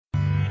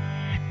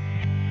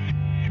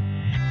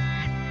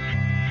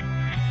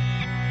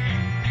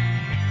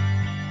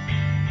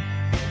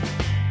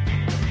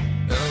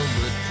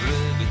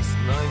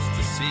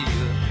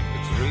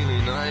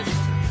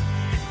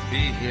be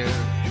here.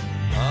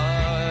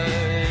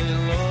 I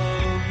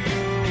love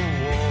you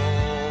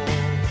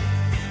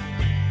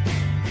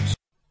all.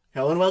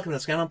 Hello and welcome to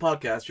the Scannain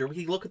Podcast, your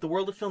weekly look at the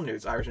world of film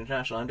news. Irish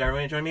International. I'm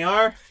Darren. Joining me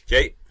are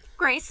Jay.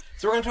 Grace.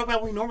 So we're going to talk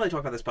about what we normally talk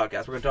about this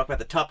podcast. We're going to talk about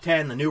the top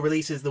 10, the new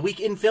releases, the week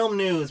in film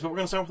news. But we're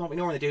going to start with what we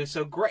normally do.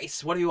 So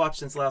Grace, what have you watched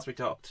since the last we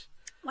talked?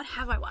 What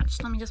have I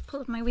watched? Let me just pull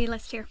up my wee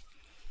list here.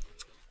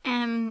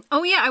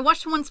 I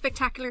watched one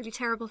spectacularly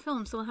terrible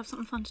film, so we'll have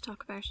something fun to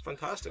talk about.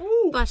 Fantastic.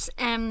 Ooh. But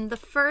the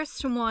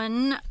first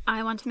one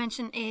I want to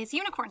mention is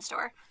Unicorn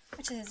Store,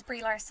 which is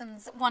Brie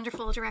Larson's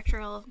wonderful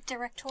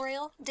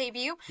directorial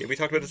debut. Yeah, we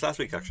talked about this last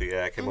week, actually.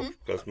 I came up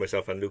because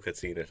myself and Luke had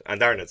seen it. And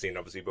Darren had seen it,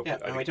 obviously. But Yeah,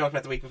 and we talked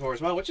about the week before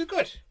as well, which is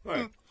good.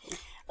 Right.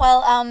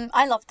 Well,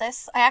 I loved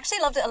this. I actually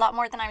loved it a lot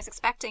more than I was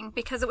expecting,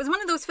 because it was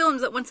one of those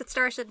films that once it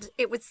started,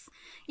 it was,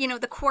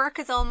 the quirk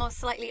is almost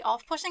slightly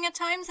off-putting at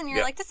times, and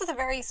you're like, this is a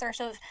very sort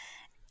of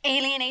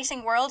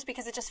alienating world,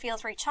 because it just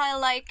feels very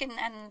childlike and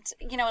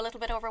a little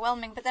bit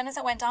overwhelming. But then as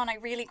it went on, I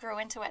really grew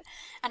into it.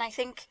 And I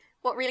think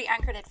what really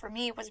anchored it for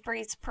me was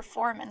Brie's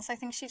performance. I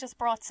think she just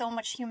brought so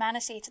much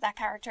humanity to that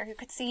character, who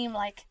could seem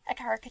like a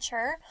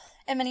caricature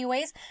in many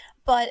ways.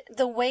 But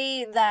the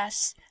way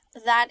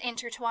that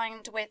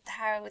intertwined with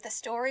how the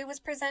story was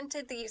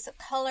presented, the use of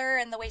colour,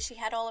 and the way she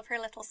had all of her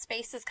little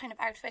spaces kind of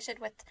outfitted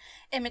with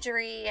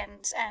imagery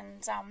and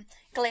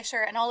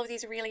glitter and all of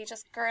these really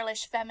just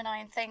girlish,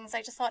 feminine things.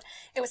 I just thought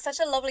it was such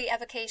a lovely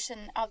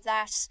evocation of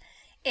that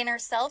inner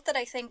self that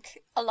I think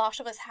a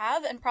lot of us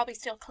have and probably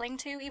still cling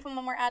to even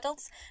when we're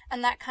adults,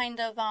 and that kind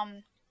of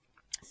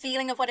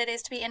feeling of what it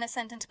is to be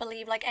innocent and to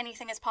believe like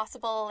anything is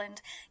possible,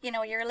 and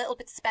you're a little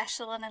bit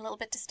special and a little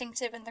bit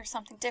distinctive, and there's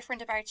something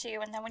different about you.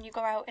 And then when you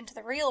go out into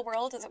the real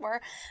world, as it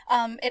were,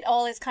 it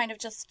all is kind of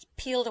just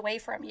peeled away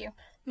from you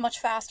much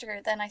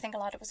faster than I think a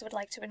lot of us would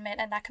like to admit,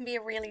 and that can be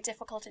a really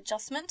difficult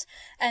adjustment.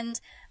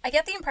 And I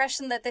get the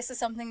impression that this is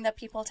something that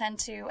people tend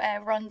to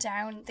run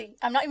down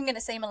I'm not even going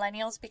to say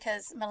millennials,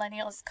 because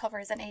millennials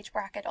covers an age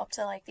bracket up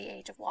to like the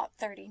age of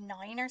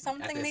 39 or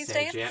something these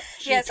days.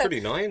 Yeah, so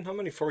 39? How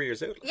many? 4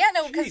 years out? Yeah,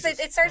 no, because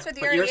it starts with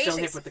the early 80s. But you're still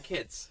hip with the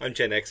kids. I'm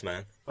Gen X,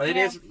 man. Well, it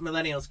is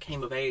millennials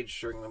came of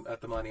age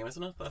at the millennium,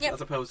 isn't it?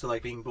 As opposed to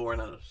like being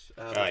born at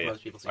it.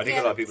 Most people. I think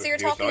a lot of people. So you're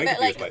talking about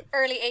like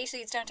early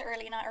 80s down to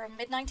early or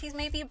mid 90s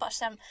maybe, but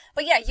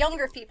yeah,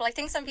 younger people. I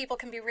think some people,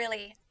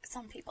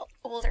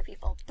 older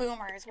people,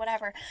 boomers,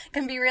 whatever,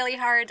 can be really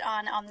hard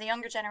on the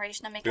younger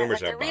generation and make it like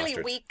they're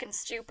really weak and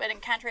stupid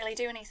and can't really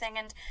do anything.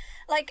 And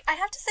like, I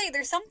have to say,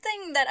 there's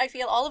something that I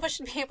feel all of us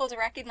should be able to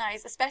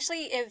recognize,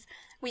 especially if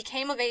we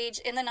came of age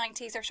in the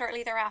 90s or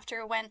shortly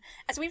thereafter, when,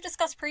 as we've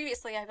discussed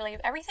previously, I believe,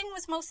 everything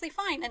was mostly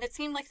fine and it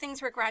seemed like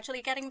things were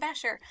gradually getting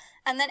better,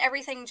 and then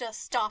everything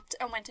just stopped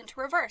and went into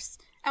reverse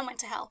and went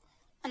to hell.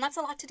 And that's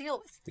a lot to deal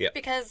with. Yeah.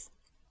 Because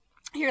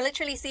you're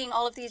literally seeing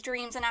all of these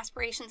dreams and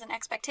aspirations and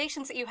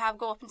expectations that you have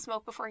go up in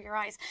smoke before your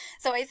eyes.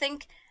 So I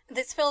think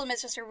this film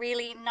is just a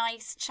really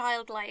nice,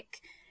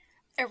 childlike,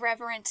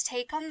 irreverent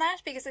take on that,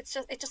 because it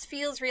just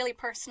feels really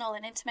personal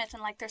and intimate,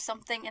 and like there's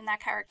something in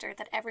that character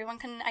that everyone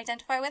can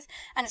identify with.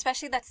 And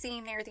especially that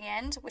scene near the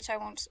end, which I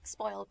won't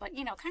spoil, but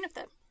kind of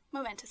the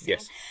momentous scene.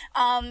 Yes.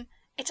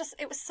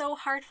 It was so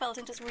heartfelt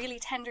and just really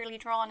tenderly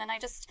drawn, and I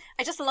just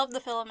love the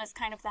film as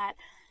kind of that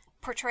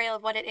portrayal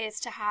of what it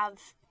is to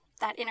have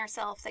that inner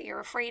self that you're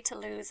afraid to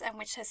lose, and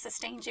which has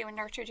sustained you and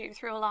nurtured you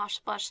through a lot,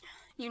 but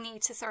you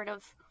need to sort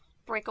of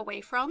break away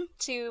from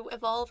to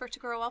evolve or to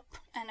grow up.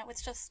 And it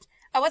was just,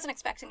 I wasn't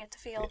expecting it to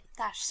feel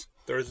that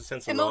there is a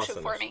sense of emotion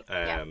loss for me.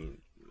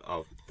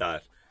 Of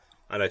that,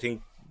 and I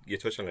think you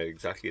touched on it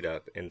exactly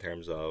that, in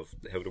terms of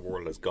how the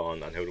world has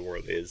gone and how the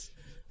world is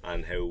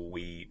and how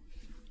we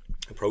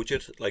approach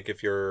it. Like,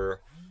 if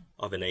you're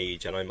of an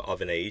age, and I'm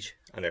of an age,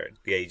 and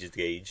the age is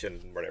the age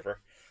and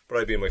whatever, but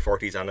I'd be in my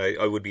 40s, and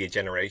I would be a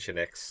Generation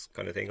X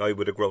kind of thing. I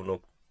would have grown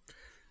up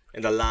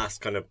in the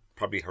last kind of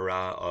probably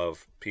hurrah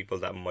of people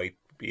that might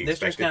be expected.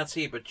 Listeners can't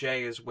see, but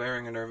Jay is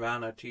wearing a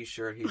Nirvana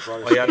t-shirt. He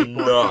brought I am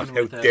not.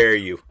 How dare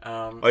you?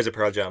 I was a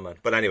Pearl Jam man.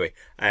 But anyway.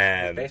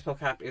 His baseball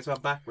cap is on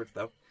backwards,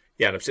 though.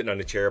 Yeah, and I'm sitting on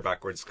the chair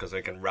backwards because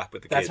I can rap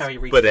with the That's kids. how you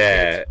reach the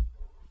kids.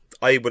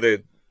 I would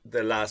have,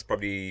 the last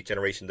probably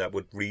generation that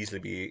would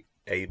reasonably be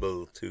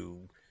able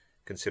to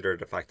consider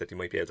the fact that they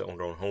might be able to own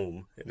their own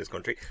home in this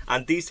country.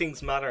 And these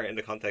things matter in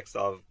the context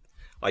of,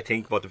 I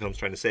think, what the film's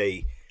trying to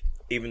say,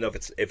 even if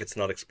it's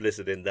not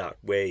explicit in that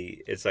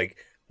way. It's like,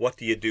 what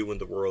do you do in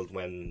the world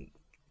when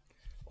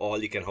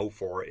all you can hope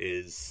for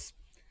is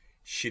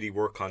shitty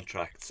work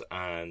contracts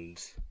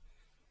and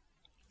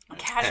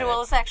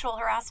casual sexual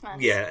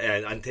harassment? Yeah,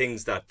 and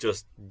things that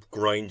just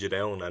grind you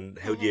down. And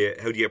how do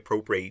you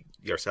appropriate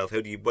yourself?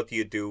 What do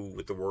you do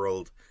with the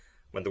world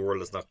when the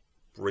world is not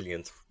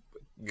brilliant?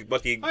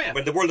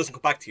 When the world doesn't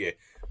come back to you,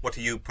 what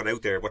do you put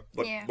out there?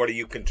 What are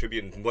you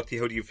contributing?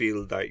 How do you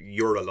feel that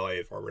you're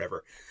alive or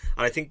whatever?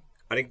 And I think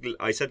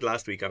I said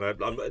last week, and I'm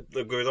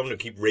going to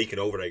keep raking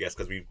over it, I guess,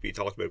 because we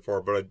talked about it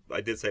before, but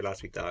I did say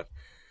last week that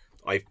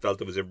I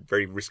felt it was a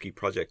very risky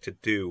project to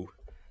do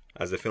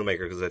as a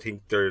filmmaker, because I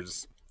think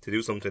there's to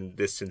do something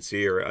this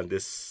sincere and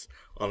this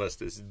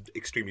honest is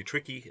extremely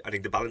tricky. I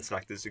think the balance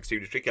act is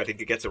extremely tricky. I think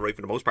it gets it right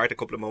for the most part. A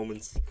couple of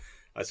moments,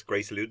 as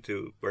Grace alluded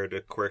to, where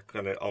the quirk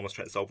kind of almost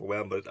threatens to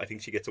overwhelm, but I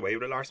think she gets away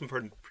with it, Larson,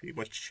 for pretty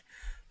much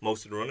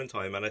most of the running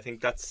time, and I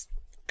think that's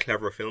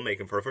clever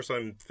filmmaking for a first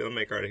time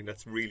filmmaker. I think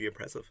that's really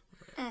impressive.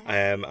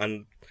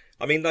 And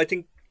I mean, I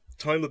think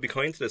time will be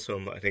kind to this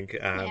film. I think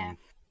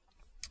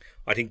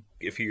I think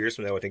a few years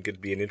from now, I think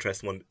it'd be an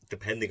interesting one,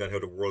 depending on how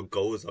the world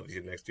goes.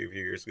 Obviously, the next few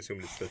years,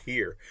 assuming it's still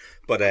here.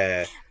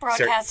 But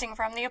broadcasting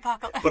from the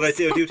apocalypse. But I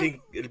do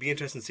think it'll be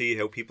interesting to see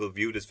how people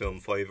view this film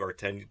 5 or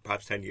 10,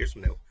 perhaps 10 years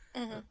from now.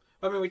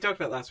 I mean, we talked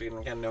about it last week, and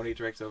again, no need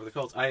to race over the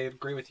Colts. I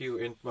agree with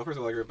you. Well, first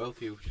of all, I agree with both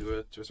of you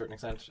to a certain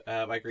extent.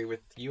 I agree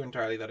with you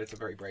entirely that it's a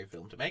very brave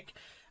film to make.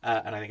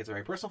 And I think it's a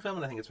very personal film,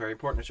 and I think it's very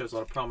important. It shows a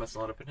lot of promise, a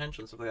lot of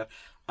potential, and stuff like that.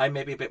 I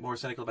may be a bit more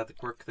cynical about the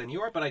quirk than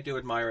you are, but I do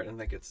admire it and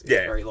think it's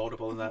very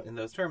laudable in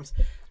those terms.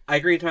 I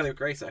agree entirely with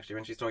Grace, actually,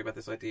 when she's talking about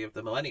this idea of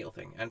the millennial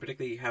thing, and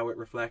particularly how it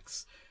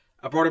reflects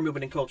a broader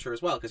movement in culture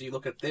as well, because you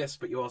look at this,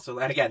 but you also,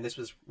 and again, this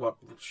was what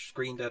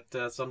screened at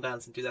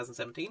Sundance in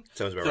 2017.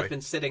 Sounds about so right. It's been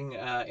sitting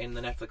in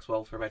the Netflix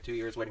vault for about 2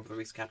 years, waiting for the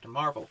release of Captain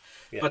Marvel.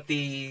 Yeah. But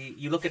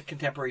you look at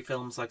contemporary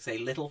films like, say,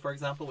 Little, for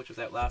example, which was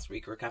out last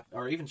week,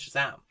 or even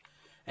Shazam,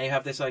 and you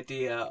have this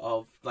idea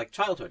of like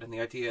childhood, and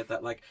the idea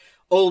that like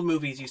old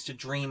movies used to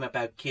dream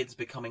about kids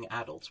becoming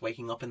adults,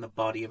 waking up in the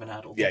body of an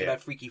adult. Think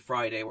about Freaky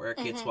Friday, where a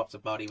kid swaps a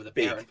body with a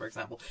parent, for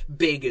example.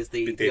 Big is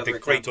the other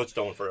great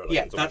touchstone for it.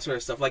 Yeah, that sort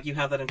of stuff. Like you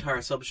have that entire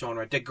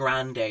subgenre, De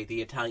Grande,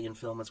 the Italian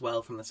film as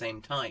well, from the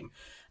same time.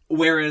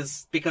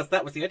 Whereas, because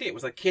that was the idea, it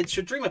was like kids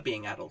should dream of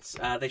being adults.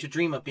 They should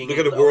dream of being. Look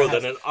at the world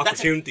and the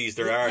opportunities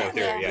there are out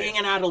there. Being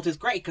an adult is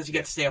great because you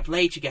get to stay up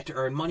late, you get to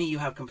earn money, you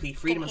have complete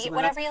freedom, and stuff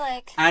like that. Whatever you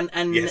like.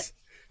 And yes.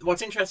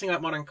 What's interesting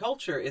about modern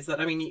culture is that,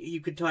 I mean,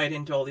 you could tie it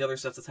into all the other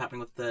stuff that's happening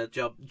with the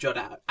Judd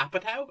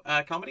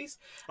Apatow comedies.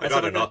 I'd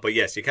rather not, but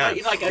yes, you can.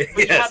 But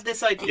you have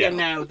this idea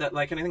now that,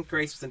 like, and I think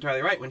Grace was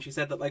entirely right when she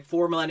said that, like,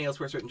 for millennials,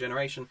 for a certain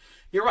generation,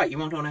 you're right, you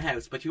won't own a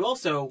house, but you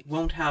also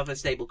won't have a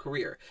stable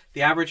career.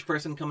 The average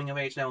person coming of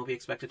age now will be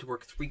expected to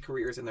work 3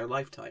 careers in their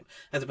lifetime,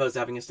 as opposed to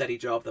having a steady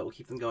job that will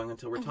keep them going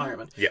until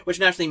retirement. Which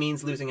naturally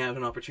means losing out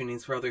on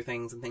opportunities for other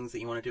things and things that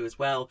you want to do as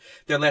well.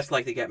 They're less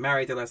likely to get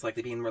married, they're less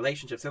likely to be in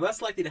relationships, they're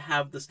less likely to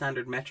have the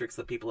standard metrics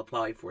that people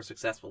apply for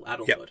successful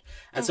adulthood.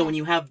 And so when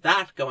you have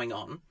that going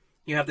on,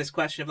 you have this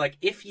question of like,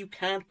 if you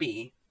can't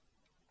be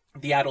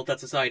the adult that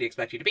society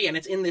expects you to be, and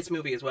it's in this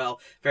movie as well,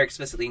 very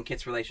explicitly in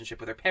Kit's relationship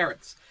with her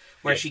parents,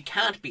 where she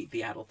can't be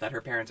the adult that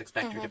her parents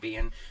expect her to be,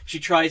 and she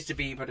tries to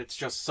be, but it's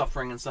just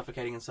suffering and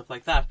suffocating and stuff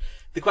like that.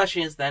 The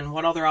question is then,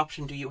 what other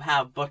option do you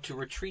have but to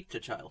retreat to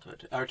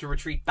childhood, or to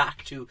retreat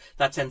back to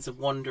that sense of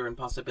wonder and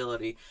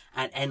possibility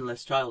and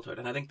endless childhood?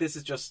 And I think this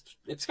is just,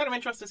 it's kind of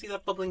interesting to see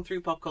that bubbling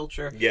through pop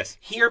culture. Yes.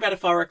 Here,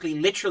 metaphorically,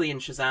 literally in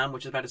Shazam,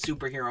 which is about a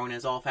superhero in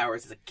his off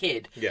hours as a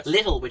kid. Yes.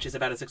 Little, which is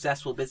about a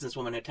successful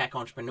businesswoman, a tech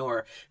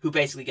entrepreneur, who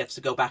basically gets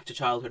to go back to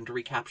childhood and to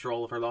recapture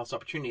all of her lost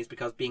opportunities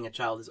because being a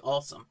child is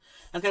awesome.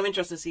 And it's kind of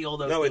interesting to see all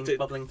those things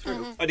bubbling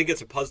through. I think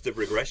it's a positive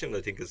regression.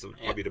 I think is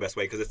probably the best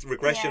way, because it's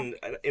regression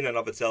in and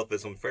of itself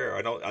is unfair.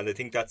 And I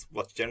think that's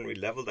what's generally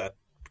leveled at.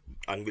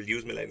 And we'll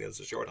use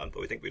millennials as shorthand,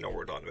 but I think we know what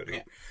we're talking about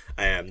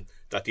here.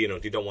 That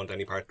they don't want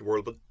any part of the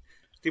world, but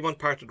they want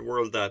part of the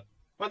world that.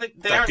 Well,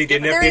 they're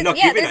There's not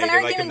an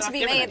argument to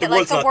be made that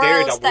like the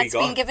world that's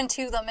being given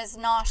to them is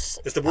not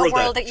it's the world a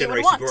world that you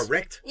would want. Generations were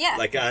wrecked. Yeah.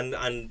 Like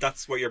and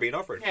that's what you're being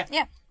offered.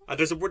 Yeah. And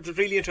there's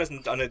really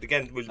interesting, and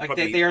again, we'll like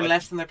probably... They earn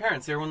less than their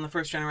parents. They're one of the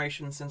first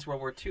generations since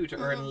World War II to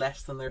earn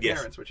less than their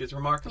parents, which is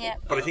remarkable. Yeah.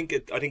 But I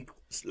think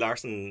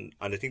Larson,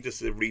 and I think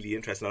this is really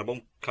interesting, and I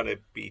won't kind of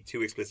be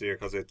too explicit here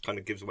because it kind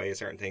of gives away a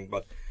certain thing,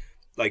 but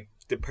like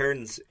the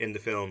parents in the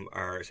film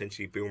are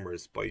essentially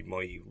boomers by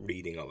my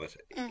reading of it.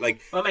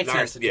 Like, well, it makes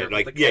sense.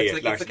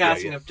 It's the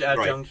casting of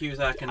Joan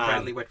Cusack and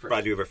Bradley Whitford.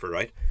 Bradley Whitford,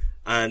 right?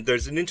 And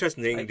there's an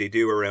interesting thing they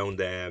do around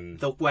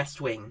the West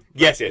Wing.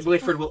 Yes.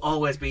 Whitford will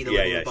always be the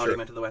living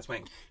embodiment of the West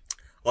Wing.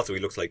 Also, he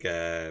looks like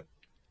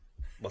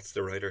what's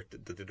the writer?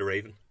 The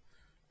Raven.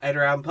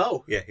 Edgar Allan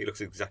Poe. Yeah, he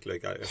looks exactly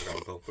like Edgar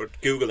Allan Poe.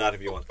 But Google that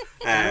if you want.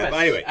 But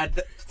anyway,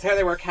 that's how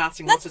they were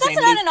casting. That's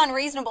not an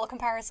unreasonable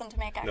comparison to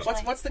make. Actually,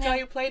 what's the guy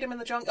who played him in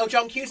the John? Oh,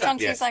 John Cusack. John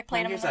Cusack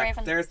played him in the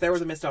Raven. There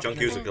was a missed opportunity.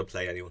 John Cusack could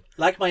play anyone.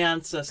 Like my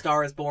aunt's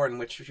Star Is Born,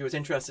 which she was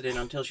interested in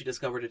until she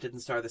discovered it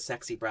didn't star the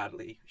sexy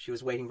Bradley. She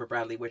was waiting for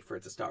Bradley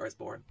Whitford's A Star Is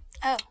Born.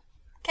 Oh,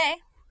 okay.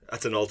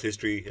 That's an alt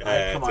history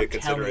come on, to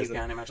consider. Tell me you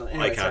can't imagine.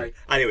 Anyway, I can. Sorry.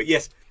 Anyway,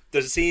 yes,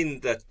 there's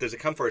a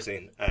campfire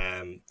scene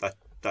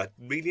that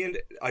really,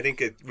 I think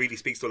it really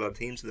speaks to a lot of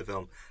themes in the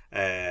film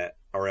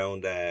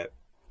around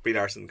Brie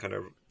Larson. Kind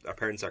of, our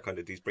parents are kind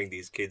of bring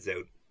these kids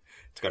out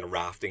to kind of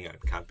rafting and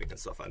camping and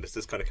stuff, and it's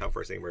this kind of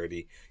campfire scene where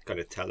they kind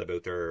of tell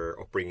about their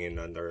upbringing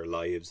and their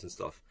lives and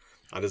stuff.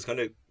 And there's kind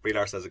of Brie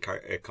Larson has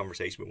a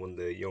conversation with one of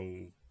the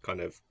young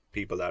kind of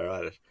people that are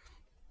at it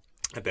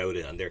about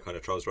it, and they're kind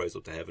of throws rise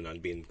up to heaven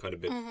and being kind of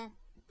a bit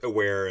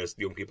aware as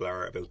young people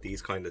are about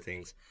these kind of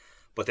things.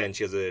 But then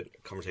she has a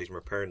conversation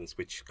with her parents,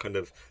 which kind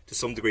of, to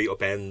some degree,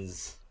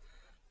 upends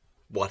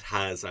what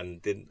has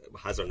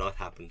or not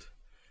happened.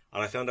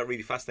 And I found that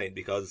really fascinating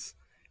because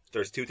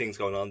there's two things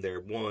going on there.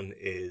 One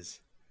is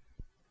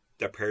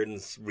their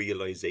parents'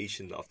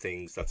 realization of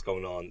things that's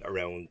going on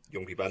around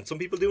young people. And some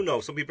people do know,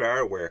 some people are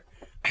aware,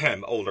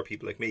 older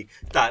people like me,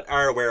 that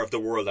are aware of the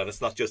world, and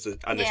it's not just,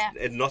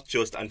 it's not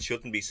just and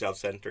shouldn't be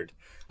self-centered.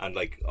 And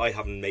like, I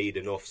haven't made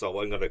enough,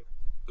 so I'm going to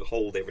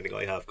hold everything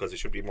I have because it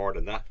should be more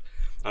than that.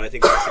 And I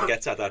think Larson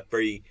gets at that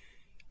very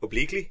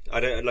obliquely.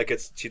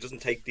 She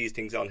doesn't take these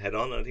things on head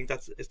on, and I think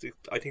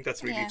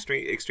that's really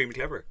extremely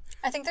clever.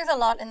 I think there's a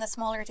lot in the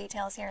smaller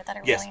details here that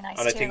are really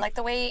nice too. Like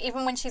the way,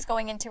 even when she's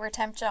going into her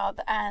temp job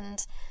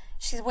and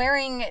she's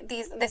wearing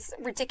this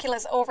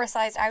ridiculous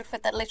oversized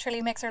outfit that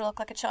literally makes her look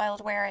like a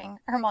child wearing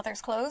her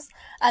mother's clothes,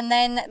 and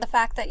then the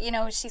fact that, you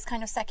know, she's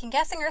kind of second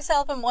guessing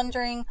herself and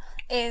wondering,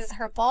 is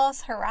her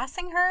boss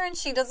harassing her, and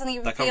she doesn't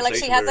even feel like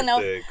she has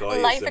enough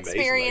life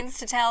experience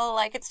to tell.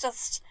 Like, it's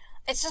just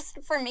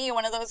for me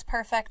one of those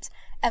perfect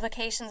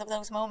evocations of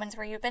those moments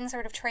where you've been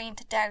sort of trained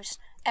to doubt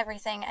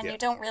everything and you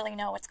don't really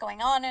know what's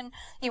going on, and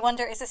you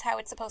wonder, is this how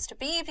it's supposed to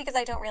be, because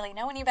I don't really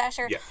know any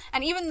better.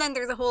 And even then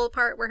there's a whole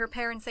part where her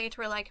parents say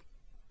to her, like,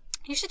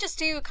 you should just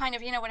do kind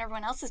of, you know, what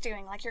everyone else is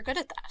doing. Like, you're good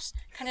at that.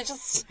 Kind of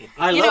just,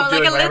 I love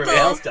doing what everybody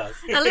else does.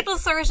 A little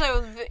sort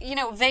of, you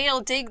know,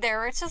 veiled dig there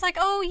where it's just like,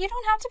 oh, you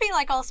don't have to be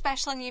like all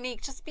special and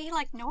unique. Just be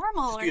like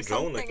normal or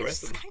something. Like the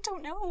rest of them. I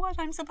don't know what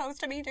I'm supposed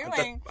to be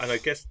doing. And I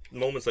guess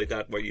moments like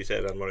that, what you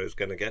said and what I was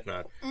going to get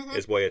at,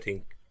 is why I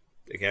think,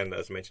 again,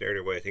 as I mentioned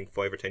earlier, why I think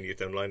 5 or 10 years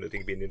down the line, I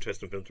think it'd be an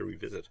interesting film to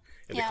revisit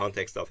in the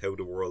context of how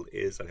the world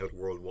is and how the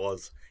world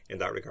was in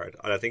that regard.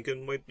 And I think I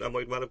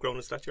might well have grown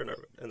in stature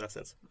in that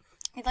sense.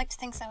 You'd like to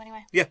think so,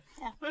 anyway. Yeah.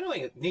 I don't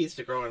think it needs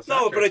to grow in stature.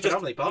 No,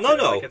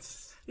 but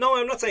No,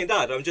 I'm not saying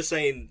that. I'm just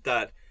saying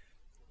that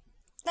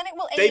then it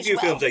will age debut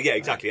well. films, and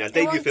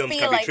debut films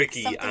can be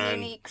tricky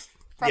and unique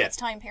from its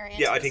time period.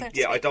 Yeah,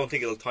 I don't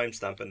think it'll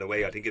timestamp in the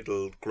way. I think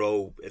it'll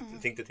grow. I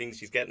think the things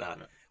she's getting at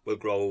will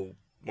grow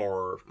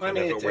more. I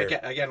mean,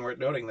 again, we're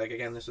noting, like,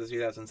 again, this was a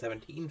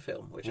 2017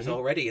 film, which is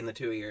already in the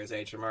 2 years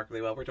aged remarkably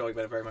well. We're talking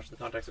about it very much in the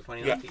context of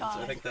 2019,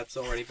 so I think that's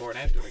already borne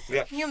out to it.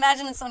 Yeah. Can you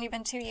imagine it's only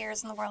been 2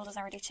 years and the world has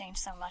already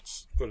changed so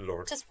much? Good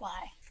Lord. Just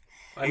why?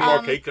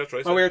 More cake, that's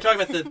right. Well, we were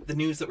talking about the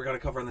news that we're going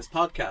to cover on this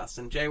podcast,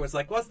 and Jay was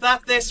like, was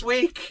that this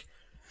week?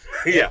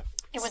 Yeah.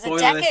 It was Spoiler a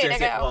decade listeners,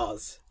 ago. It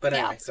was. But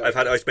anyway, sorry.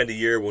 I spent a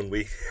year 1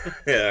 week.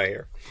 I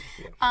hear.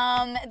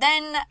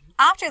 Then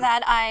after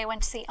that, I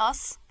went to see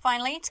Us,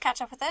 finally, to catch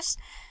up with it.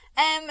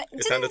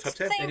 It's on the top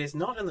 10. It is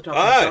not in the top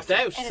 10. It's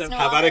dropped out. It is not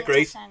Have at it,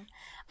 Grace. I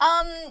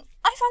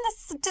found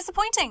this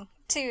disappointing,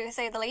 to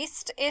say the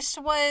least. It's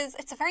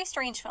a very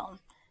strange film.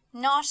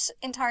 Not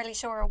entirely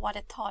sure what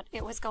it thought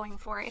it was going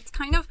for. It's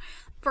kind of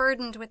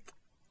burdened with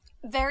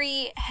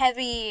very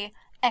heavy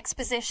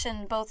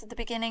exposition, both at the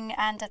beginning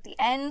and at the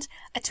end.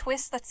 A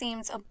twist that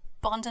seems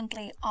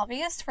abundantly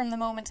obvious from the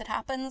moment it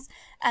happens.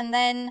 And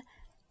then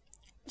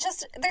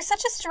there's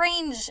such a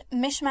strange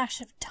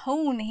mishmash of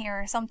tone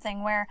here or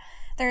something, where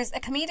there's a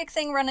comedic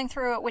thing running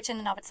through it, which in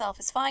and of itself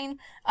is fine.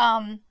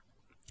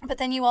 But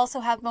then you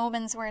also have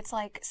moments where it's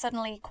like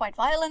suddenly quite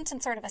violent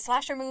and sort of a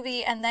slasher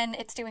movie, and then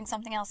it's doing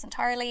something else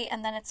entirely,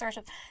 and then it sort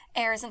of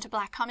airs into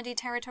black comedy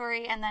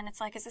territory, and then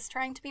it's like, is this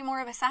trying to be more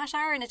of a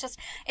satire? And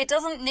it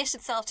doesn't knit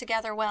itself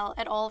together well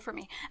at all for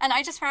me. And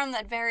I just found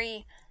that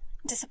very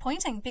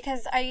disappointing,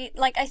 because I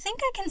think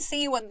I can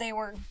see what they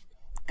were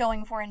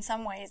going for in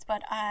some ways,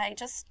 but I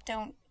just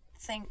don't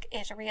think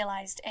it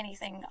realised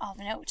anything of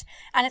note.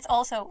 And it's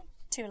also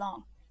too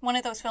long. One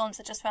of those films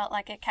that just felt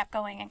like it kept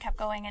going,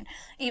 and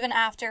even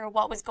after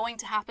what was going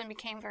to happen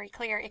became very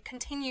clear, it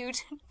continued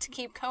to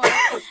keep going.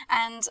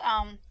 And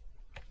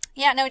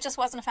it just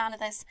wasn't a fan of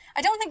this.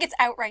 I don't think it's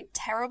outright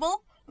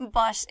terrible,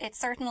 but it's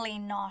certainly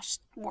not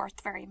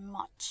worth very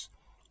much.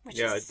 I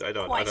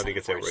don't think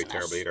it's outright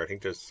terrible either. I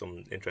think there's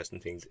some interesting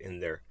things in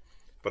there.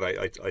 But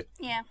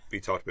we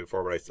talked about it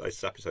before, but I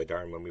sat beside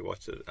Darren when we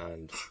watched it,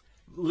 and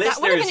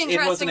listeners,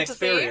 it was an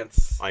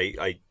experience.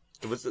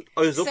 There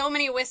was so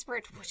many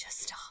whispered, would you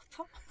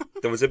stop?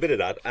 There was a bit of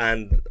that,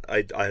 and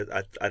I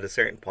at a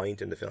certain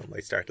point in the film I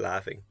start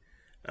laughing,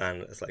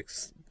 and it's like,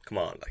 come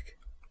on, like,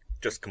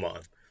 just come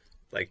on,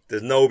 like,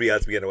 there's nobody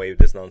else getting away with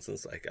this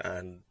nonsense, like.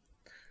 And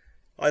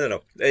I don't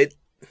know,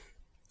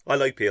 I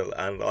like Peel,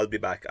 and I'll be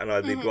back, and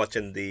I'll be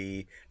watching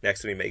the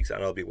next one he makes,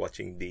 and I'll be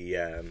watching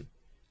the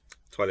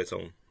Twilight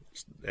Zone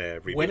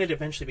reboot when it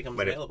eventually becomes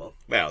available.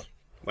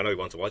 When I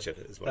want to watch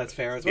it as well. That's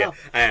fair as well.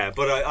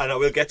 But I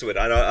will get to it,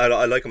 and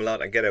I like him a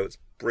lot, and Get Out's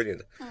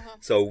brilliant.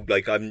 So,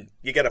 like,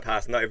 you get a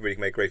pass. Not everybody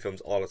can make great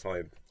films all the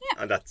time,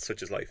 and that's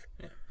such is life.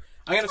 Yeah.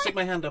 I'm going to stick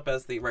my hand up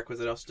as the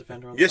requisite Us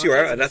defender on the Yes, podcast. you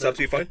are, and that's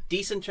absolutely fine.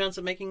 Decent chance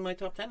of making my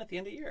top 10 at the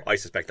end of the year. I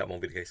suspect that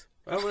won't be the case.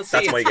 Well, we'll see.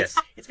 That's my guess.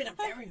 It's been a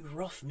very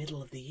rough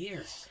middle of the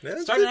year. Yeah,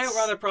 started out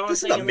rather promising.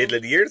 This is not middle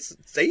of the year.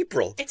 It's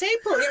April. It's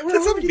April. Yeah,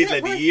 It's not middle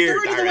of the year,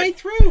 We're 30 Darren. the way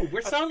through.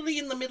 We're solidly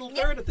in the middle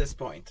third at this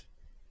point.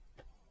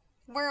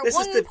 We're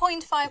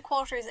 1.5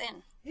 quarters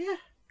in. Yeah.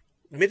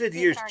 Middle of the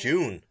year is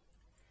June.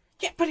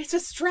 Yeah, but it's a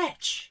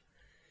stretch.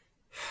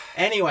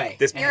 Anyway.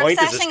 This You're point is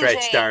a obsessing,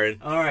 stretch, Jay. Darren.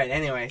 All right.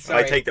 Anyway,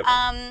 sorry. I take the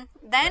point.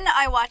 Then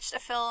I watched a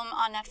film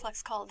on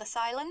Netflix called The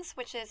Silence,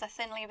 which is a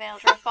thinly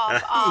veiled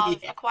ripoff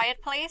of A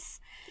Quiet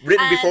Place.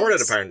 Written before And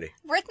that, apparently.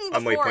 Written I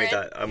before might point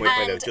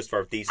it, out just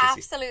for decency.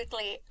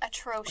 absolutely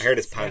atrocious. I heard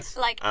it's pants.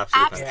 Like,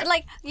 Absolute pants.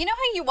 like, you know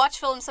how you watch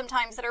films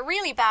sometimes that are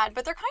really bad,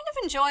 but they're kind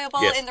of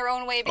enjoyable Yes. in their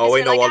own way because Oh, I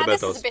you're know like, all ah, about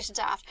this those. is a bit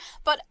daft.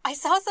 But I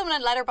saw someone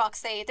on Letterboxd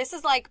say this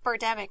is like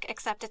Birdemic,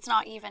 except it's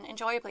not even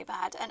enjoyably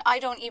bad. And I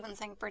don't even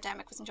think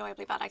Birdemic was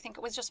enjoyably bad. I think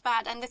it was just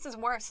bad, and this is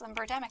worse than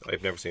Birdemic.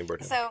 I've never seen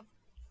Birdemic. So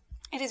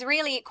it is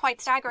really quite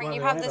staggering. Well,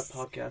 You I have have this. a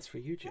podcast for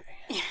you, Jay.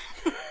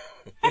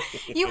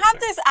 You have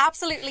this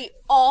absolutely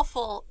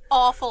awful,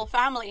 awful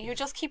family who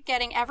just keep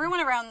getting everyone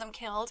around them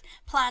killed,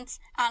 plants,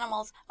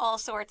 animals, all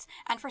sorts.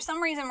 And for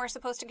some reason, we're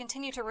supposed to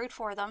continue to root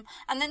for them.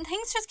 And then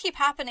things just keep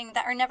happening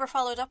that are never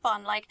followed up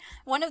on. Like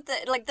one of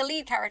the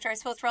lead character, I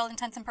suppose for all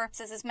intents and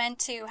purposes, is meant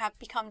to have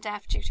become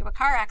deaf due to a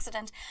car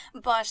accident,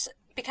 but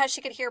because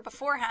she could hear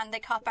beforehand, they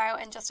cop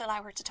out and just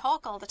allow her to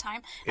talk all the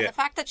time. And the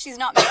fact that she's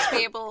not meant to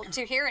be able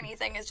to hear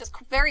anything is just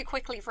very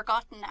quickly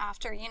forgotten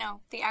after,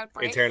 the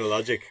outbreak. Internal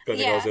logic kind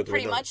of goes out the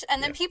pretty window. much.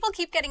 And then people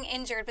keep getting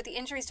injured, but the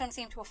injuries don't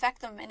seem to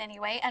affect them in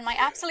any way. And my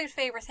absolute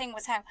favourite thing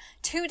was how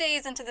 2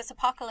 days into this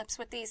apocalypse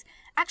with these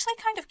actually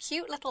kind of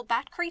cute little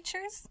bat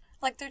creatures,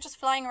 like they're just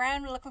flying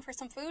around looking for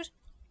some food.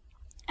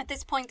 At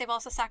this point, they've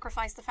also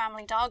sacrificed the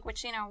family dog,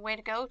 which, way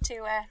to go to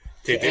Your Well,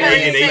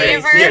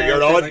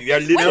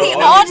 the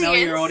audience. Know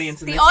your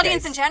audience in the this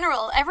audience case. in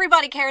general,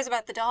 everybody cares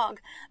about the dog.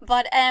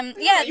 But You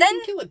then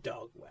can kill a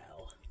dog well.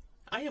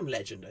 I Am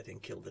Legend, I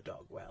think, killed the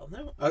dog well.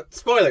 No,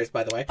 spoilers,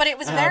 by the way. But it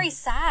was very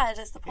sad,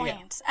 is the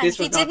point. And This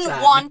he was not didn't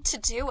sad. want to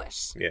do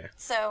it. Yeah.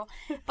 So,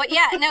 but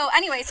yeah, no,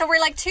 anyway, so we're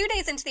like 2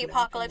 days into the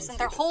apocalypse and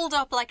they're holed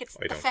up like it's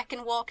the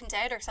feckin' Walking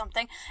Dead or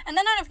something. And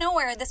then out of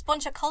nowhere, this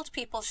bunch of cult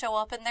people show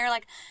up and they're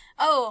like,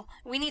 oh,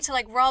 we need to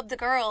rob the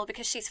girl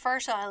because she's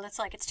fertile. It's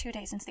like, it's 2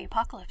 days into the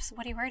apocalypse.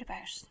 What are you worried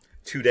about?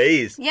 2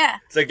 days. Yeah.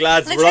 It's like,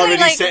 lads, we're Literally,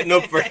 already setting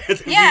up for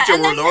the Yeah, future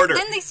and world order.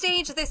 then they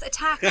stage this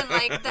attack on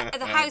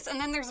the house, and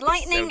then there's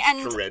lightning, Sounds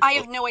and dreadful. I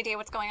have no idea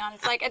what's going on.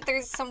 It's like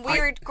there's some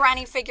weird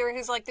granny figure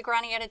who's like the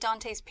granny out of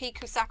Dante's Peak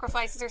who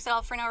sacrifices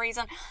herself for no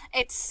reason.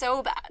 It's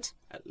so bad.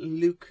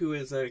 Luke, who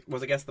was a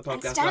guest of the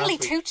And podcast Stanley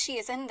last week. Tucci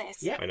is in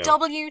this. Yeah. I know.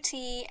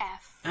 WTF.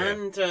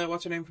 And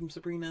what's her name from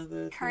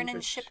Sabrina?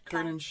 Kernan Shipka. Shipka.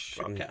 Kernan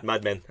From Shipka.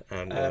 Mad Men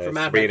and From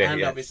Mad Sabrina, Men,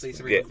 and yeah. obviously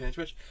Sabrina Yeah. from Teenage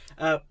Witch.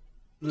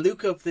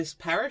 Luke of this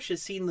parish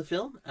has seen the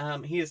film.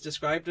 He has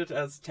described it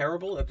as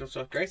terrible. That's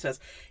what Grace says.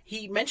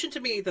 He mentioned to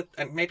me that,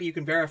 and maybe you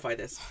can verify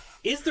this,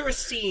 is there a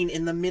scene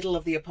in the middle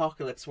of the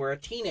apocalypse where a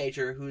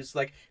teenager who's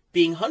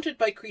being hunted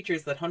by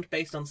creatures that hunt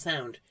based on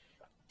sound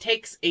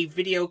takes a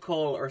video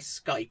call or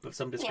Skype of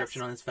some description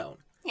Yes. on his phone?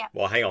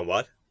 Well, hang on,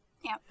 what?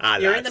 Yeah. Ah,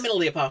 You're in lads. the middle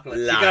of the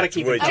apocalypse. You Lads, gotta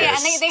keep would it Oh you yeah,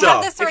 going. and they Stop.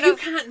 have this If sort you of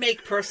can't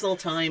make personal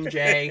time,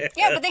 Jay.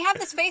 yeah, but they have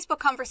this Facebook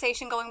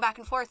conversation going back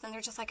and forth, and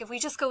they're just like, if we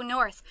just go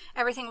north,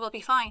 everything will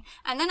be fine.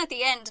 And then at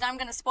the end, and I'm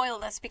going to spoil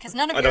this because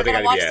none of you are going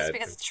to watch this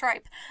because it's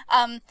tripe.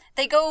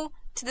 They go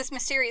to this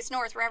mysterious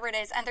north, wherever it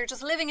is, and they're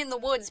just living in the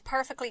woods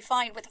perfectly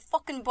fine with a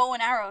fucking bow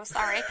and arrow.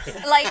 Sorry,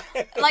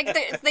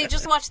 they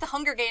just watched the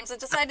Hunger Games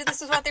and decided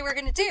this is what they were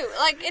going to do.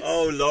 It's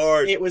Oh,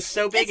 Lord. It was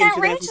so big It's in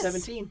outrageous.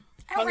 2017.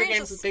 Hunger Games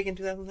Outrageous. was big in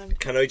 2017.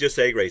 Can I just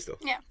say, Grace, though?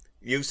 yeah.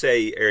 You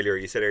said earlier,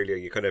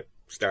 you kind of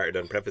started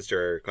and prefaced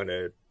your kind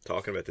of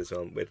talking about this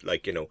film with,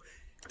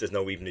 there's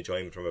no even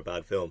enjoyment from a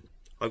bad film.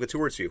 I've got 2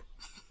 words for you.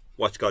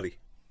 Watch Gotti.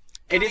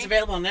 It is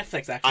available on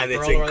Netflix, actually. And for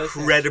it's all our listeners.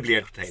 incredibly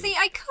entertaining. See,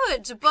 I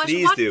could, but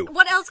Please do.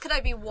 what else could I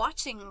be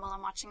watching while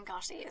I'm watching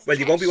Gotti? Well,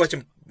 you won't be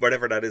watching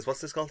whatever that is.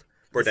 What's this called?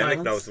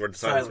 Birdemic? No, Silence? it's the Silence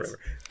Silence.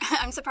 Forever.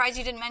 I'm surprised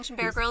you didn't mention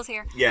Bear Grylls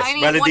here. Yes, I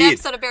only well, have one indeed.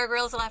 episode of Bear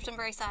Grylls left. I'm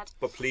very sad.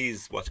 But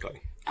please watch Gotti.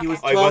 He was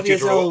I 12 want you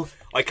years to old.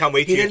 I can't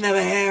wait He to didn't have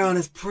a hair on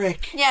his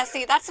prick. Yeah,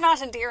 see, that's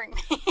not endearing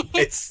me.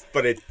 It's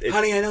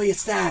Honey, I know you're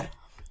sad,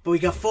 but we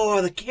got 4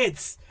 other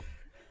kids.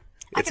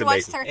 I it's could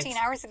watch amazing. 13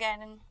 hours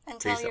again and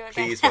tell Please, you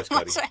again please how watch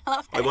much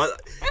Gotti. I love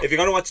it. If you're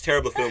going to watch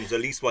terrible films, at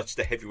least watch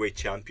the heavyweight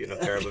champion of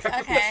terrible films.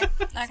 Okay,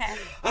 okay.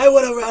 I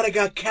would have rather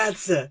got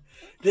cancer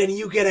than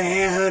you get a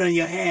hair hurt on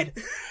your head.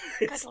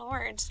 Good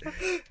lord.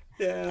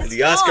 Yeah.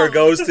 The Oscar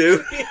goes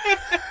to...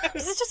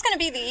 This is just going to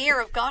be the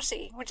year of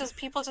Gotti, which is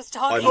people just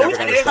I'm talking never Oh,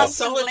 gonna and about it has a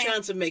stop. solid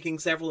chance of making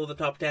several of the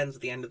top 10s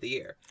at the end of the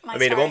year. My I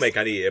mean, it won't stars. make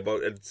any...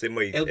 It's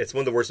It'll-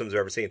 one of the worst films I've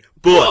ever seen.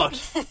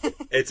 But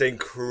it's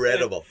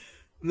incredible.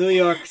 New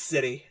York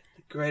City.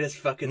 The greatest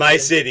fucking My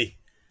city.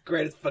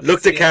 Greatest fucking Look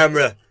the city.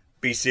 camera.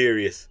 Be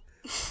serious.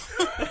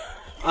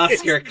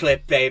 Oscar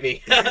clip,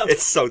 baby.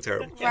 It's so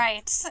terrible.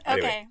 Right, okay.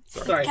 Anyway,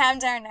 Sorry. Calm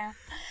down now.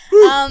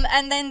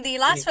 And then the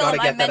last You've film got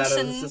to I get that out of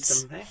the mentioned...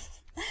 system. Hey?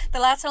 The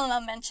last film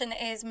I'll mention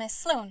is Miss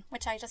Sloane,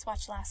 which I just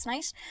watched last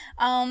night.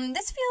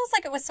 This feels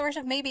like it was sort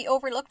of maybe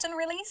overlooked in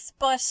release,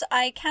 but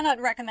I cannot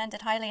recommend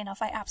it highly enough.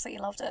 I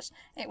absolutely loved it.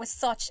 It was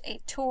such a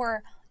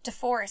tour de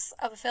force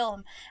of a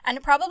film,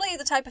 and probably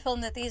the type of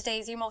film that these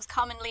days you most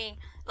commonly,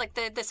 like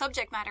the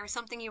subject matter is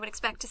something you would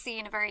expect to see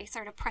in a very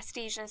sort of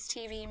prestigious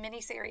TV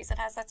miniseries that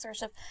has that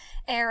sort of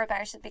air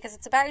about it, because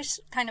it's about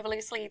kind of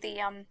loosely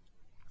the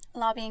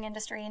lobbying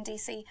industry in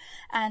DC,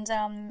 and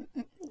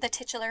the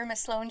titular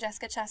Miss Sloane,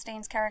 Jessica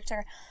Chastain's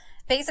character,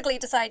 basically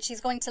decides she's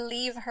going to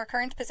leave her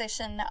current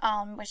position,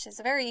 which is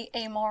very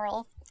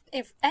amoral,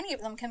 if any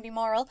of them can be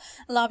moral,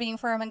 lobbying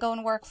firm, and go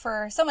and work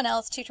for someone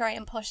else to try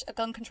and push a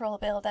gun control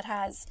bill that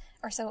has,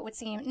 or so it would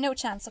seem, no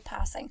chance of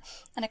passing.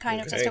 And it kind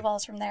of just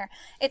evolves from there.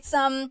 It's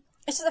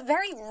just a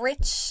very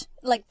rich,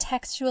 like,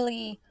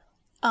 textually,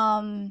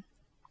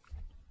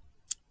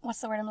 what's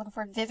the word I'm looking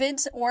for?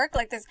 Vivid work.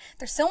 Like,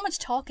 there's so much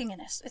talking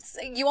in it.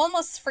 You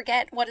almost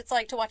forget what it's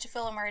like to watch a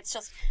film where it's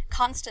just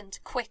constant,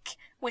 quick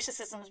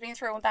witticisms being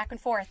thrown back and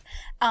forth.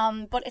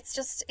 But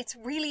it's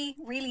really,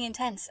 really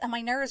intense. And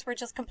my nerves were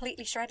just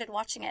completely shredded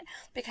watching it.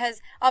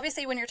 Because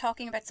obviously when you're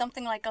talking about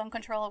something like gun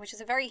control, which is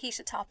a very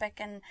heated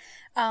topic and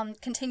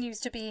continues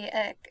to be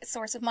a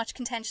source of much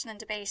contention and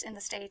debate in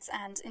the States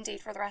and indeed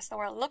for the rest of the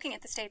world, looking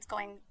at the States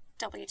going,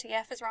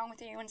 WTF is wrong with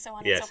you, and so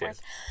on and so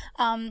forth.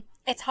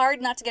 It's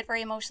hard not to get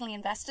very emotionally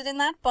invested in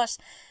that, but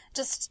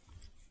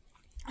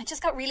I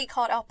just got really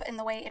caught up in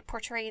the way it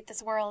portrayed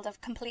this world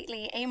of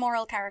completely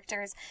amoral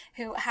characters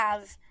who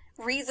have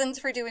reasons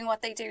for doing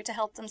what they do to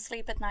help them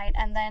sleep at night,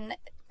 and then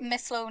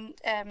Miss Sloane,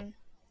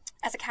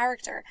 as a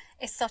character,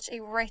 is such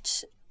a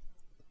rich,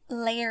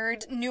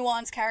 layered,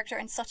 nuanced character,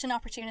 and such an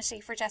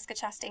opportunity for Jessica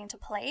Chastain to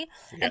play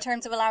in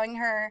terms of allowing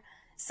her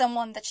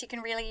someone that she can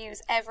really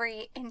use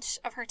every inch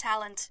of her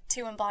talent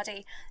to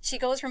embody. She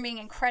goes from being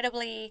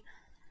incredibly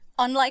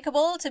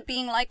unlikable to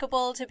being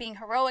likable, to being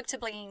heroic, to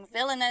being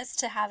villainous,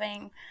 to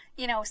having,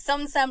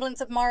 some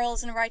semblance of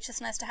morals and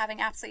righteousness, to having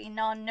absolutely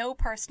none, no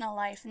personal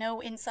life,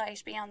 no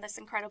insight beyond this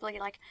incredibly,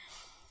 like,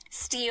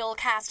 steel,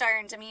 cast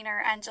iron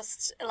demeanor. And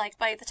just, like,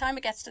 by the time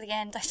it gets to the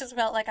end, I just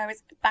felt like I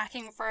was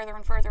backing further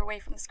and further away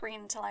from the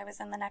screen until I was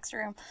in the next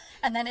room.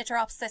 And then it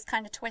drops this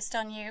kind of twist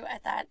on you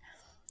at that,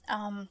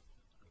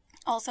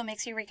 also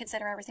makes you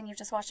reconsider everything you've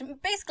just watched.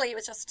 And basically, it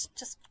was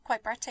just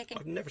quite breathtaking.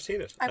 I've never seen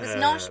it. I was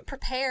not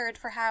prepared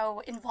for how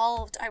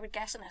involved I would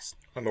get in it.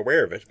 I'm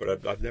aware of it,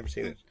 but I've never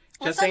seen it.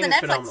 Chastain is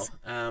phenomenal.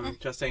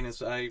 Chastain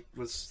is. I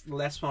was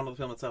less fond of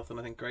the film itself than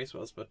I think Grace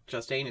was, but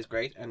Chastain is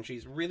great, and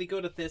she's really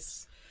good at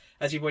this.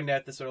 As you pointed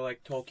out, this sort of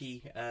like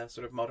talky,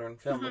 sort of modern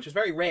film, which is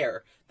very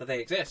rare that they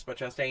exist, but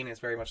Chastain is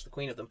very much the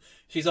queen of them.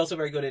 She's also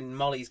very good in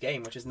Molly's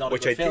Game, which is not a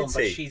good film,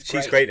 but she's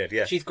great. She's great at it,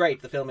 yeah. She's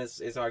great. The film is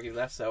arguably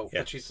less so,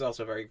 but she's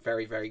also very,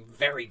 very, very,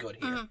 very good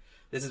here.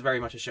 This is very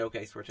much a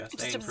showcase for Chastain.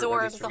 Just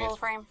absorbs the whole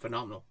frame.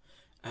 Phenomenal.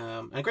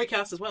 And great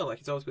cast as well.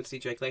 Like, it's always good to see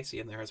Jake Lacey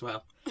in there as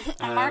well.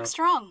 And Mark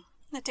Strong,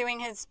 doing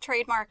his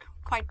trademark,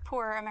 quite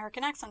poor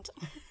American accent.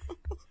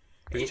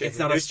 It's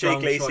not a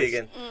strong Jake Lacey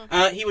choice.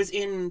 again? He was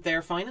in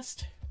Their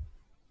Finest.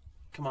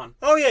 Come on.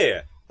 Oh,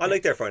 yeah. I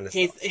like Their Finest.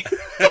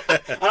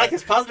 I like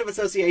his positive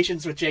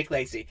associations with Jake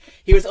Lacey.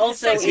 He was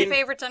also in... your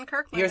favourite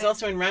Dunkirk movie. He was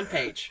also in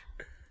Rampage.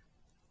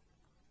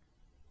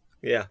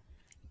 Yeah.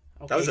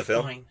 Okay, that was a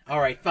film. Fine.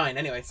 Alright, fine.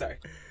 Anyway, sorry.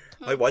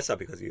 I watched that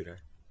because of you there.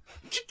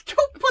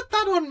 Don't put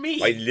that on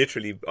me!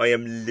 I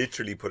am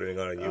literally putting it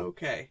on you.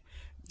 Okay.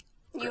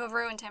 You have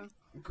ruined him.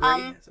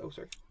 Great.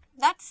 Sorry.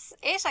 That's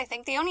it, I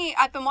think.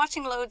 I've been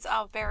watching loads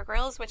of Bear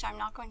Grylls, which I'm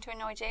not going to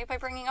annoy Jay by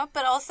bringing up,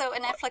 but also a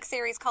Netflix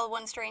series called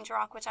One Strange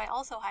Rock, which I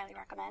also highly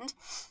recommend,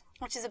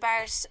 which is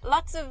about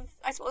lots of,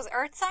 I suppose,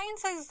 earth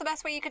science is the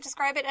best way you could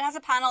describe it. It has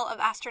a panel of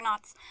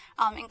astronauts,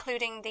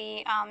 including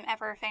the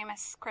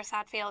ever-famous Chris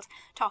Hadfield,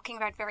 talking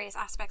about various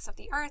aspects of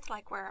the earth,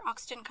 like where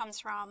oxygen comes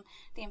from,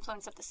 the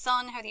influence of the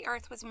sun, how the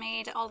earth was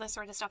made, all this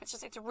sort of stuff.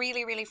 It's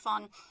really, really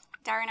fun.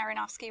 Darren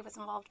Aronofsky was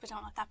involved, but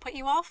don't let that put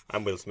you off.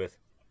 And Will Smith.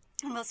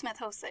 And Will Smith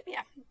hosts it,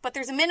 yeah. But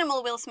there's a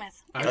minimal Will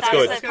Smith. That's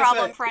good. That's the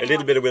problem for anyone. A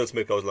little bit of Will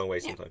Smith goes a long way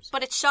sometimes.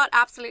 But it's shot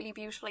absolutely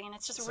beautifully, and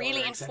it's just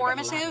really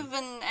informative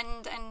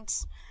and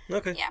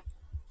okay. Yeah.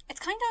 It's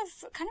kind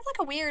of like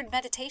a weird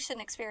meditation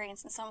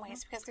experience in some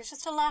ways, because there's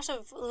just a lot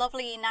of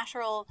lovely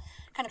natural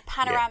kind of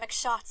panoramic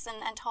shots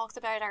and talks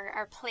about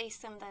our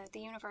place in the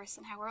universe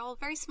and how we're all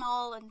very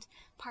small and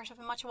part of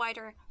a much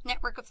wider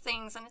network of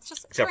things, and it's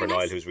just except for nice.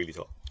 Niall, who's really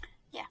tall.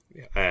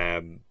 Yeah.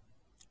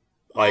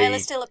 Niall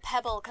is still a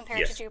pebble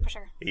compared to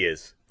Jupiter. He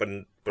is, but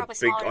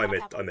big. I'm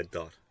a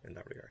dot in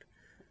that regard.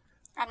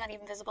 I'm not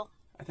even visible.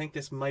 I think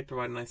this might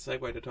provide a nice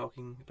segue to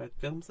talking about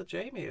films that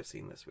Jay may have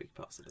seen this week,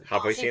 possibly.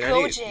 Have I seen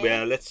any?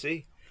 Well, let's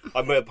see.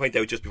 I'm going to point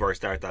out just before I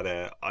start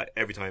that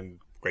every time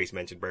Grace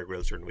mentioned Bear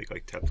Grylls during the week, I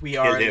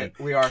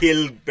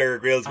kill Bear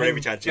Grylls for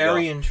every chance you got. I'm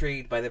very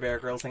intrigued by the Bear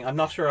Grylls thing. I'm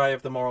not sure I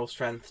have the moral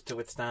strength to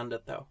withstand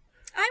it, though.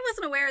 I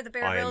wasn't aware that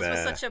Bear Grylls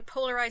was such a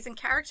polarising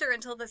character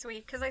until this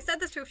week, because I said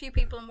this to a few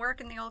people in work,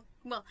 and they all,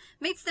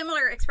 made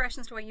similar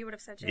expressions to what you would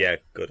have said, Jay. Yeah,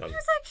 good on him. I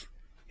was like...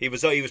 He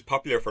was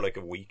popular for like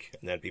a week,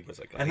 and then people was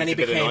like, and then he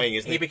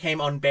became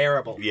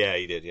unbearable. Yeah,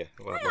 he did. Yeah.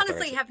 Well, I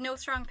honestly have no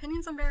strong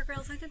opinions on Bear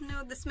Grylls. I didn't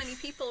know this many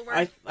people were.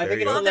 I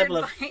think it's the level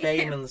of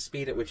fame and the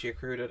speed at which he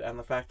accrued it, and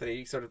the fact that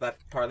he sort of that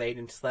parlayed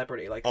into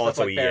celebrity, like stuff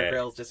like Bear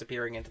Grylls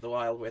disappearing into the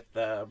wild with.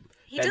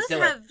 He does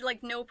have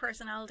like no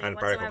personality and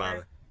whatsoever. Barack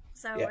Obama.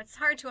 So it's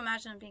hard to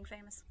imagine him being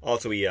famous.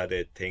 Also, he had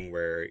a thing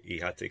where he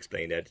had to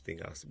explain editing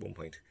at one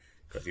point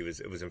because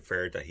it was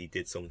inferred that he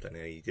did something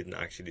and he didn't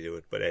actually do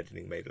it, but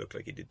editing made it look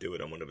like he did do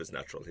it on one of his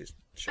natural shows.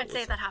 I'd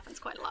say that happens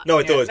quite a lot. No,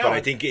 it does, no, but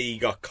I think he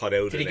got cut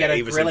out. Did he get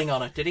a grilling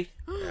on it? Did he?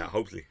 Yeah,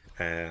 hopefully.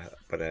 Yeah.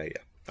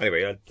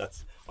 Anyway,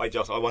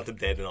 I want him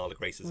dead in all the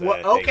graces.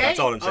 Okay, that's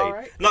all I'm saying. all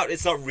right.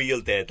 It's not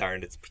real dead,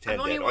 Darren. It's pretend I've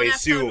only dead. one I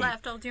episode assume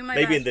left. I'll do my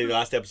maybe best. in the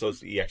last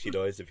episodes he actually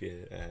dies if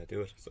you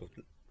do it. So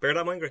bear that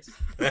in mind, Grace.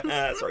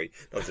 Sorry,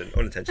 that was an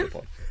unintentional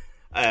pun.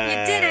 You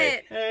did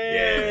it!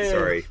 Yeah,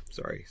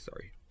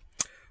 sorry.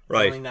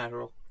 Right, Only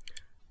natural.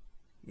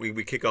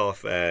 we kick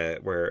off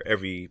where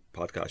every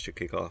podcast should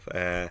kick off.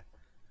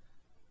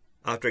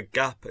 After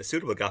a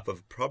suitable gap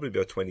of probably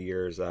about 20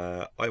 years,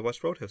 I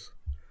watched Roadhouse,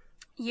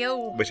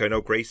 Yo. which I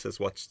know Grace has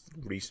watched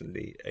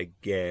recently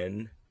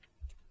again.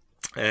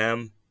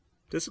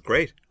 This is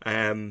great.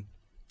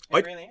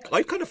 really is.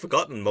 I'd kind of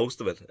forgotten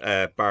most of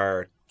it,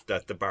 bar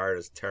that the bar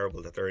is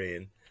terrible that they're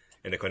in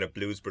a kind of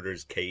Blues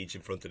Brothers cage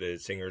in front of the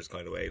singers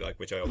kind of way, like,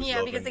 which I always love.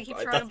 Yeah, because they keep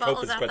throwing that trope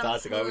bottles is at them. It's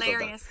fantastic. I always love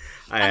hilarious.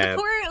 that. And the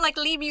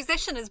poor lead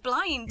musician is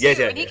blind too,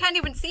 Yeah, and he can't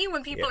even see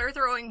when people are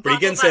throwing But he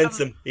bottles can at sense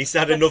him. them. He's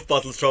had enough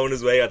bottles thrown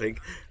his way, I think.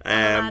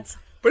 lads.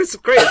 But it's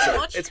great.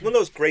 Much. It's one of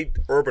those great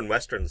urban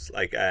westerns,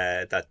 like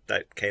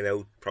that came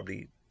out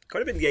probably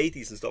kind of in the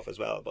 80s and stuff as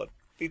well. But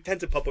they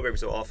tend to pop up every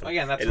so often.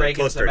 Again, that's in, like, Reagan's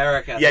clustered.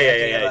 America.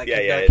 Yeah. Like,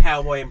 you've got a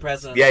cowboy in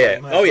president. Yeah.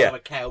 You might Oh, as well yeah. have a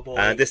cowboy.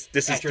 And this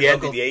is at your the end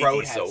of local the 80s,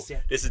 roadhouse, so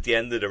yeah. this is the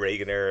end of the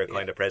Reagan era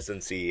kind of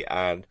presidency,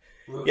 and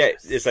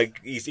Roadhouse. it's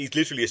like he's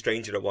literally a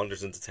stranger that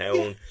wanders into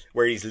town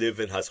where he's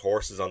living, has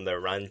horses on their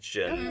ranch,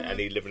 and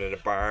he's living in a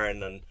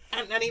barn, and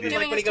even Doing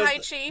like when he his goes. Tai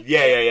Chi.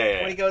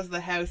 yeah. When he goes to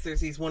the house, there's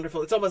these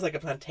wonderful. It's almost like a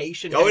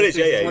plantation. Oh, it house. is,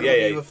 There's yeah, this wonderful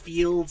yeah. view of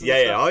fields. And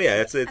Yeah. stuff. Oh,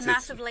 yeah. It's A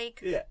massive lake.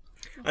 Yeah.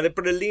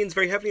 but it leans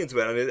very heavily into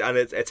it, and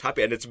it's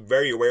happy, and it's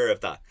very aware of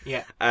that.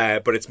 Yeah.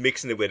 But it's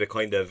mixing it with a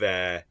kind of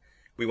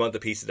we want the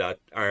piece of that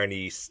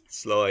Arnie,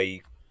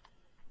 Sly,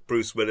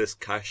 Bruce Willis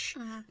cash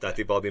that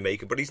they've all been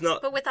making, but he's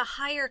not. But with a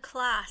higher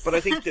class. But I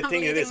think the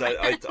thing it is,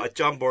 Amazing. I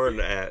John Byrne,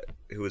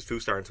 who is Foo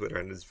Star on Twitter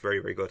and is very,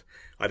 very good,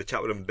 I had a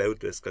chat with him about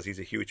this because he's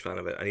a huge fan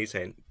of it, and he's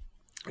saying,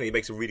 and he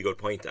makes a really good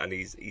point, and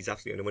he's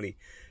absolutely on the money,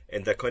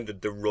 in that kind of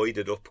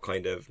derided up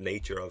kind of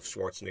nature of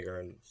Schwarzenegger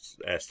and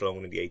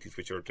Stallone in the 80s,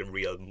 which are the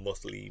real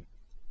muscly,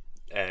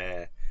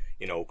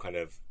 kind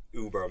of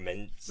uber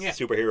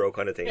superhero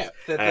kind of things.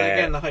 Yeah.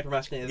 Again, the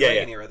hyper-masculine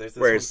Reagan era. There's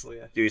this Whereas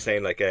wonderful, you're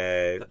saying like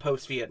the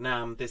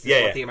post-Vietnam. This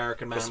is what the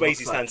American man Swayze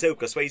looks like. stands out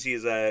because Swayze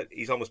is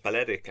he's almost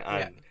balletic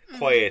and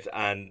quiet,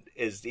 and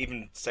is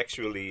even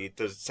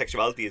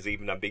sexuality is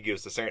even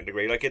ambiguous to a certain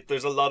degree. Like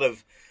there's a lot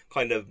of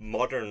kind of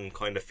modern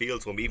kind of feel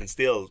to him, even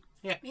still.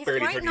 Yeah. He's barely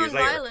quite 30 years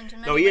later. non-violent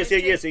in many No, he is.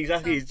 ways, He is too,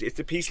 exactly. so- It's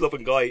a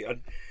peace-loving guy.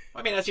 And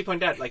I mean, as you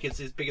point out, like it's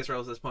his biggest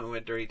roles at this point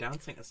with Dirty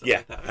Dancing and stuff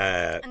yeah, like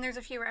that. And there's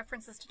a few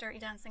references to Dirty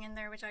Dancing in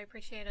there, which I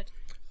appreciated.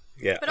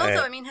 yeah. But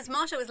also, I mean, his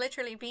motto is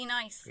literally "Be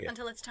nice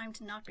until it's time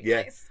to not be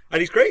yeah, nice."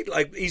 and he's great.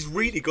 Like he's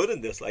really good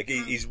in this. Like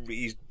he's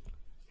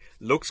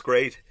looks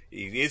great.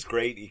 He is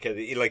great. He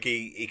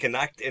can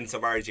act in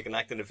some areas. You can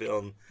act in a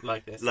film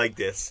Like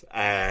this.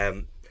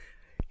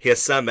 He has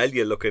Sam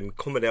Elliott looking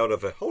coming out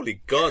of it.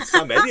 Holy God,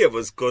 Sam Elliott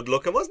was good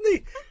looking, wasn't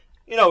he?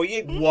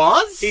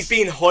 He's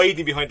been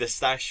hiding behind the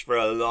stash for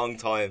a long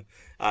time.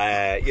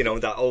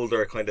 That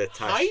older kind of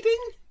tash. Hiding?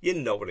 You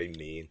know what I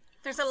mean.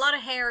 There's a lot of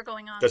hair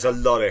going on. There's a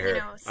though. lot of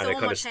hair So and a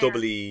kind of much hair.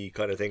 stubbly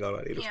kind of thing on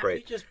it. He looks Yeah.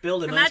 great. You just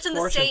build a nice Imagine the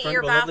porch in state of front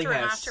your of a lovely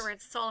bathroom house.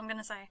 afterwards. That's all I'm going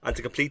to say. And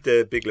to complete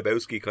the Big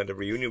Lebowski kind of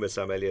reunion with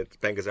Sam Elliott,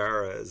 Ben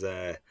Gazzara is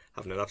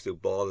having an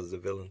absolute ball as a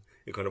villain.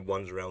 He kind of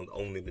wanders around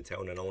owning the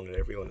town and owning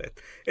everyone.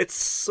 It's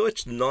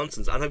such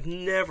nonsense, and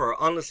I've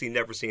honestly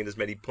never seen as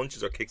many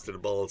punches or kicks to the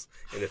balls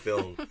in a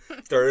film.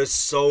 There are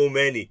so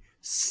many,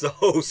 and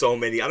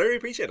I really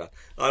appreciate that.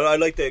 I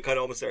like to kind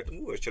of almost start.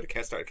 I should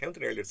have started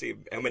counting earlier to see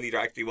how many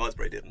there actually was,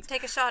 but I didn't.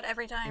 Take a shot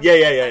every time. Yeah.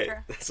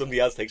 etc. Somebody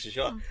else takes a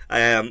shot.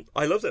 I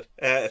loved it.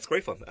 It's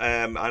great fun.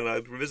 And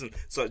I'll revisit.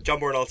 So John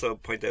Byrne also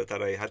pointed out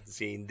that I hadn't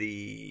seen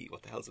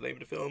what the hell's the name of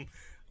the film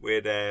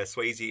with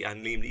Swayze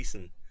and Liam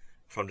Neeson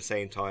from the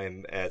same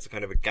time. It's a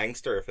kind of a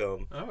gangster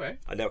film. Oh, right.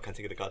 I now can't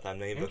think of the goddamn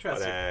name of it.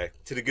 But Interesting.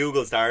 to the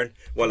Googles, Darren,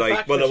 while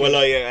fact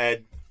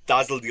I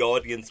dazzle the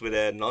audience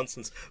with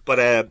nonsense, but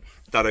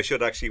that I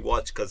should actually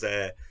watch because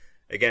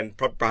again,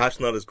 perhaps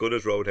not as good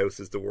as Roadhouse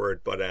is the word,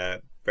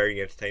 but very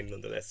entertaining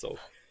nonetheless. So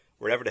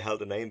wherever the hell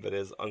the name of it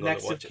is, I'm going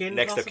Next to of watch Kin, it.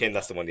 Next of possibly? Kin,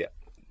 that's the one.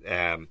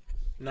 Yeah.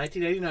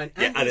 1989.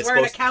 Yeah, And and he's it's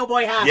wearing a supposed-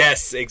 cowboy hat.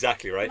 Yes,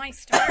 exactly right. My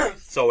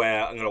stars. So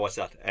I'm going to watch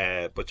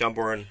that. But John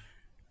Byrne,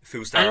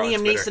 Foo Star And on Liam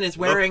Twitter. Neeson is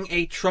wearing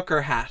a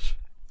trucker hat.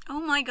 Oh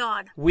my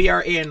god. We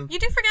are in. You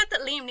do forget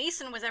that Liam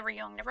Neeson was ever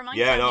young. Never mind.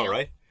 Yeah, I Sam know, Neill.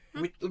 right?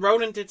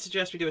 Ronan did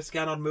suggest we do a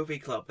Scannain movie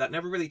club. That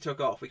never really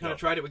took off. We kind of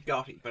tried it with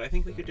Gotti, but I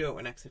think we could do it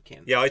with Next of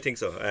Kin. Yeah, I think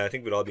so. I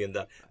think we'd all be in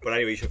that. But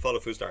anyway, you should follow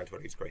Foo Star on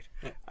Twitter. He's great.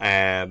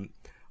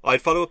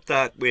 I'd follow up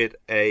that with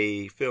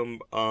a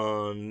film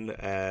on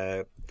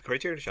the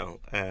Criterion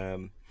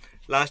Channel.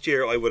 Last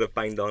year, I would have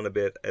banged on a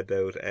bit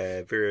about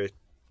Vera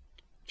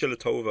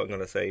Chilatova, I'm going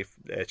to say,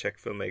 a Czech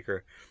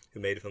filmmaker who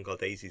made a film called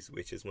Daisies,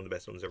 which is one of the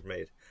best films ever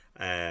made.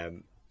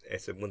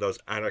 it's one of those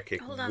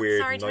anarchic, Hold on,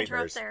 weird sorry to nightmares.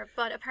 interrupt there,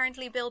 but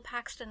apparently Bill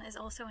Paxton is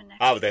also in next.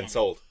 Oh, weekend. then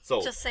sold.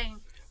 Just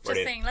saying.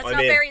 Brilliant. Let's I'm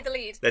not in. bury the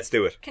lead. Let's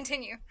do it.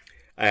 Continue.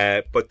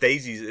 But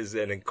Daisies is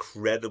an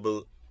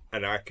incredible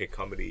anarchic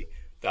comedy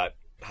that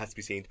has to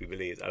be seen to be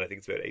believed, and I think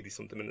it's about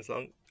 80-something minutes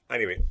long.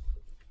 Anyway,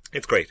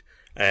 it's great.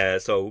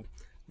 So,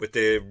 with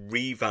the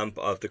revamp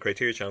of the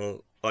Criterion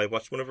Channel, I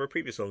watched one of our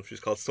previous films, which is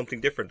called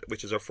Something Different,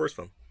 which is our first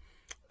film.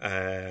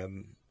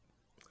 And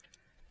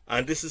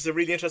this is a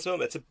really interesting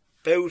film. It's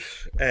about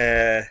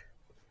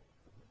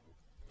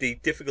the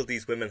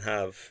difficulties women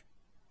have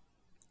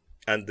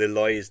and the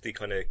lies they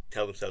kind of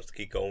tell themselves to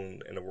keep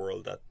going in a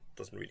world that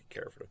doesn't really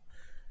care for them.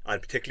 And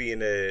particularly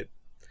in a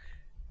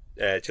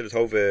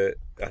Chilatova,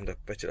 and I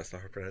bet you that's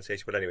not her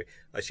pronunciation, but anyway,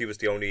 she was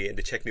the only, in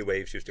the Czech New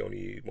Wave, she was the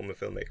only woman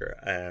filmmaker.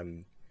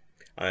 And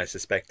I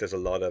suspect there's a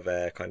lot of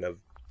kind of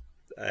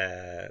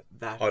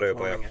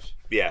autobiography.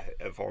 Yeah,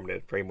 informed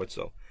it, very much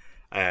so.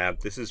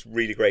 This is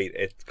really great.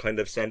 It kind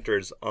of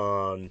centers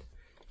on,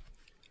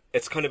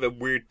 it's kind of a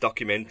weird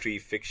documentary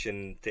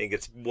fiction thing.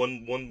 It's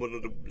one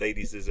of the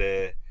ladies is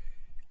a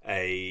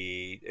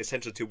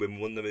essential two women.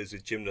 One of them is a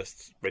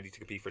gymnast ready to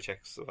compete for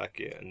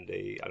Czechoslovakia, and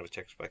it was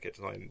Czechoslovakia at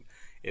the time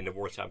in the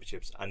World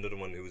Championships. Another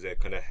one who's a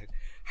kind of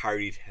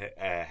harried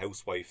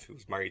housewife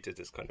who's married to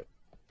this kind of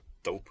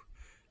dope,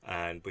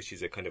 but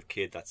she's a kind of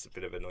kid that's a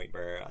bit of a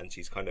nightmare, and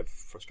she's kind of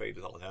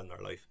frustrated all the time in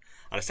her life.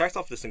 And it starts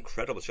off with this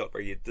incredible shot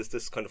where there's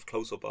this kind of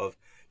close up of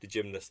the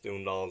gymnast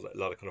doing a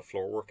lot of kind of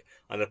floor work,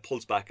 and it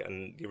pulls back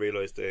and you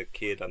realise the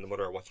kid and the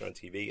mother are watching on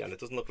TV, and it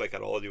doesn't look like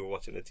at all you were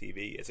watching the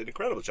TV. It's an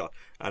incredible shot,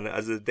 and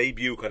as a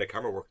debut kind of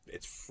camera work,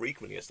 it's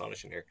frequently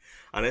astonishing here,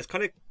 and it's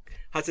kind of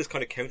has this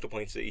kind of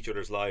counterpoints to each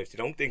other's lives. They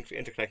don't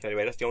interconnect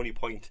anyway. That's the only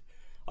point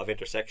of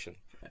intersection,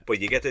 but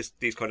you get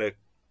these kind of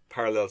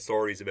parallel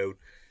stories about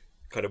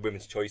kind of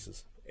women's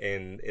choices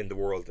in the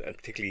world, and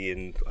particularly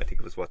in, I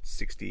think it was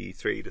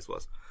 63 this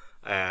was.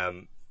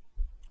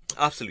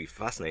 Absolutely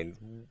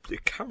fascinating. The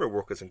camera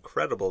work is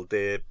incredible.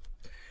 The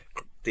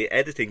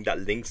editing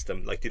that links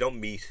them, like they don't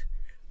meet,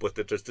 but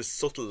there's this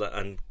subtle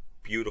and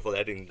beautiful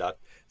editing that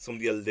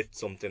somebody will lift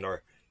something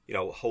or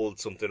hold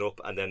something up,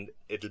 and then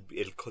it'll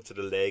cut to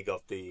the leg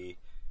of the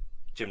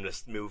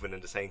gymnast moving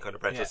in the same kind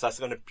of breath. Yeah. So that's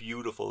kind of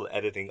beautiful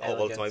editing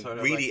all the time,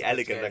 really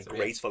elegant and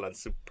graceful and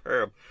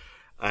superb.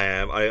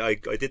 I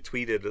did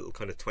tweet a little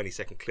kind of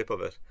 20-second clip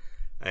of it,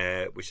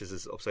 which is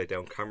his upside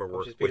down camera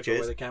work, which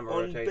is the camera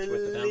rotates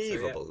with the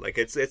dancer, yeah. Like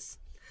it's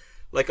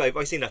like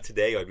I've seen that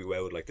today. I'd be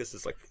wowed. Like this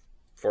is like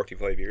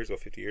 45 years ago,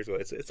 50 years ago.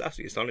 It's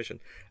absolutely astonishing.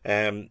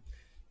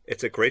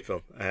 It's a great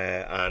film,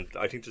 and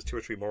I think there's 2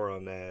 or 3 more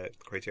on the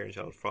Criterion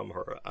Channel from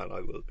her, and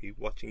I will be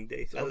watching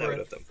the hell out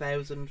of them.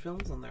 1,000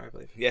 films on there, I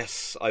believe.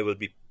 Yes, I will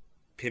be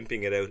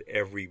pimping it out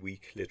every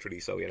week, literally.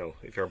 So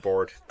if you're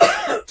bored,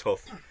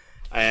 tough.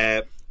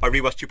 I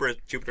rewatched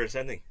Jupiter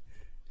Ascending.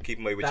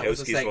 Keeping my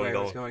Wachowskis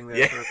going. There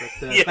thanks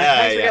for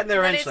getting there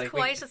eventually. That is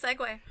quite a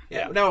segue.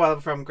 Yeah. No, well,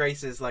 from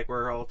Grace's, like,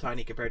 we're all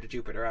tiny compared to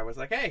Jupiter, I was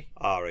like, hey.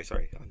 Oh, right,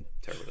 sorry. I'm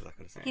terrible at that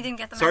kind of stuff. He didn't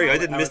get the Sorry, I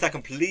didn't miss that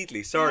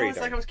completely. Sorry.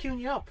 I was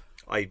queuing you up.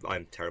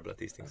 I'm terrible at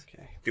these things.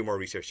 Okay. Do more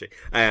research, Jay.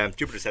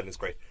 Jupiter Ascending is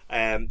great.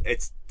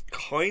 It's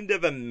kind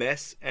of a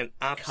mess and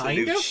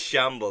absolute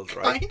shambles,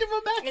 right? Kind of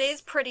a mess. It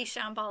is pretty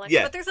shambolic,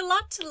 yeah. But there's a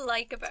lot to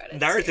like about it.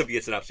 Narratively,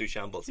 it's an absolute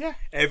shambles. Yeah.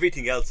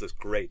 Everything else is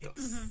great, though.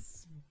 Mm-hmm.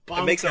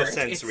 It makes no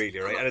sense, really,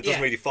 right? And it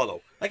doesn't really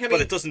follow. But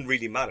it doesn't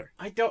really matter.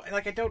 I don't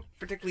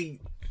particularly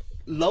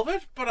love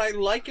it, but I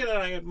like it and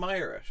I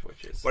admire it,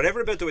 which is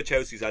whatever about the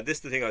Wachowskis. And this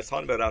is the thing I was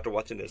talking about after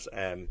watching this.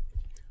 I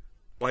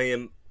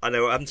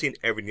know I haven't seen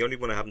everything. The only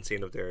one I haven't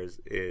seen of theirs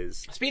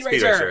is Speed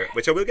Racer,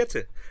 which I will get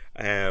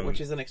to. Which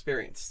is an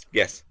experience.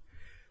 Yes.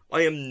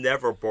 I am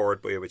never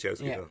bored by a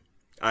Wachowski film.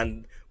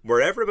 And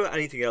wherever about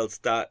anything else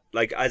that,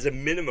 like, as a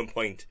minimum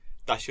point,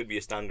 that should be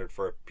a standard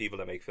for people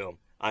that make film.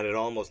 And it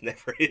almost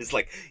never is.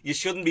 Like, you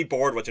shouldn't be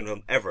bored watching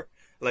film, ever.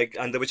 Like,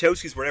 and the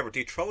Wachowskis, wherever,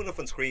 they throw enough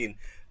on screen,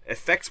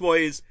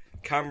 effects-wise,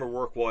 camera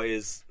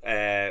work-wise,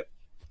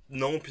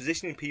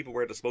 positioning people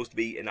where they're supposed to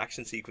be in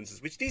action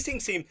sequences, which these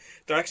things seem,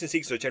 their action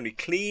sequences are generally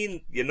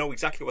clean, you know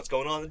exactly what's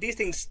going on, and these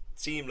things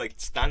seem like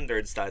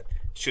standards that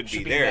should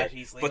be there,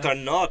 but they're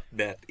not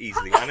met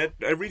easily, and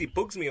it really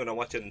bugs me when I'm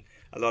watching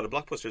a lot of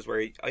blockbusters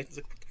where I was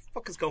like, what the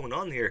fuck is going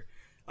on here?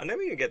 And now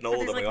you're getting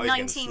old and my eyes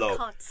getting slow.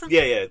 Cuts.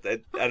 Yeah,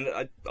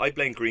 and I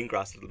blame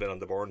Greengrass a little bit on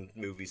the Bourne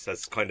movies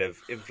as kind of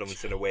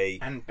influence in a way.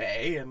 And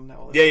Bay and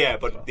all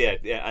that.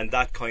 Yeah, and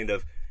that kind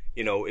of,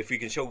 if we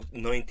can show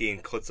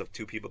 19 cuts of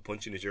 2 people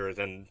punching each other,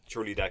 then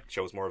surely that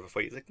shows more of a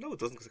fight. It's like, no, it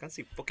doesn't, because I can't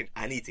see fucking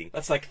anything.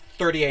 That's like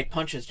 38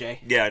 punches,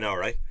 Jay. Yeah, I know,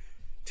 right?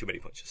 Too many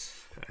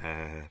punches.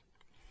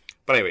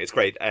 But anyway, it's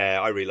great.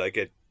 I really like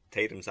it.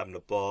 Tatum's having a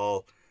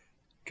ball.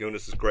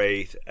 Kunis is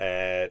great.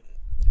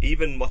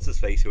 Even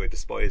what's-his-face, who I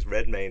despise,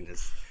 Redmayne,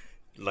 is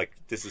like,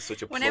 this is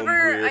such a plum,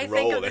 weird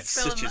role. It's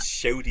such a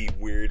shouty,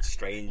 weird,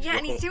 strange role.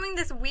 And he's doing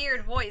this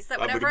weird voice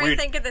that whenever I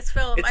think of this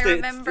film, I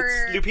remember...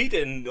 It's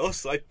Lupita and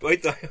Us. I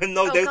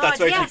no doubt that's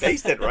where she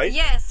based it, right?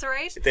 Yes,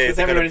 right? Because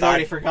everybody's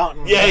already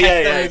forgotten. Yeah.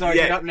 Everybody's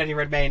already forgotten Eddie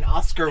Redmayne,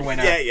 Oscar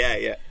winner.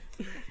 Yeah.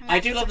 I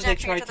do love that they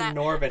subject me tried to to that.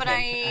 Norbit But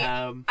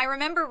him. I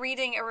remember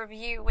reading a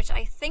review, which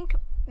I think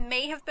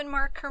may have been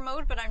Mark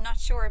Kermode, but I'm not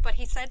sure. But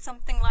he said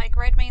something like,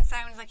 Redmayne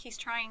sounds like he's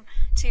trying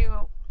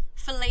to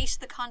fellate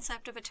the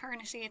concept of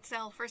eternity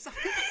itself or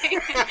something.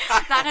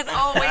 That has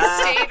always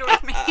stayed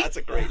with me. That's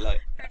a great line.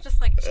 They're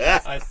just like,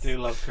 Jesus. I do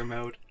love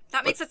Kermode.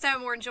 That makes it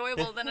sound more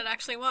enjoyable than it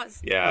actually was.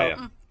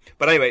 Yeah.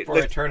 But anyway, For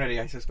eternity,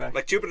 I suspect.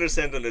 like Jupiter's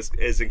Ascending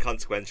is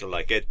inconsequential.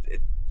 Like it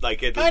I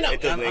know,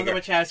 it doesn't on the linger.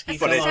 Wachowski A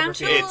But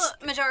substantial it's-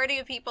 majority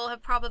of people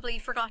have probably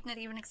forgotten it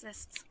even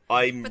exists.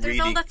 I'm But there's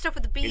really all that stuff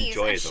with the bees,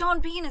 enjoy and it, though. Sean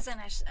Bean is in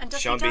it, and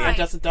does Sean he Bean. die? It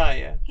doesn't die,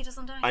 yeah. He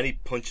doesn't die. and he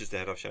punches the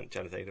head off Channing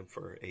Tatum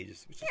for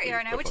ages. Which is Here you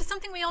are now, which is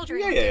something we all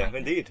dream of yeah,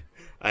 doing. indeed.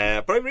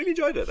 But I really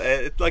enjoyed it.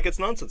 It's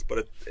nonsense,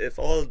 but if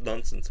all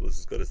nonsense was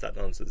as good as that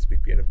nonsense,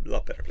 we'd be in a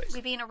lot better place.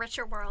 We'd be in a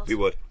richer world. We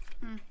would.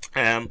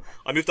 I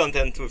moved on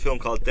then to a film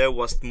called Thou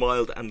Wast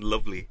Mild and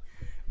Lovely,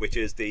 which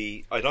is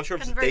I'm not sure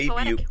if it's Getting the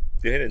very debut. poetic.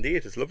 Yeah,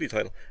 indeed, it's a lovely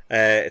title.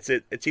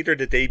 It's either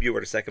the debut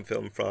or the second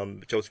film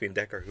from Josephine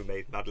Decker, who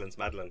made Madeline's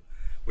Madeline,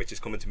 which is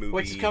coming to movie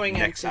Which is coming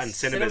next into and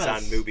cinemas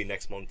cinemas. and movie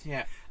next month.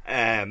 Yeah.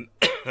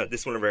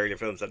 This is one of our earlier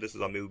films, and this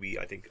is on movie.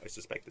 I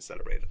suspect is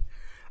celebrated.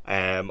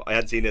 I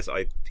hadn't seen this.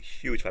 I'm a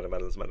huge fan of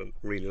Madeline's Madeline.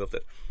 Really loved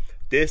it.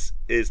 This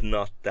is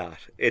not that.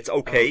 It's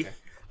okay.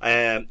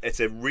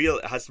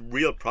 It has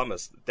real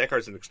promise.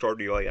 Decker's an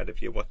extraordinary eye, and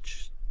if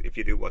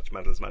you do watch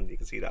Madeline's Madeline, you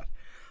can see that.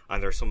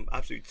 And there's some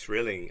absolutely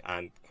thrilling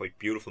and quite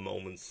beautiful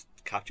moments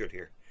captured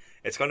here.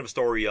 It's kind of a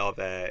story of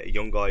a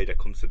young guy that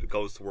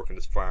goes to work on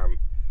this farm.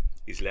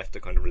 He's left a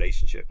kind of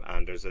relationship,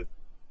 and there's a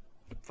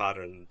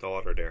father and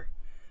daughter there,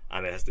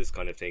 and it has this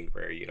kind of thing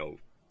where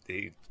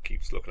he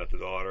keeps looking at the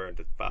daughter, and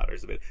the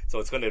father's a bit. So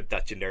it's kind of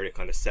that generic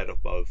kind of setup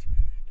of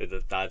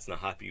the dad's not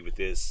happy with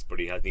this, but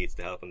he needs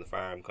the help on the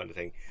farm kind of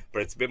thing.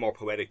 But it's a bit more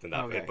poetic than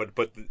that. Okay. But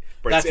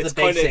That's it's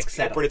the kind basic of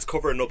setup. but it's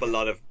covering up a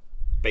lot of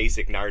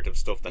basic narrative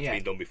stuff that's Yeah.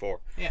 been done before.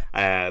 Yeah.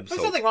 There's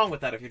So nothing wrong with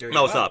that if you're doing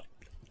no, it it's well.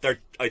 not.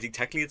 I think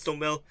technically it's done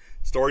well.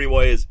 Story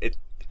wise, it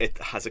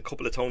has a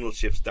couple of tonal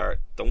shifts that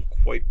don't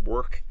quite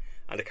work,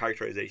 and the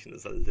characterization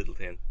is a little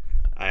thin.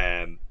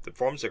 The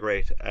performances are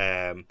great,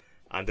 and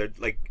they're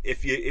like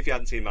if you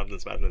hadn't seen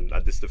Madeline's Madeline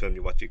and this is the film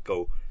you watch, you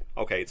go,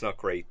 okay, it's not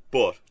great,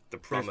 but the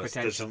promise,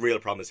 there's potential. real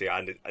promise here,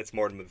 and it's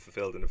more than been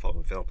fulfilled in the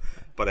following film.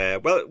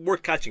 But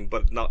worth catching,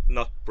 but not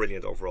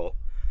brilliant overall.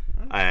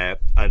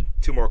 And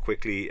two more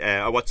quickly.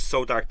 I watched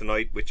So Dark the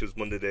Night, which was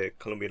one of the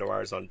Colombian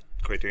Noirs on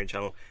Criterion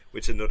Channel,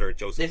 which is another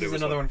Joseph This is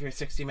Lewis another one of your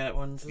 60-minute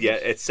ones. Yeah,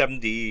 it's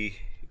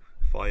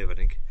 75, I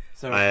think.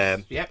 So,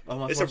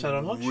 almost It's watched that a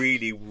on lunch.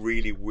 really,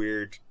 really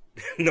weird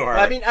noir.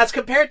 I mean, as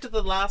compared to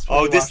the last one.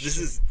 oh, we this watched,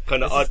 is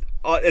kind of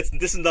odd. This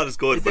is not as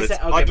good, Is but this it's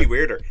okay, oddly but-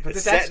 weirder. But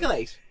It's this set,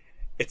 escalate.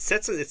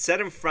 it's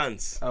set in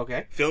France.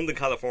 Okay. Filmed in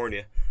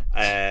California.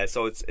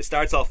 So it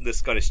starts off in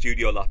this kind of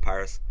studio lot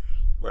Paris,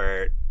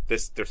 where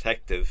this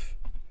detective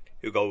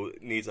who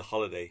needs a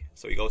holiday,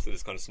 so he goes to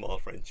this kind of small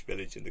French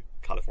village in the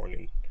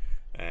Californian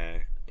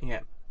Yeah.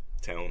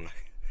 town. You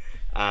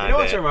And, know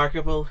what's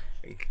remarkable?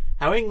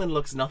 How England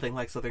looks nothing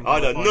like Southern oh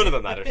no, California. none of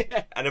it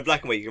matters. And in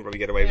black and white, you can probably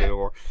get away with it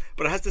more.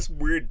 But it has this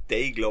weird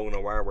day glow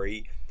noir where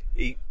he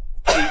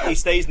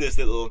stays in this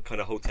little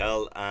kind of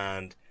hotel,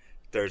 and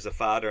there's a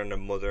father and a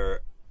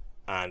mother,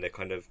 and a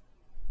kind of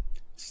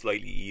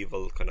slightly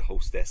evil kind of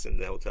hostess in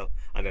the hotel,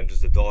 and then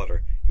there's a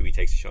daughter who he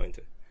takes a shine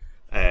to.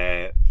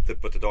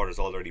 But the daughter's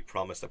already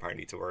promised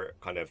apparently to her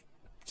kind of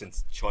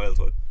since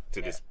childhood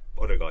to this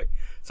other guy.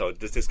 So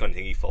there's this kind of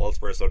thing he falls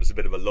for. So there's a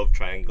bit of a love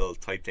triangle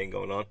type thing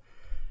going on.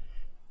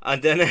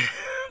 And then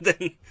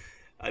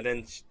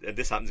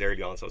this happens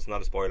early on, so it's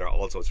not a spoiler.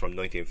 Also, it's from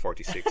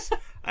 1946.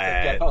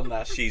 Get on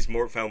that. She's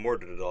found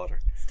murdered, the daughter.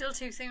 Still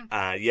too soon.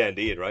 Yeah,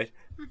 indeed, right?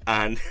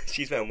 And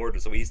she's found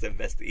murdered, so he has to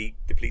investigate.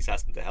 The police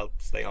ask him to help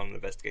stay on and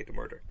investigate the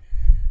murder.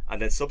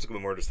 And then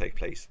subsequent murders take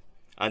place.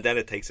 And then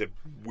it takes a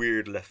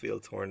weird left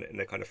field turn in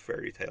a kind of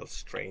fairy tale,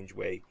 strange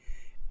way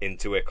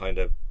into a kind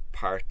of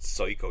part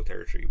psycho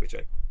territory, which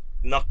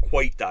not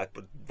quite that,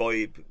 but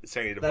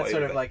certainly the That vibe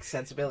sort of of it. like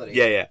sensibility.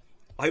 Yeah.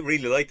 I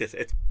really like this.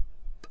 It's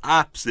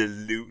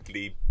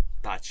absolutely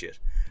batshit.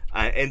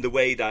 In the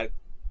way that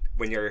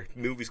when your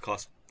movies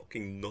cost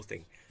fucking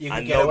nothing, You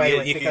can get away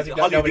with it because you've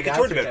got nobody to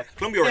turn answer them out. to.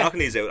 Columbia are knocking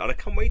these out, and I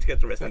can't wait to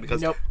get the rest of them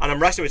because Nope. and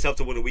I'm rationing myself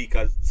to one a week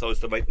so as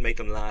to make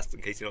them last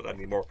in case you don't have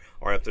any more,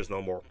 or if there's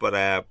no more.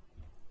 But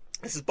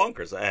this is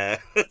bonkers.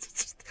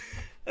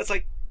 It's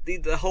like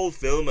the whole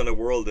film and a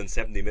world in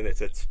 70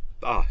 minutes.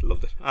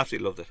 Loved it,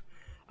 absolutely loved it.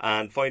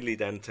 And finally,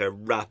 then to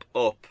wrap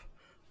up,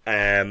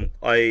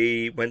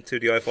 I went to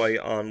the IFI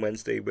on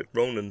Wednesday with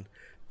Ronan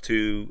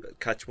to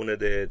catch one of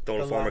the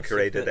Donald Former last of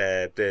curated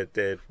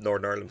the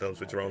Northern Ireland films,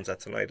 which Rowan's at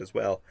tonight as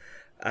well.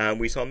 And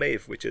we saw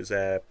Maeve, which is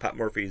Pat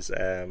Murphy's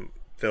film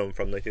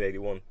from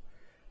 1981.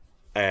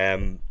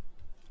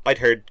 I'd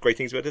heard great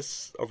things about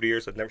this over the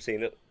years. I'd never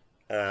seen it,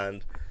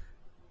 and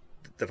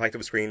the fact it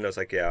was screened, I was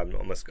like, yeah,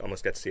 I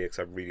must get to see it because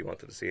I really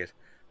wanted to see it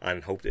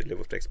and hoped it'd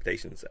live up to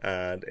expectations.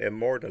 And it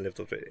more than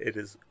lived up to it. It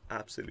is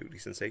absolutely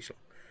sensational.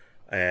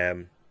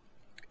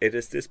 It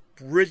is this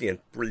brilliant,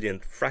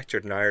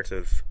 fractured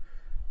narrative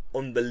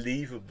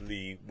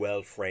unbelievably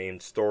well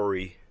framed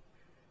story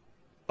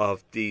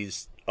of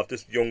this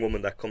young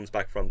woman that comes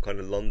back from kind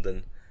of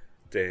London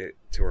to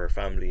her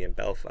family in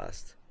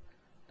Belfast,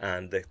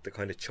 and the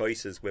kind of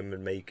choices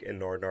women make in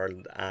Northern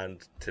Ireland,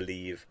 and to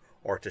leave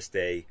or to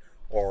stay,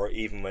 or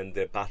even when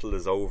the battle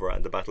is over,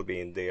 and the battle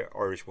being the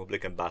Irish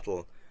Republican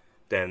battle,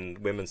 then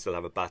women still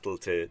have a battle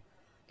to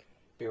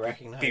be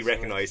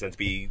recognised and to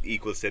be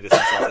equal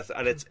citizens.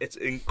 And it's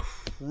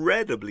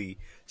incredibly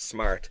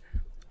smart,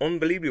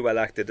 unbelievably well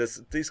acted.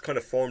 There's these kind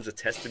of forms of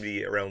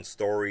testimony around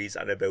stories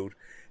and about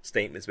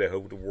statements about how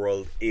the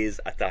world is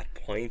at that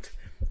point,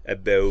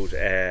 about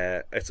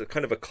it's a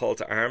kind of a call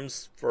to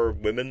arms for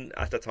women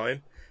at the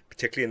time,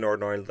 particularly in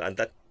Northern Ireland, and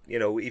that, you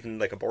know, even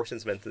like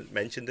abortion's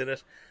mentioned in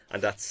it,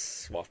 and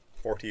that's what,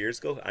 40 years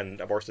ago, and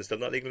abortion is still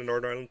not legal in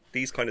Northern Ireland.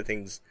 These kind of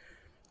things,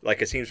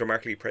 like, it seems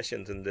remarkably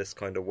prescient in this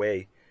kind of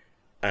way,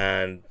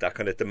 and that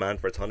kind of demand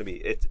for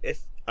autonomy.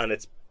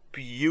 It's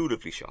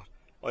beautifully shot.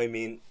 I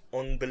mean,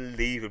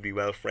 unbelievably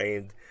well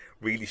framed,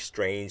 really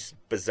strange,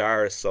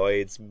 bizarre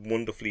sides,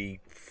 wonderfully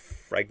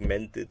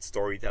fragmented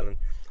storytelling.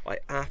 I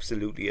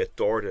absolutely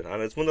adored it,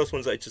 and it's one of those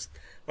ones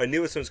I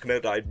knew as soon as it came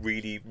out that I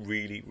really,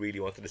 really, really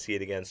wanted to see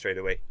it again straight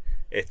away.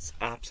 It's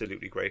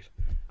absolutely great,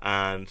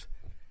 and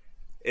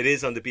it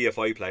is on the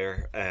BFI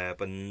player,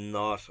 but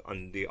not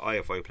on the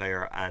IFI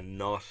player, and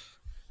not,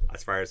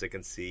 as far as I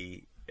can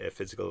see,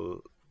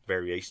 physical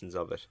variations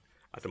of it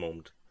at the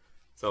moment.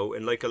 So,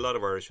 in like a lot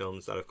of Irish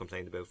films that I've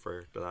complained about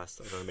for the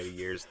last, I don't know, many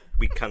years,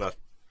 we cannot,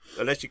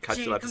 unless you catch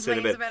them at the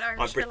cinema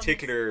on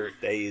particular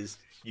days,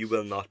 you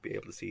will not be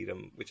able to see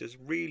them, which is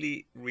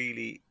really,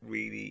 really,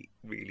 really,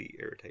 really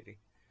irritating.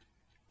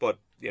 But,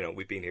 you know,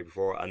 we've been here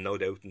before, and no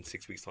doubt in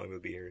 6 weeks' time we'll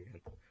be here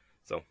again.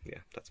 So, yeah,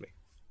 that's me.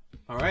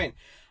 All right.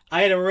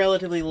 I had a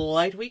relatively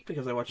light week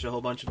because I watched a whole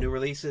bunch of new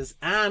releases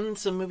and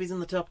some movies in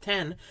the top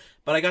 10.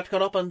 But I got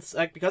caught up on,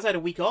 because I had a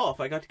week off,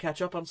 I got to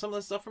catch up on some of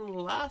the stuff from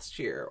last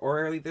year or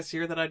early this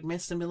year that I'd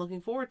missed and been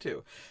looking forward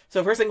to.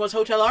 So first thing was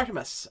Hotel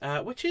Artemis,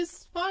 which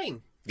is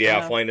fine.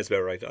 Yeah, fine is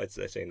about right. I'd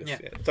say this. Yeah,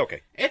 it's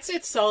okay.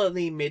 It's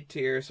solidly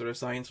mid-tier sort of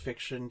science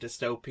fiction,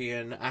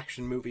 dystopian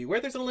action movie where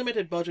there's a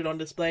limited budget on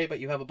display,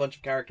 but you have a bunch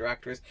of character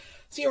actors,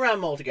 so you ram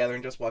them all together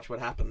and just watch what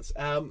happens.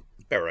 About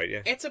right,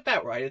 yeah. It's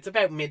about right. It's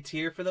about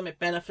mid-tier for them. It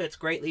benefits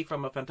greatly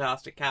from a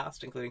fantastic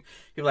cast, including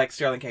people like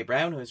Sterling K.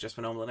 Brown, who is just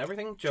phenomenal in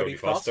everything, Jodie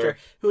Foster,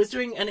 who is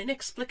doing an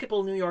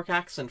inexplicable New York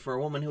accent for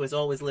a woman who has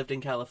always lived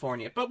in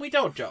California, but we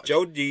don't judge.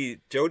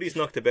 Jodie's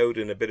knocked about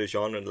in a bit of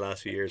genre in the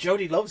last few years.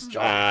 Jodie loves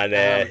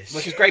genre,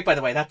 which is great, by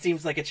the way. That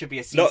seems like it should be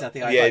a season at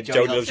the IFI. Yeah,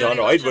 Jodie loves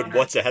genre. I would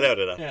watch the hell out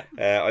of that.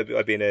 Yeah.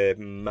 I've been a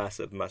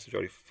massive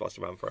Jodie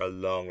Foster fan for a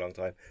long, long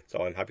time, so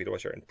I'm happy to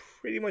watch her in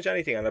pretty much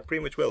anything, and I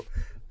pretty much will.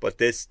 But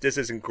this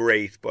isn't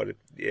great, but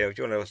if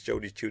you want to watch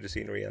Jodie chew the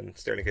scenery and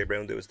Sterling K.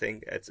 Brown do his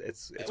thing, it's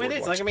well, it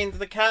is. Like, I mean,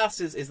 the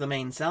cast is the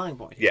main selling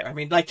point here. Yeah. I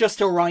mean, like, just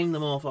to rhyme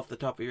them off the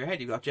top of your head,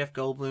 you've got Jeff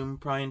Goldblum,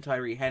 Brian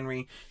Tyree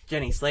Henry,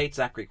 Jenny Slate,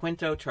 Zachary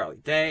Quinto,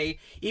 Charlie Day,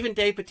 even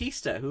Dave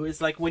Bautista, who is,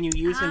 like, when you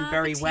use him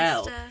very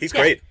well, he's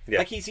great. Yeah,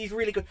 like he's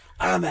really good.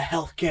 I'm a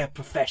healthcare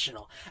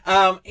professional.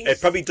 It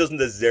probably doesn't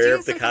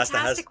deserve the cast it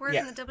has. Fantastic work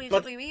in the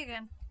WWE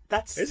again.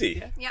 Is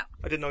he? Yeah.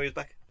 I didn't know he was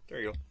back. There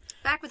you go.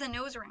 Back with a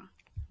nose ring.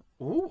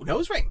 Ooh,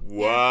 nose ring.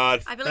 What?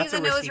 I believe That's a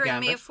the nose risky ring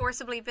gambit. may have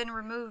forcibly been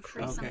removed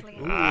recently.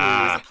 Okay. It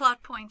was a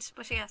plot point,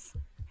 but yes.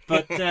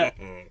 But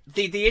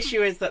the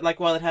issue is that, like,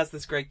 while it has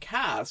this great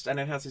cast and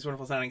it has these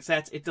wonderful sounding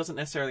sets, it doesn't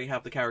necessarily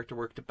have the character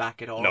work to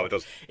back it all. No, it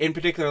doesn't. In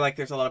particular, like,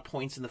 there's a lot of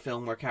points in the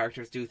film where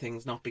characters do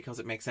things not because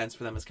it makes sense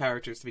for them as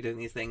characters to be doing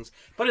these things,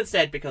 but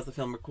instead because the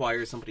film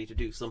requires somebody to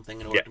do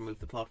something in order to move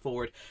the plot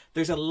forward.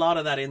 There's a lot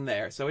of that in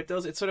there, so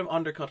it's sort of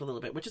undercut a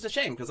little bit, which is a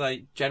shame because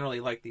I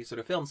generally like these sort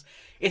of films.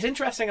 It's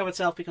interesting of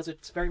itself because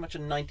it's very much a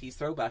 90s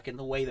throwback in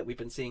the way that we've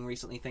been seeing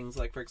recently things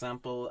like, for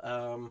example,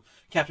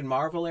 Captain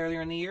Marvel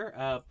earlier in the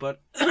year,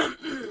 but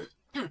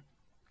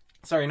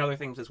sorry, and other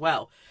things as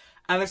well.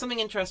 And there's something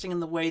interesting in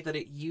the way that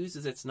it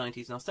uses its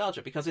 90s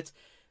nostalgia, because it's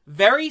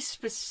very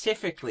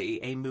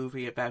specifically a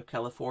movie about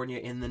California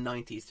in the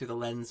 90s through the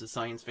lens of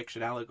science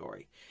fiction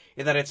allegory,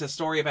 in that it's a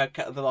story about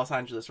the Los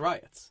Angeles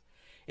riots.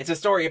 It's a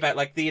story about,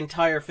 like, the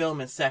entire film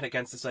is set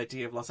against this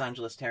idea of Los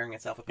Angeles tearing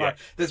itself apart.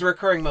 Yeah. There's a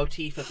recurring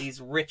motif of these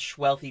rich,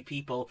 wealthy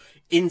people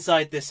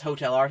inside this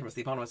Hotel Artemis,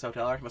 the eponymous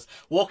Hotel Artemis,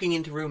 walking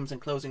into rooms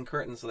and closing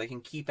curtains so they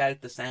can keep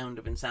out the sound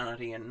of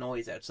insanity and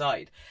noise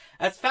outside.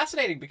 It's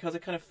fascinating because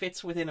it kind of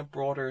fits within a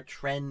broader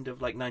trend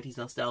of, like, 90s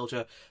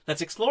nostalgia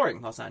that's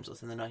exploring Los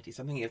Angeles in the 90s.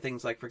 I'm thinking of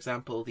things like, for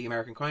example, The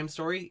American Crime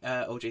Story,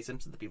 O.J.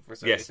 Simpson, The People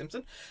vs. O.J.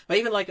 Simpson, but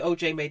even, like,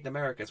 O.J. Made in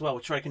America as well,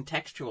 which try to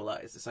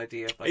contextualize this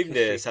idea of, like, even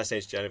history. the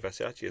assassination of Gianni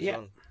Versace as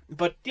well.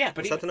 But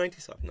was that the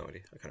 90s? I have no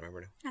idea. I can't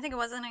remember now. I think it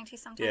was the 90s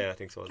sometime. Yeah, I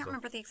think so. I can't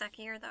remember the exact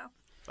year though.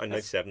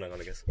 97, I'm going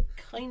to guess.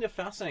 Kind of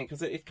fascinating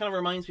because it kind of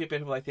reminds me a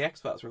bit of like the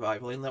X-Files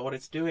revival, in that what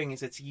it's doing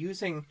is it's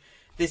using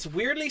this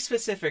weirdly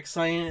specific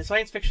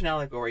science fiction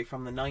allegory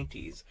from the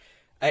 90s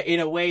in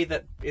a way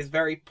that is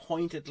very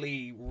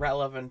pointedly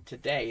relevant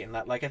today. And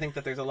that, like, I think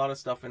that there's a lot of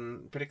stuff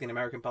in, particularly in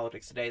American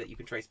politics today, that you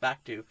can trace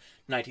back to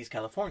 90s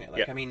California.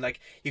 Like, I mean, like,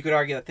 you could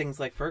argue that things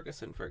like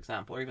Ferguson, for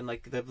example, or even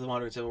like the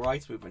modern civil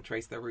rights movement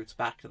trace their roots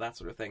back to that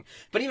sort of thing.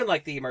 But even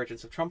like the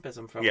emergence of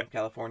Trumpism from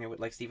California, with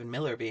like Stephen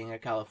Miller being a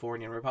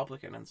Californian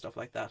Republican and stuff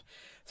like that.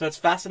 So it's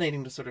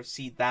fascinating to sort of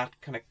see that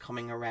kind of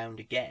coming around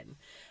again.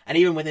 And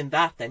even within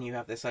that, then you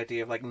have this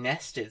idea of like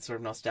nested sort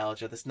of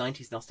nostalgia, this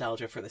 90s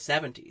nostalgia for the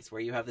 70s,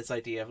 where you have this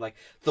idea of like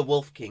the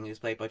Wolf King, who's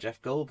played by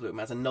Jeff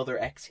Goldblum, as another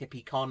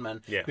ex-hippie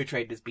conman who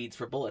traded his beads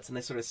for bullets, and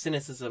this sort of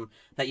cynicism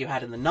that you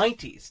had in the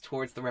 90s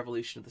towards the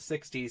revolution of the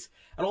 60s,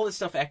 and all this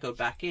stuff echoed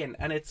back in.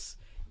 And it's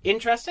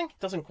interesting. It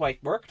doesn't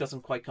quite work,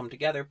 doesn't quite come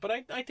together, but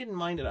I didn't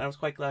mind it. I was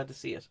quite glad to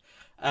see it.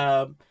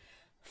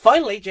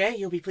 Finally, Jay,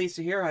 you'll be pleased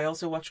to hear I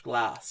also watched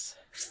Glass.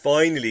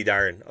 Finally,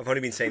 Darren. I've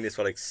only been saying this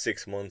for like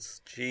 6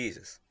 months.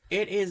 Jesus.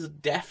 It is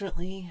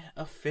definitely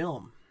a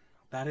film.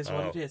 That is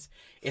what it is.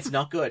 It's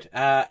not good.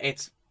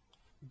 It's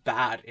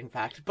bad, in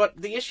fact. But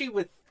the issue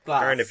with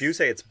Glass... Darren, if you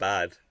say it's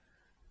bad,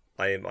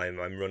 I'm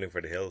running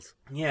for the hills.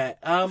 Yeah.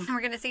 We're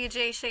going to see a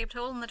J-shaped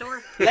hole in the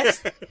door.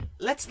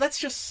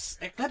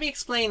 Let me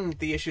explain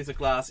the issues of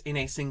Glass in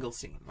a single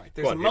scene. Right.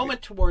 There's a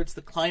moment towards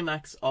the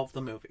climax of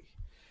the movie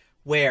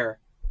where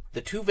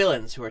the two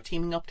villains who are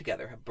teaming up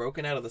together have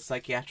broken out of the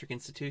psychiatric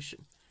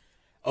institution.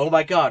 Oh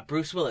my God,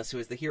 Bruce Willis, who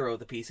is the hero of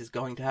the piece, is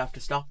going to have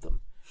to stop them.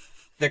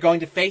 They're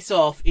going to face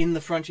off in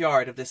the front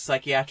yard of this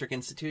psychiatric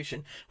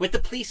institution with the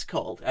police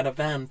called and a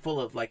van full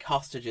of like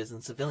hostages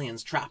and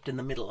civilians trapped in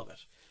the middle of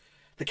it.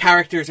 The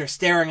characters are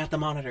staring at the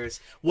monitors,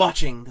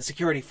 watching the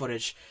security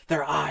footage,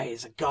 their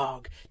eyes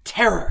agog,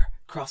 terror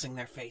crossing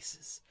their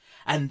faces.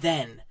 And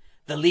then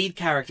the lead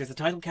character, the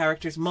title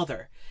character's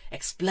mother,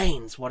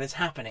 explains what is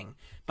happening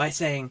by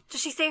saying... Does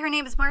she say her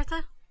name is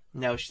Martha?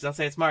 No, she doesn't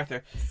say it's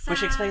Martha. Sad. But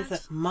she explains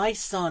that my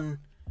son,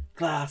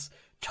 Glass,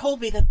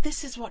 told me that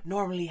this is what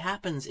normally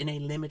happens in a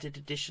limited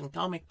edition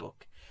comic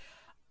book.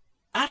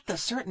 At the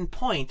certain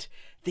point,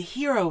 the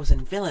heroes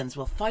and villains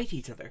will fight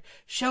each other,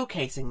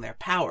 showcasing their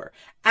power.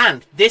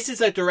 And this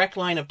is a direct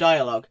line of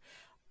dialogue.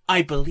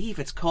 I believe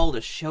it's called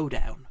a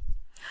showdown.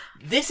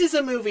 This is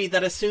a movie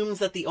that assumes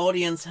that the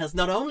audience has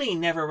not only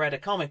never read a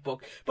comic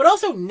book, but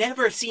also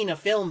never seen a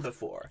film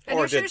before.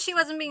 Are you sure she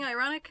wasn't being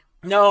ironic?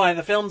 No,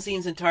 the film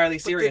seems entirely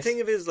serious. But the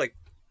thing of it is, like,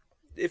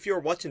 if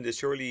you're watching this,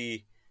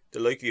 surely the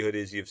likelihood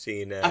is you've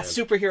seen... a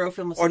superhero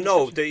film. Or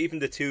no, even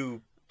the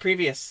two...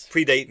 previous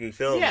predating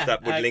films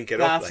that would link it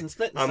up, like, and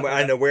Split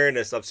and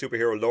awareness of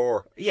superhero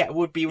lore. Yeah,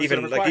 would be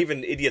even like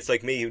even idiots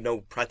like me who know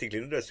practically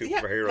none of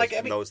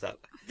superheroes knows that.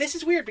 This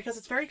is weird because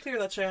it's very clear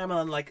that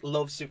Shyamalan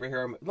loves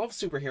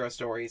superhero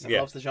stories and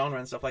loves the genre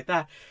and stuff like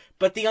that.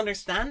 But the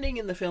understanding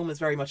in the film is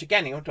very much,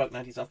 again, you don't talk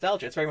 90s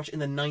nostalgia, it's very much in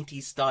the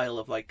 90s style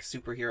of like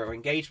superhero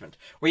engagement,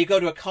 where you go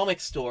to a comic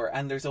store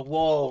and there's a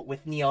wall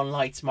with neon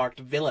lights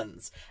marked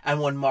villains and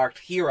one marked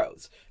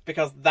heroes,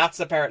 because that's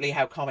apparently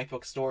how comic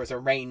book stores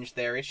arrange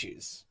their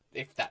issues,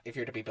 if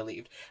you're to be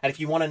believed. And if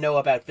you want to know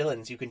about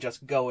villains, you can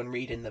just go and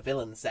read in the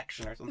villains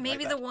section or something.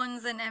 Maybe like that. the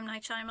ones in M.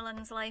 Night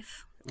Shyamalan's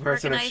life Or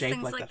sort of organize shaped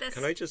things like like that. this.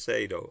 Can I just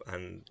say though,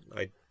 and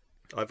I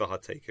have a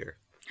hot take here.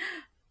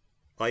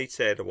 I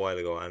said a while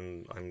ago,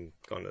 and I'm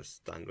gonna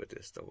stand with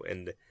this though.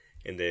 In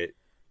the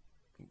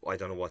I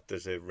don't know what,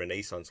 there's a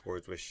Renaissance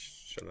word with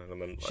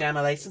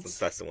Shyamalan.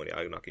 That's the one.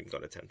 I'm not even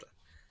gonna attempt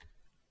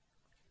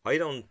that. I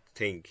don't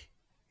think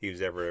he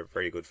was ever a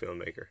very good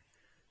filmmaker.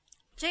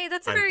 Jay,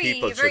 that's a And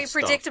very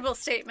predictable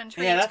statement.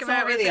 Yeah, that's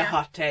not really a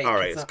hot take. All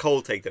right, it's a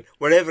cold take then.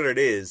 Whatever it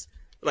is,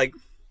 like,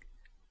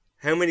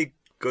 how many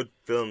good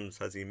films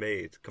has he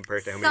made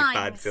compared to how many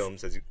bad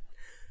films has he...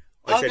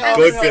 I said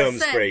good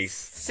films, Grace.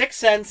 Sixth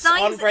Sense,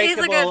 Signs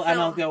Unbreakable, is a good and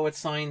I'll film. go with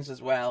Signs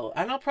as well.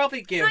 And I'll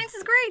probably give Signs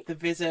is great. The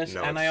Visit,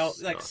 No, and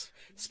it's like not.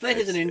 Split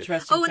is an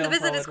interesting film. Oh, and The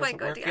Visit for all is it quite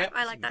doesn't good, work. yeah.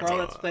 I like that For all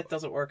too. that Split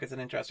doesn't work as an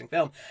interesting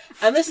film.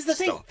 And this is the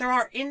thing, Stop. there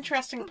are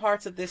interesting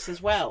parts of this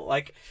as well.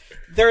 Like,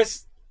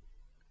 there's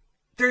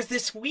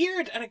this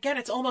weird, and again,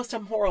 it's almost a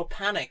moral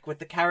panic with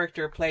the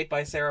character played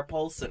by Sarah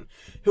Paulson,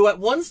 who at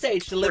one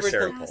stage delivers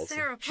Sarah the... Paulson.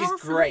 Sarah She's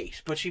Paulson.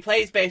 great, but she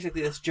plays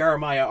basically this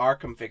Jeremiah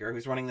Arkham figure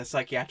who's running the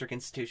psychiatric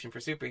institution for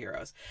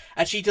superheroes.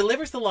 And she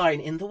delivers the line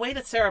in the way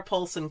that Sarah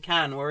Paulson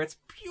can, where it's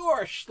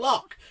pure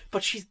schlock,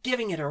 but she's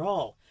giving it her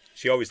all.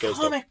 She always does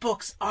that. Comic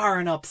books are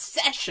an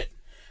obsession.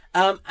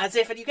 As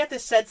if, and you get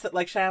this sense that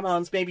like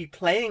Shyamalan's maybe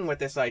playing with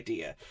this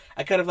idea,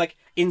 and kind of like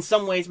in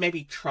some ways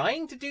maybe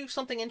trying to do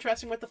something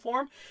interesting with the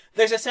form.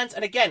 There's a sense,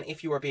 and again,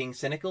 if you are being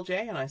cynical,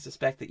 Jay, and I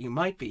suspect that you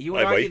might be, you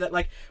would argue that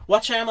like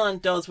what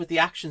Shyamalan does with the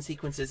action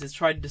sequences is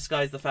try to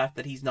disguise the fact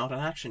that he's not an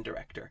action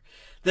director.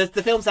 The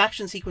film's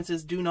action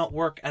sequences do not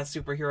work as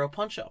superhero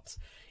punch-ups.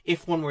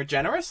 If one were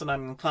generous, and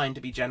I'm inclined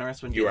to be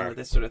generous when dealing with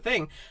this sort of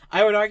thing,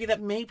 I would argue that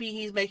maybe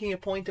he's making a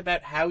point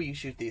about how you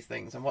shoot these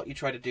things and what you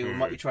try to do and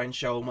what you try and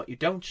show and what you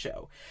don't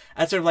show.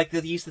 And sort of like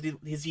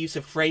his use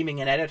of framing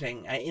and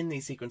editing in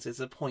these sequences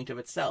is a point of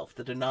itself,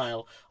 the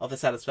denial of the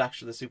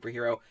satisfaction of the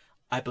superhero.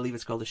 I believe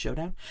it's called a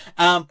showdown.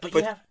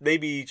 But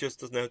maybe he just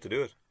doesn't know how to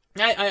do it.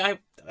 I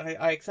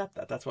accept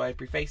that. That's why I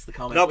prefaced the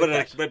comment. No, with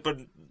but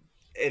that.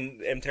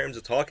 in terms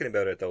of talking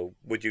about it though,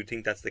 would you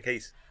think that's the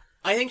case?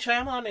 I think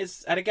Shyamalan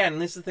is, and again,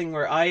 this is the thing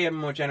where I am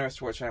more generous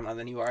towards Shyamalan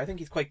than you are. I think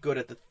he's quite good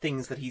at the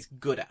things that he's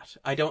good at.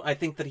 I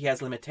think that he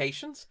has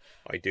limitations.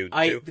 I do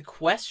too. The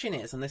question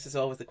is, and this is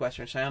always the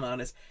question with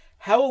Shyamalan, is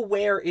how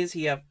aware is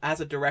he of, as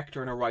a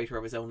director and a writer,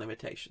 of his own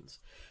limitations?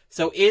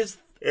 So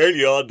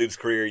early on in his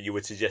career, you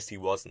would suggest he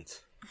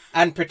wasn't.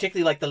 And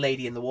particularly like The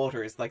Lady in the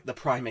Water is like the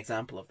prime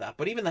example of that.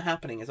 But even The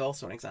Happening is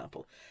also an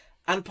example.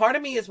 And part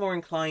of me is more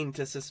inclined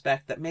to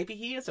suspect that maybe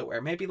he is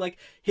aware. Maybe like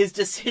his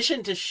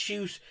decision to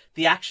shoot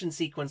the action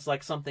sequence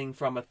like something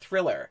from a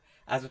thriller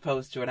as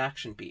opposed to an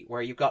action beat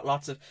where you've got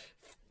lots of,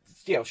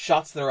 you know,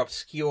 shots that are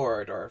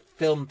obscured or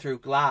filmed through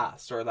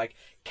glass or like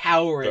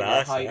cowering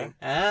or hiding.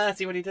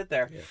 See what he did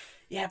there?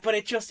 Yeah, but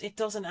it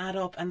doesn't add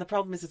up. And the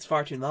problem is it's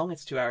far too long.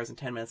 It's 2 hours and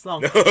 10 minutes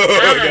long. No.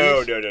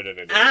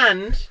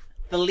 And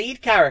the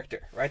lead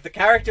character, right? The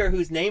character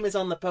whose name is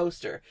on the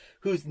poster,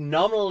 who's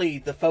nominally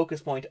the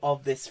focus point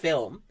of this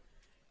film,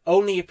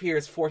 only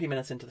appears 40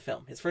 minutes into the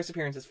film. His first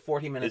appearance is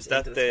 40 minutes into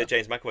the film. Is that the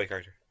James McAvoy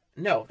character?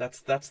 No,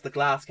 that's the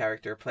Glass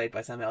character played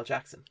by Samuel L.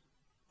 Jackson.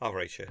 Oh,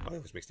 right, shit. I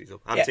always mix these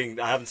up. I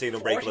haven't seen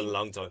Unbreakable in a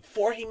long time.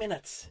 40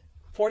 minutes.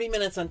 40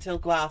 minutes until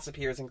Glass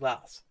appears in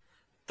Glass.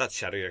 That'd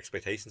shatter your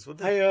expectations,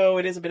 wouldn't I it? know,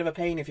 it is a bit of a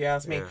pain if you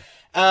ask me.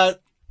 Yeah.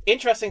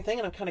 Interesting thing,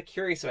 and I'm kind of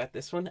curious about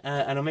this one,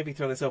 and I'll maybe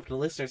throw this over to the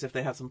listeners if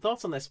they have some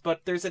thoughts on this,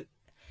 but there's an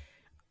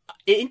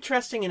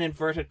interesting, in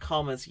inverted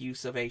commas,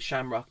 use of a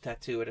shamrock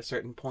tattoo at a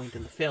certain point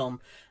in the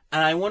film,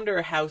 and I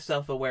wonder how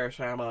self-aware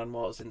Shyamalan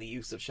was in the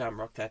use of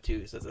shamrock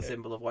tattoos as a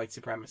symbol of white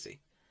supremacy.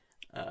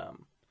 And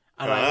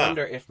I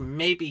wonder if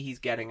maybe he's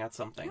getting at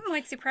something.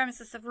 White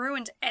supremacists have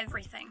ruined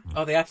everything.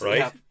 Oh, they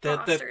absolutely have.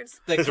 Bastards.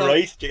 That's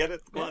right. Do you get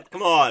it?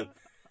 Come on.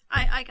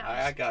 I got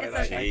it. I got it.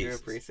 I do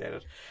appreciate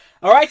it.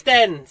 All right,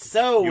 then.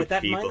 So, with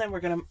that in mind, then we're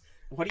going to...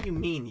 What do you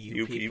mean,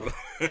 you people?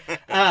 But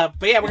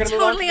yeah, we're going to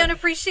move on. Totally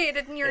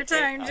unappreciated in your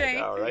time, Jay.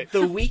 All right.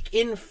 The week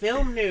in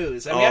film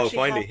news. And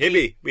finally.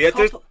 Hibby. We had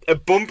a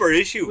bumper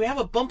issue. We have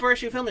a bumper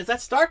issue film news.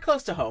 Let's start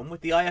close to home with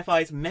the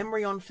IFI's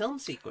Memory on Film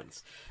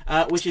sequence,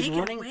 which is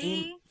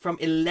running from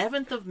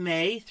 11th of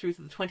May through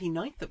to the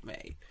 29th of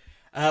May.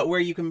 Where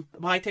you can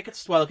buy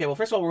tickets. Well,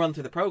 first of all, we'll run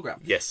through the programme.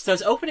 Yes. So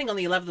it's opening on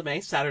the 11th of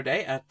May,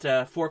 Saturday,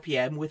 at 4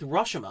 p.m. with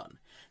Rashomon.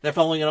 They're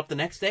following it up the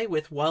next day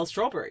with Wild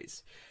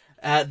Strawberries.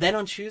 Then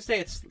on Tuesday,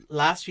 it's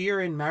Last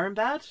Year in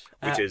Marienbad.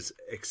 Which is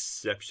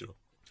exceptional.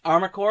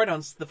 Armourcord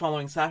on the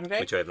following Saturday.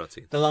 Which I have not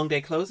seen. The Long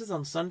Day Closes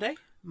on Sunday.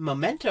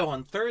 Memento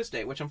on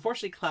Thursday, which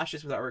unfortunately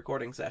clashes with our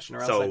recording session,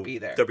 or else I'd be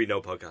there. There'll be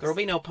no podcast. There will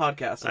be no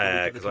podcast.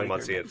 Because I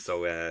want to see it,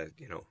 so,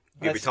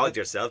 you'll be talking to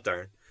yourself,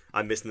 Darren.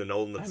 I'm missing the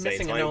Nolan at the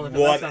same time.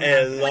 What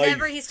a life.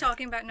 Whenever he's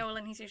talking about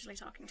Nolan, he's usually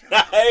talking to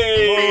him.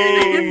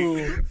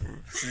 Hey!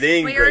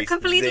 Zing, We're a Grace,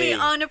 completely zing.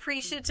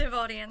 unappreciative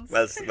audience.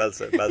 Well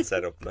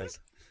set up. Nice.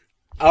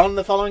 On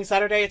the following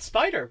Saturday, it's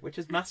Spider, which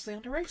is massively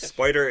underrated.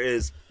 Spider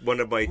is one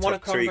of my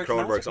top three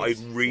Cronenbergs. I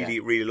really,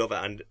 yeah. really love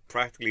it, and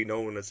practically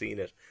no one has seen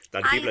it.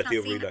 And people that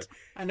do really like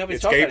it.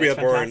 It's Gabriel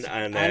Byrne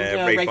and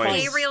Ray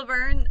Fiennes. Gabriel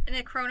Byrne in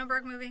a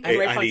Cronenberg movie.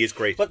 And he is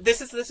great. But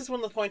this is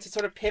one of the points. It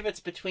sort of pivots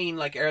between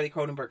like early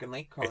Cronenberg and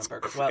late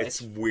Cronenberg as well.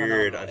 It's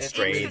weird phenomenal. and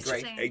strange.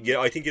 Really great. Yeah,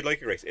 I think you'd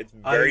like it, Grace. It's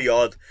very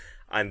odd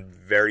and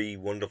very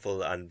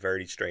wonderful and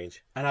very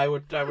strange. And I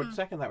would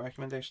second that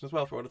recommendation as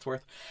well for what it's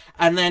worth.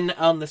 And then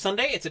on the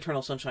Sunday, it's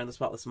Eternal Sunshine of the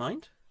Spotless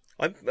Mind.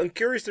 I'm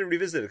curious to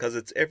revisit it because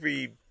it's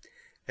every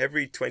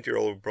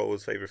 20-year-old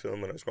bro's favourite film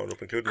when I was growing up,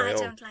 including my own.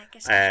 I don't like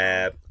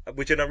it.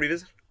 Would you not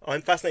revisit?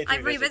 I'm fascinated to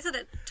I've revisit.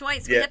 revisited it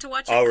twice. We had to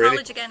watch it in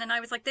college again, and I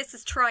was like, this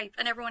is tripe.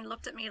 And everyone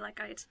looked at me like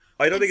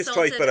I don't think it's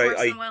tripe, but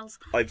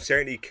I've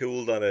certainly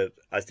cooled on it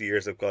as the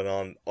years have gone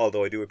on,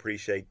 although I do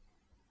appreciate...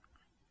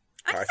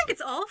 I just think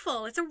it's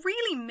awful. It's a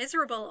really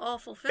miserable,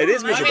 awful film. It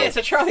is miserable. I mean, it's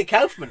a Charlie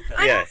Kaufman film.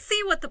 I don't see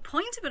what the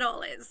point of it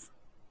all is.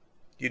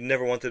 You'd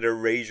never wanted to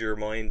raise your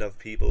mind of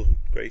people,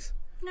 Grace?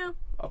 No.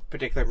 Of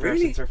particular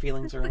persons or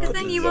feelings or because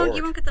emotions. then you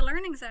won't get the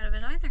learnings out of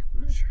it either.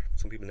 Sure.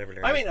 Some people never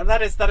learn. I mean,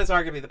 that is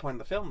arguably the point of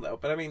the film, though.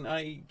 But I mean,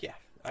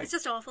 it's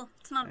just awful.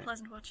 It's not a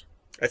pleasant watch.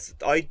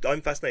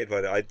 I'm fascinated by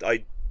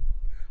it.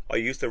 I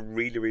used to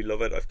really, really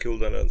love it. I've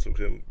cooled on it and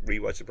something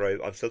rewatched it,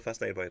 but I'm still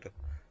fascinated by it,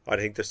 though. I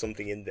think there's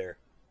something in there.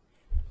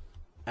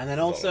 And then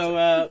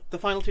also, the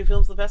final two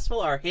films of the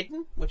festival are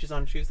Hidden, which is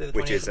on Tuesday the 28th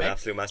Which is of an May,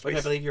 absolute masterpiece.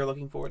 which I believe you're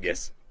looking forward to.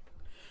 Yes.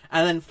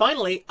 And then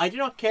finally, I do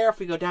not care if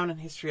we go down in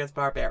history as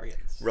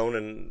barbarians.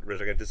 Ronan,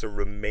 this is a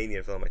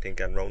Romanian film, I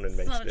think, and Ronan mentioned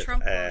it. It's not a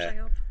Trump watch, I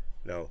hope.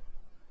 No.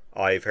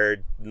 I've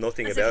heard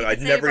nothing As about it. if you I'd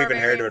could never say even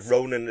heard of it. barbarians.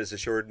 Ronan has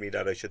assured me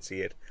that I should see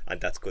it, and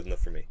that's good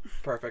enough for me.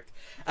 Perfect.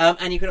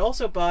 And you can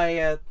also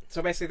buy...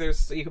 so basically,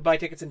 you can buy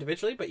tickets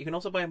individually, but you can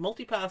also buy a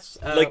multi-pass.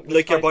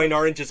 Like you're buying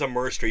oranges on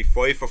Murr Street,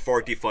 5 for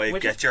 45.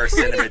 Get your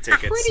cinema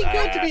tickets. Pretty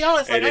good, to be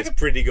honest. It is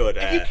pretty good.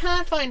 If you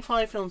can't find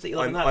 5 films that you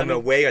love in that... I'm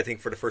away, I think,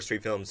 for the first 3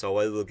 films, so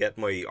I will get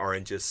my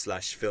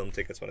oranges/film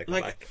tickets when I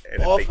come back.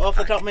 Off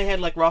the top of my head,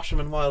 like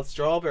Rashomon, Wild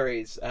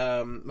Strawberries,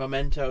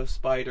 Memento,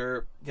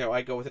 Spider...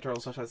 I go with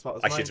Eternal Sunshine of the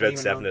Spotless Mind. about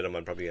even 7 known. of them.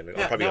 I'm probably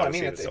Yeah, probably no, I gonna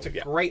mean see it's some, a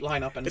yeah. great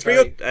lineup and It's very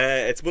pretty good.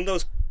 It's one of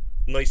those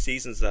nice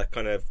seasons that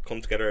kind of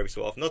come together every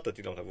so often. Not that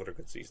you don't have other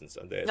good seasons.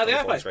 And No, the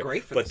IFI is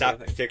great for but this, that I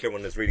think. particular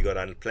one is really good,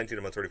 and plenty of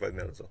them on 35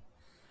 minutes. So.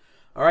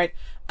 All right.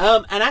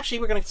 And actually,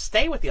 we're going to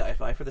stay with the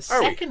IFI for the Are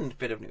we? second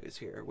bit of news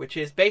here, which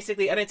is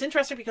basically, and it's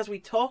interesting because we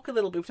talk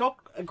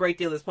a great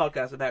deal in this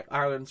podcast about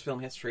Ireland's film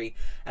history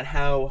and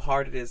how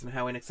hard it is and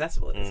how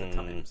inaccessible it is at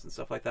times and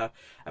stuff like that.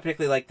 I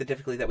particularly like the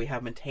difficulty that we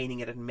have maintaining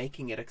it and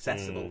making it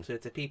accessible to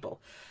people.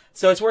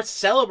 So it's worth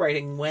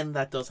celebrating when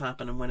that does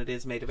happen and when it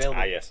is made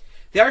available. Ah, yes.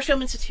 The Irish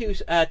Film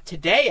Institute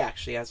today,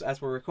 actually, as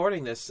we're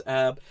recording this,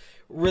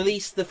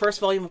 released the first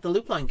volume of the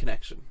Loopline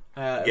Connection.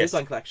 Yes.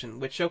 Loopline Collection,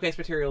 which showcased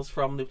materials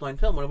from Loopline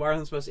Film, one of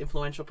Ireland's most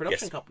influential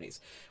production companies,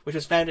 which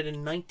was founded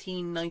in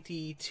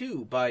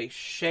 1992 by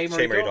Shay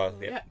Murray Doyle,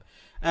 yeah.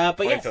 But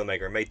Fine yes,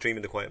 filmmaker, made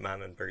Dreaming the Quiet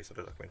Man and various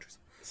other documentaries.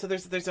 so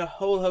there's a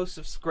whole host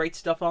of great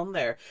stuff on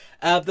there.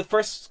 The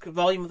first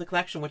volume of the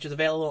collection, which is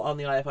available on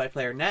the IFI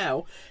Player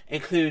now,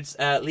 includes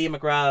Leah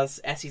McGrath's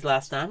Essie's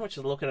Last Stand, which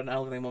is a look at an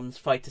elderly woman's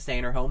fight to stay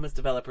in her home as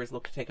developers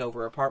look to take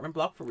over her apartment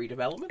block for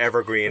redevelopment.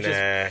 Evergreen, Which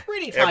is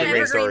pretty timely.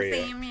 evergreen Evergreen story.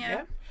 theme,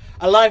 yeah.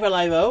 Alive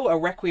Alive-O, A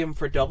Requiem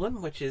for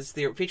Dublin, which is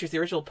features the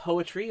original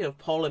poetry of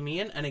Paula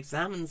Meehan and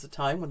examines a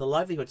time when the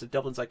livelihoods of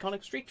Dublin's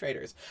iconic street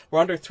traders were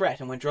under threat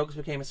and when drugs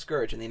became a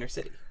scourge in the inner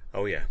city.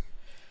 Oh yeah.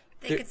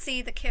 They could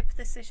see the kip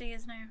the city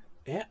is now.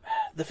 Yeah.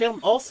 The film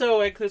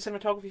also includes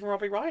cinematography from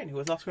Robbie Ryan, who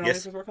was Oscar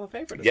nominated for his work on The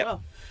Favourite as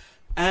well.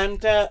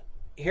 And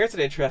here's an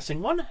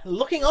interesting one.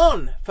 Looking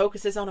On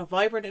focuses on a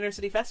vibrant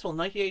inner-city festival in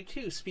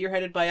 1982,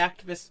 spearheaded by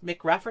activist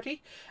Mick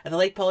Rafferty and the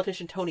late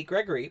politician Tony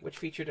Gregory, which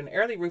featured an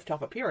early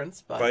rooftop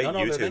appearance by none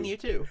other than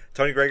U2.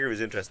 Tony Gregory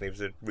was interesting. He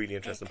was a really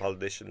interesting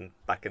politician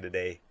back in the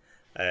day,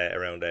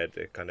 around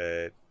the kind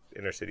of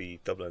inner city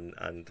Dublin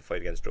and the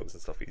fight against drugs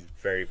and stuff. He's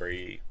very,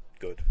 very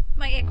good.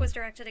 My ick was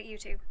directed at you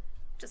two.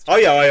 Just Oh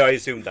yeah, I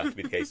assumed that to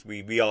be the case.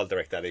 We all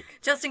direct that,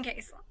 just in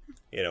case.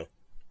 you know.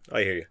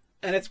 I hear you.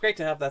 And it's great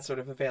to have that sort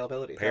of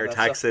availability. Pay your to have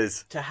that taxes.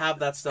 stuff- to have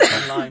that stuff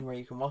online where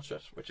you can watch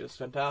it, which is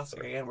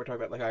fantastic. Again, we're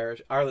talking about like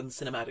Ireland's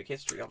cinematic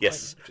history online.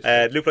 Yes. which is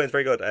great. Loopline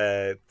very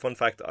good. Fun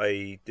fact,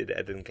 I did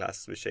editing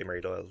classes with Shay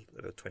Murray Doyle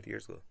about 20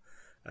 years ago.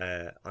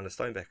 On a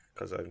Steinbeck,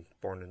 because I'm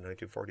born in the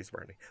 1940s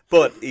apparently.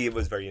 But he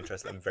was very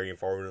interesting and very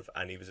informative,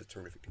 and he was a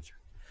terrific teacher.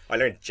 I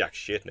learned jack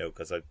shit now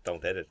because I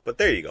don't edit. But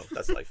there you go.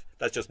 That's life.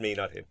 That's just me,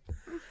 not him.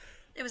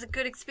 It was a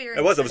good experience.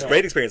 It was a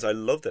great experience. I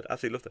loved it.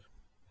 Absolutely loved it.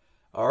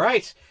 All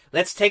right,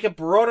 let's take a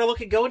broader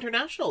look at Go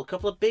International. A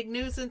couple of big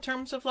news in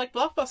terms of like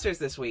blockbusters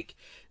this week.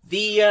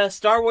 The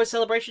Star Wars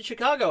Celebration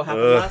Chicago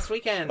happened last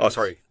weekend. Oh,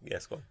 sorry.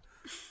 Yes, go on.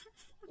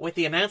 With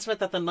the announcement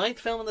that the 9th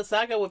film in the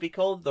saga would be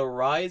called The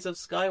Rise of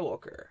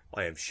Skywalker.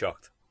 I am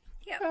shocked.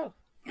 Yeah. Oh.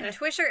 And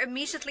Twitter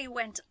immediately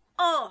went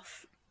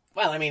off.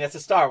 Well, I mean, it's a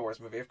Star Wars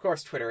movie. Of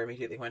course, Twitter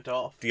immediately went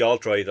off. The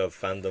alt-right of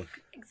fandom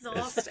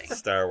Exhausting. is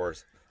Star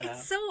Wars.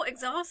 It's so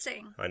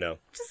exhausting. I know.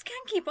 Just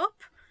can't keep up.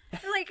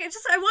 Like,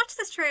 I watched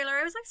this trailer.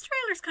 I was like, this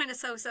trailer's kind of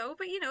so-so,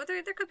 but you know,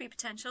 there could be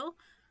potential.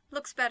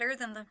 Looks better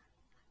than the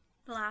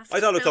last.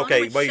 I thought it looked film,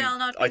 okay. which shall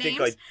not be I think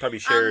named. I'd probably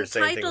share the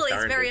same thing Title as is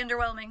Darren very did.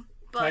 underwhelming.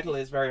 But Title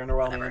is very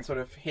underwhelming whatever. and sort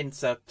of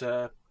hints at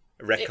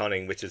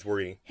Retconning, which is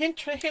worrying.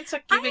 hints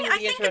at I giving think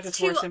the internet it's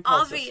its worst too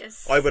impulses.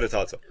 obvious I would have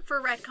thought so.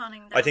 for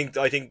retconning.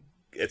 Though. I think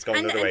it's gone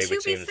And another way, to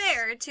which be seems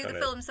fair to the kinda-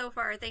 film so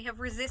far, they have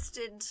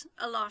resisted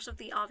a lot of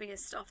the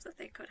obvious stuff that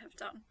they could have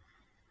done.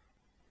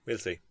 We'll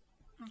see.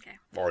 Okay.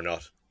 Or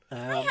not.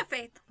 I have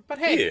faith. But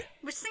hey, Yeah,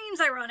 Which seems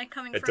ironic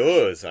coming it from me.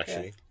 does,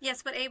 actually.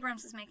 Yes, but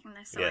Abrams is making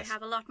this, so Yes. I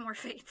have a lot more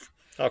faith.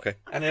 Okay.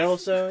 and it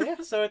also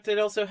it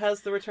also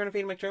has the return of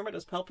Ian McDermott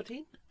as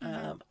Palpatine,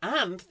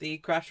 and the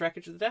crash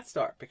wreckage of the Death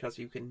Star, because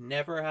you can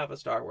never have a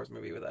Star Wars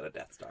movie without a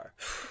Death Star.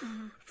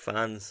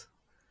 Fans,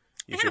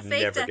 you I should have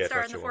faith never Death get Star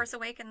what in The you Force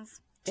want.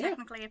 Awakens. Yeah.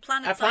 Technically, a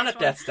planet A planet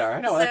Death Star, I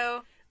know.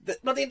 So,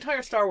 The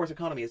entire Star Wars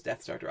economy is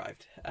Death Star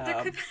derived.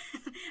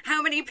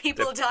 how many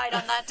people died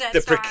on that Death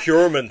The Star?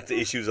 procurement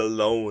issues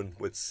alone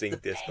would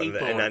sink this, but in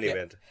paperwork, any yeah.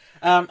 event.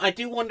 I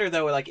do wonder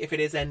though, like if it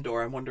is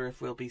Endor, I wonder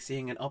if we'll be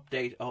seeing an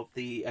update of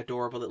the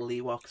adorable little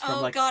Ewoks from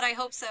Oh like, God, I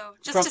hope so.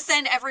 Just from- to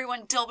send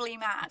everyone doubly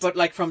mad. but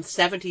like from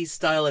 70s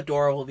style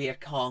adorable Viet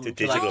Cong To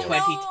to like digital.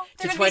 20 no,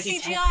 to they're gonna be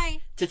 2010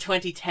 CGI. to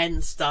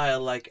 2010 style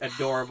like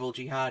adorable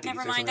jihadis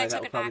Never or mind, something I like that took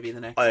will it probably back. be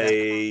the next step.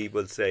 I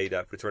will say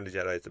that Return of the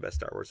Jedi is the best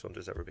Star Wars film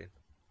there's ever been.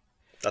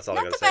 That's all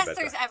I Not got the to say best about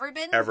there's that. ever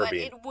been, Ever but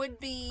been. it would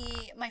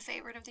be my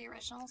favorite of the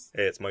originals.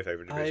 It's my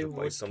favourite I division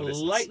by would some distance.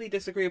 politely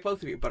disagree with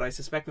both of you, but I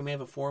suspect we may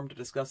have a forum to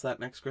discuss that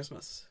next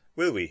Christmas.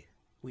 Will we?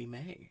 We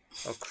may.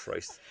 Oh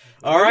Christ!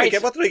 All What did I right.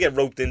 get- What did I get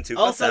roped into?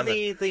 God Also, damn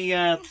it.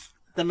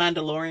 the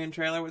Mandalorian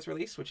trailer was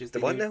released, which is The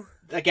what now?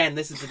 Again,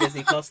 this is the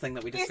Disney Plus thing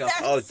that we discussed.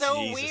 sound Oh so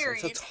Jesus! weird.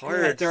 I'm so Yeah,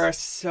 tired. there are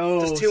so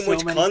There's too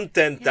much many,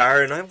 content,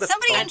 Darren. I've got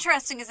Somebody time.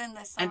 interesting is in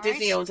this, and alright?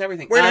 Disney owns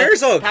everything. Werner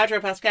Herzog. Pedro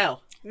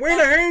Pascal.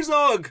 Werner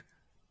Herzog.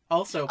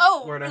 Also,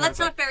 Oh, Werner let's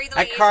Herzog. not bury the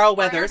And lead. Carl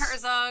Werner Weathers.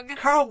 Herzog.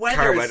 Carl Weathers.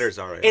 Carl Weathers,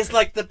 all right. Is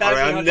like the bounty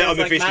All right, hunter's I'm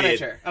like officially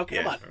manager. in. Oh, come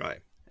Yeah, on. right.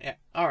 Yeah.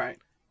 All right.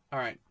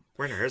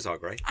 Werner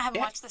Herzog, right? I haven't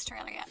Yeah. watched this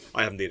trailer yet,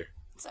 I haven't either.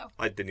 so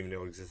I didn't even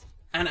know it existed.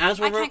 And as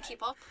I we're can't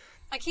keep up.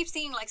 I keep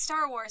seeing like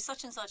Star Wars,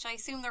 such and such. I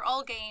assume they're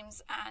all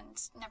games and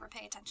never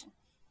pay attention.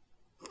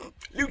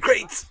 Loot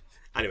crates!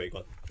 Anyway, go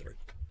on. Sorry.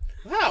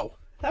 wow,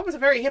 that was a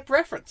very hip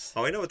reference.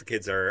 Oh, I know what the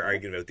kids are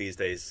arguing about these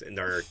days in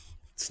their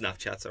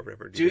Snapchats or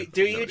whatever. Do you,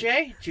 No,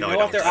 Jay? Do you No, know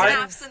I what they're don't. arguing?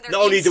 Snaps and their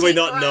Not only do I instinct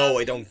not grab. know,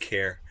 I don't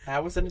care.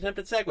 That was an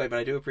attempted segue, but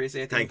I do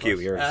appreciate the Thank input.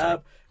 you,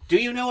 you're do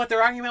you know what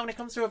they're arguing about when it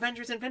comes to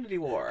Avengers Infinity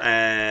War? Or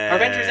Uh,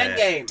 Avengers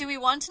Endgame? Do we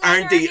want to know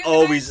Aren't they're they arguing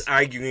always about?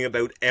 arguing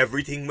about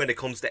everything when it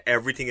comes to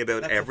everything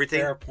about That's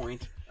everything? a fair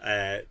point.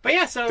 But But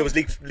yeah, so... there was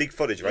leaked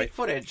footage, right? leaked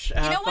footage. You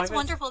know 5 what's minutes.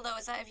 wonderful though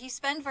is that if you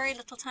spend very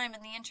little time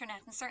on the internet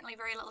and certainly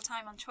very little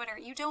time on Twitter,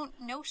 you don't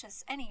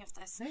notice any of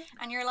this,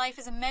 and your life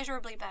is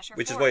immeasurably better.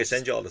 Which is for why I it.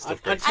 send you all this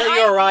stuff. Grace. Until And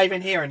you I- arrive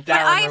in here and But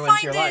Darren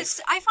ruins your life.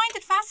 I find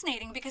it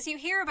fascinating because you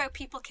hear about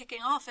people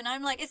kicking off, and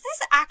I'm like, is this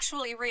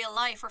actually real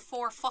life or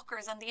four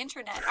fuckers on the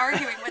internet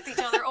arguing with each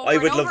other over I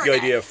and would over love the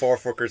again? idea of four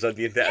fuckers on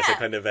the internet as a Yeah.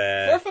 kind of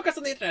Four Focus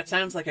on the Internet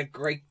sounds like a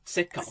great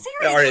sitcom.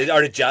 Seriously,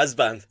 or a jazz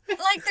band.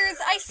 like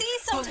I see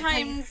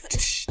sometimes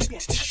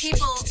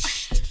people.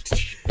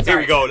 Here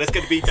we go. Let's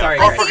get the beat down. Sorry,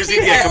 Four guys. fuckers See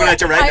in here people, coming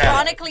at you right now.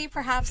 ironically,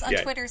 perhaps on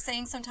Yeah. Twitter,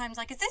 saying sometimes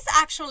like, "Is this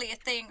actually a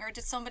thing, or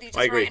did somebody just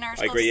I agree. write an I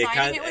article agree. It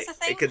deciding can- it was a it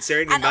thing?" can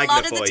certainly and a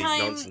lot of the magnify time,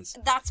 nonsense.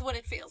 that's what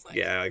it feels like.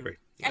 Yeah, I agree.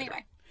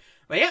 Anyway,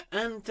 But yeah,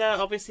 and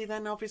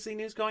obviously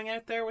news going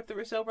out there with the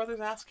Russo brothers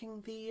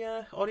asking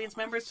the audience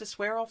members to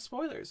swear off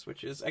spoilers,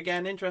 which is,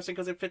 again, interesting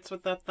because it fits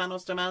with that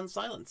Thanos demands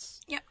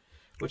silence. Yep.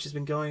 Which has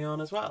been going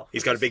on as well.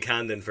 He's got a big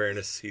hand, in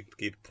fairness. He'd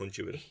punch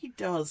you with it. He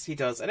does.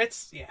 And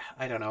it's,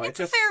 I don't know. it's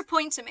a fair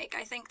point to make.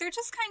 I think they're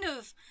just kind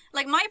of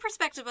like, my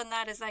perspective on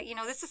that is that, you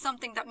know, this is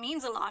something that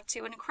means a lot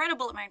to an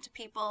incredible amount of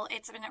people.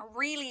 It's been a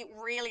really,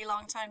 really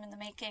long time in the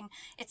making.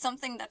 It's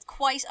something that's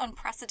quite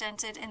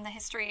unprecedented in the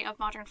history of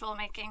modern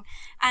filmmaking.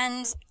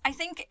 And I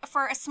think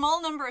for a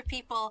small number of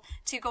people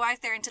to go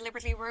out there and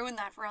deliberately ruin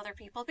that for other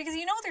people, because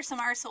you know there's some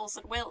arseholes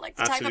that will, like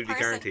the Absolutely type of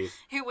person guaranteed.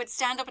 who would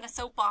stand up in a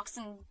soapbox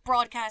and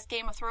broadcast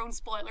Game of Thrones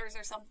spoilers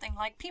or something.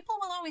 Like, people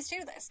will always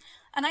do this.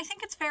 And I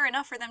think it's fair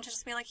enough for them to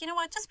just be like, you know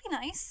what, just be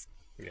nice.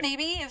 Yeah.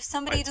 Maybe if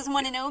somebody doesn't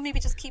want to know, maybe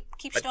just keep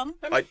stum.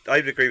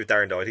 I'd agree with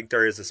Darren, though. I think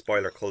there is a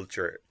spoiler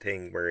culture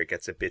thing where it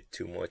gets a bit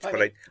too much. I But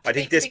mean, I to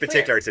think be this clear-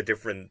 particular is a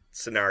different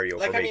scenario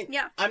Like, for I me. mean,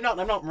 Yeah. I'm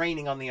not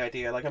raining on the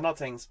idea. Like, I'm not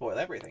saying spoil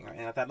everything or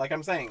anything like that. Like,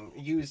 I'm saying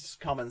use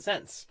common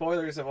sense.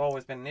 Spoilers have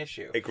always been an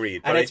issue. Agreed.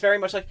 And But it's very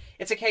much like,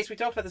 it's a case, we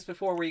talked about this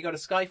before, where you go to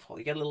Skyfall,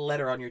 you get a little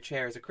letter on your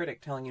chair as a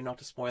critic telling you not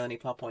to spoil any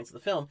plot points of the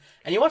film,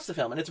 and you watch the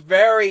film, and it's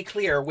very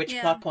clear which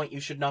Yeah. plot point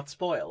you should not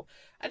spoil.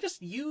 And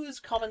just use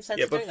common sense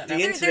Yeah, to but do that. the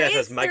Now, internet has there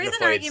is an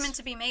magnified- argument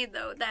to be made,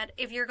 though, that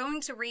if you're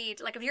going to read,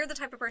 like, if you're the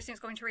type of person who's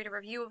going to read a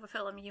review of a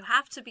film, you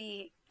have to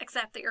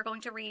accept that you're going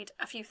to read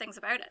a few things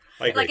about it.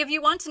 I agree. Like, if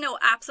you want to know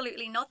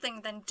absolutely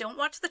nothing, then don't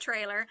watch the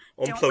trailer,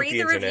 don't Unplug read the the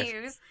internet.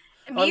 reviews,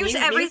 Well, mute mute the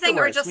everything,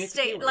 or words, just mute the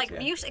stay, keywords, like, yeah.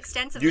 mute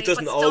extensively. Mute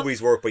doesn't but stuff-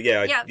 always work, but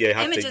yeah, you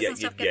have images to. and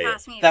stuff get yeah.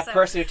 past me. that so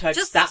person who types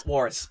just- Stat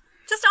Wars.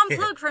 Just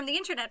unplug from the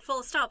internet,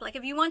 full stop. Like,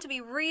 if you want to be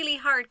really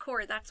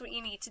hardcore, that's what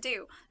you need to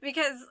do.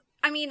 Because,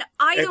 I mean,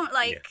 I don't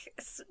like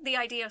the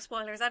idea of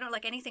spoilers. I don't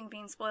like anything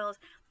being spoiled.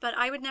 But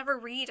I would never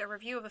read a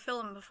review of a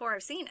film before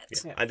I've seen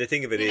it. Yeah. And the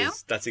thing of it You is, know?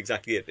 that's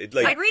exactly it.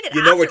 Like, I'd read it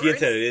you know what the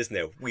afterwards. internet is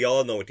now. We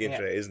all know what the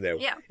internet is now.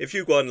 Yeah. If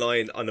you go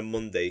online on a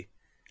Monday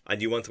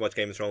and you want to watch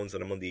Game of Thrones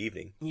on a Monday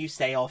evening, You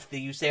stay off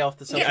the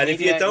social and if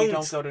media, you don't,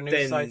 go to news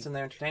then sites and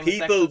their entertainment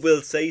people sections.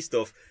 will say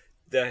stuff.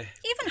 The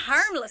Even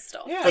harmless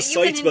stuff. Yeah. that the you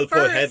can sites will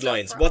infer put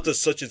headlines. stuff What from. does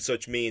such and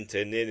such mean to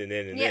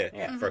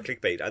Yeah. for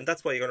clickbait? And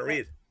that's what you're going to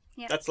read.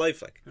 Yeah. That's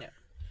life, like.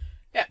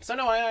 Yeah, so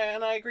no,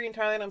 I agree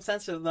entirely, and I'm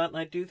sensitive to that, and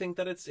I do think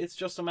that it's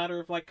just a matter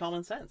of, like,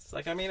 common sense.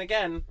 Like, I mean,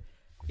 again,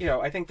 you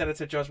know, I think that it's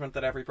a judgment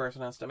that every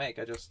person has to make.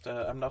 I just,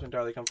 I'm not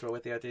entirely comfortable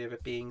with the idea of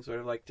it being sort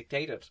of, like,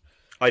 dictated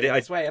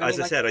this way. And As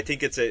I like, said, I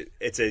think it's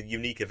a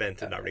unique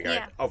event in that regard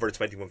Yeah. over a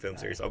 21 film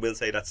series. I will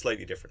say that's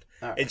slightly different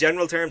Alright. in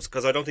general terms,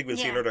 because I don't think we'll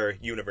see Yeah. another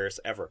universe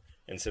ever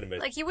in cinema.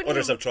 Like, you wouldn't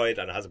Others even- have tried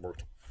and it hasn't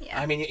worked. Yeah.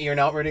 I mean, you're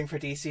not rooting for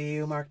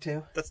DCU Mark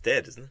II? That's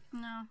dead, isn't it?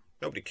 No.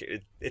 Nobody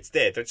cares. It's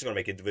dead. They're just going to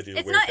make individual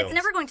It's weird not. films. It's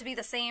never going to be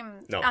the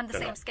same No, on the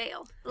they're same not.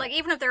 scale. Like,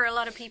 even if there are a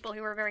lot of people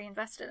who are very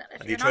invested in it,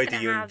 And you're they not tried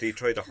going to have they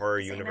tried the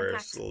horror the same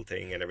universal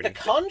thing and The everything.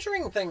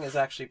 Conjuring thing is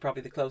actually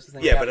probably the closest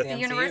thing Yeah, we but have to it- the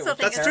The MCU. Universal which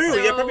thing is That's is true.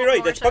 terrible. You're probably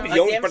right. That's probably the Like,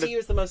 only. the But, MCU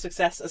is the most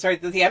successful. Sorry,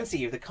 the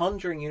MCU, the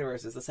Conjuring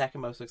universe, is the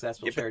second most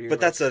successful shared universe.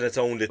 but that's on its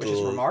own which little.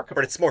 is remarkable.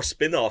 But it's more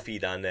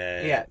spin-offy than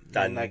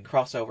than like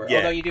crossover. Yeah.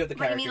 Although you do have the What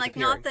do characters you mean, like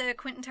appearing. not the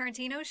Quentin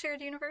Tarantino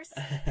shared universe?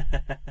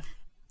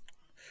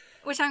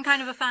 Which I'm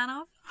kind of a fan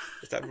of.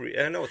 Is that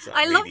I know it's not.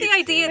 I love really the a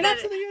idea thing. that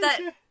Absolutely is, that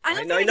yeah. I love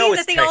I the know idea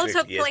it's that they all took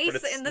technically is,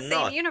 but place it's in the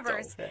not, same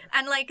universe. though.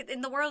 And like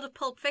in the world of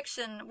Pulp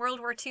Fiction,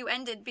 World War II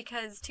ended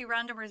because two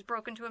randomers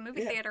broke into a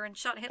movie theater and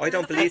shot Hitler. I in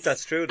don't the believe face.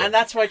 that's true. Though. And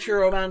that's why True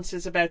Romance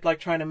is about,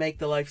 like, trying to make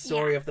the life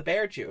story Yeah. of the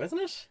bear Jew, isn't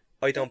it?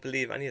 I don't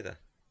believe any of that.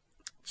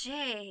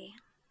 Jay.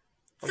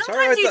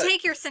 Sometimes you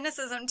take your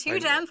cynicism too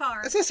damn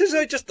far. It's not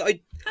cynicism,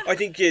 I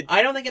think you...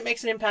 I don't think it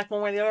makes an impact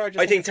one way or the other.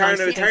 I think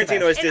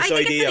Tarantino has this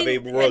idea of a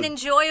world... an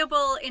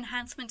enjoyable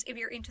enhancement if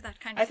you're into that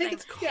kind of thing.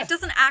 Yeah. It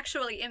doesn't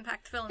actually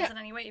impact films in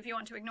any way if you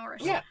want to ignore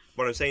it. Yeah.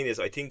 What I'm saying is,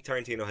 I think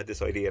Tarantino had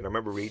this idea, and I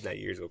remember reading that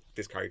years ago,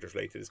 this character's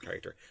related to this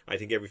character. I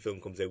think every film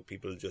comes out,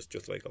 people just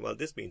like, well,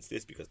 this means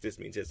this because this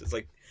means this.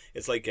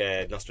 It's like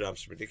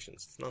Nostradamus'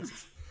 predictions. It's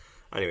nonsense.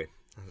 Anyway,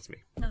 that's me.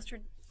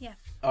 Yeah.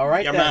 All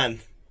right, Your then. man.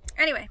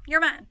 Anyway,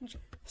 your man.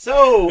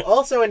 So,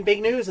 also in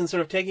big news and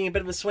sort of taking a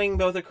bit of a swing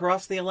both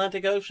across the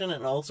Atlantic Ocean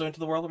and also into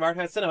the world of art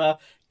house cinema,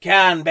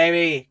 Cannes,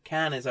 baby!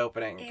 Cannes is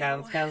opening. Ew.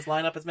 Cannes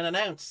lineup has been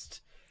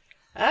announced.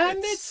 And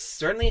it's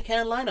certainly a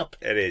Cannes lineup.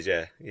 It is,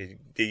 yeah.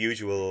 The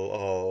usual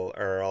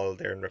are all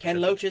there and Ken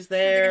represented. Loach is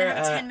They're there. going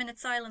to have a 10-minute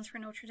silence for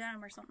Notre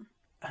Dame or something.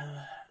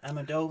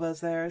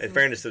 Amodova's there. In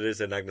fairness, it is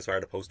an Agnes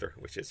Varda poster,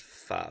 which is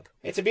fab.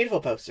 It's a beautiful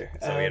poster.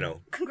 So, you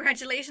know.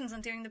 Congratulations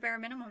on doing the bare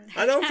minimum.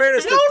 I know, in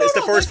fairness, it's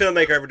the first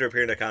filmmaker ever to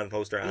appear in a Cannes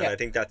poster, and I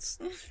think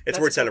it's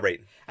worth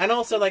celebrating. And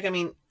also, like, I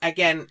mean,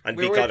 again... And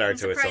be Goddard I'm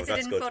to it, so surprised they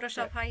that's didn't good.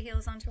 Photoshop high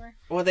heels onto her.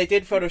 Well, they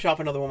did Photoshop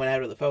another woman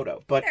out of the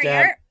photo, but... There you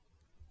are.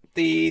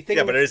 The thing...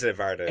 Yeah, but it is a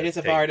Varda. It is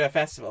a thing. Varda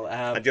festival.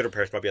 And the other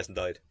person probably hasn't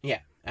died, Yeah.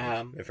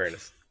 in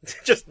fairness.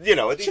 Just, you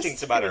know, these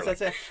things matter. That's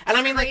it. And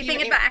I mean, like... Creeping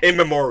even- it back. In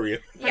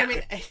memoriam. Yeah. I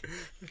mean,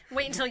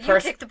 Wait until you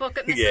First- kick the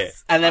bucket, Mrs. Yeah.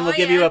 and then we'll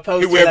give you a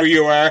poster. Whoever that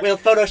you are. We'll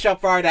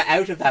Photoshop Varda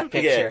out of that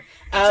picture.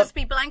 Just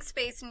be blank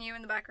space and you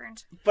in the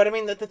background. But I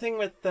mean, the thing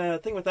with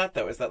that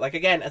though is that, like,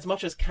 again, as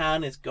much as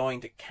Cannes is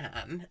going to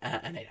Cannes,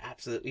 and it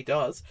absolutely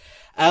does,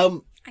 I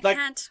like,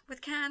 can't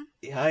with Can.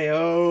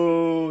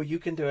 you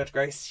can do it,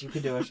 Grace, you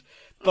can do it.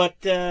 But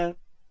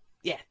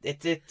yeah,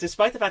 it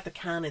despite the fact that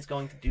Cannes is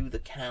going to do the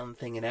Cannes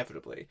thing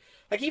inevitably,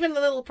 like even the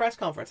little press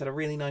conference had a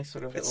really nice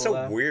sort of. It's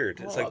little, so weird.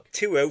 It's monologue. like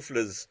two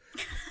outfellas.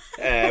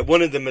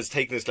 One of them is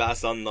taking his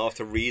glasses on and off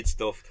to read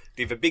stuff.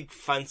 They have a big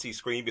fancy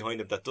screen behind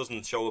them that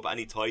doesn't show up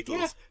any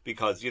titles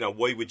because, you know,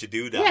 why would you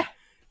do that? Yeah.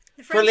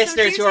 The For French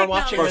listeners don't do who are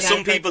watching For with some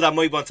Android people that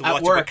might want to at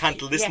watch work, it but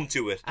can't listen yeah.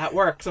 to it. At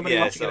work, somebody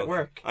watching it at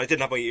work. I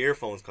didn't have my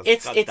earphones because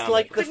It's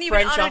like the Couldn't even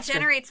French Oscar.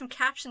 auto-generate some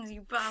captions,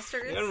 you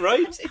bastards.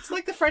 Right? It's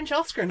like the French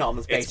Oscar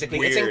noms, basically.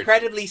 It's weird.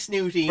 incredibly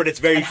snooty, But it's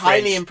very and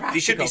highly French. impractical. They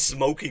should be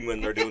smoking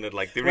when they're doing it.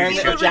 Like they Wearing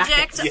really People little should.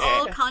 jackets. reject Yeah.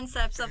 all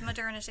concepts of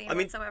modernity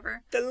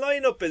whatsoever. The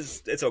lineup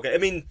it's okay. I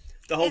mean,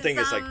 the whole thing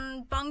is like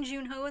Bong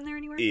Joon-ho in there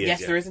anywhere? He is, Yes,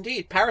 yeah. there is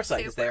indeed.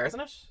 Parasite is Super. there, isn't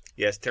it?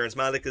 yes, Terrence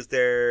Malick is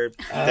there. The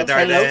Ken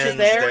Darlens Loach is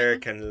there.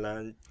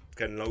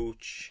 Ken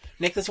Loach.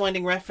 Nicholas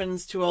Winding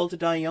Refn's Too Old to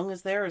Die Young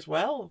is there as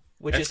well,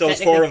 which Episodes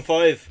is 4 and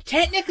 5.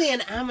 technically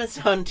an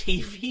Amazon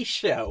TV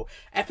show.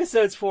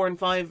 Episodes 4 and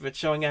 5 of it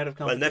showing out of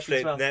Well, competition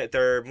as well.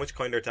 they're much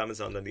kinder to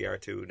Amazon than they are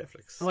to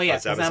Netflix. Well, yeah,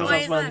 That's because Amazon.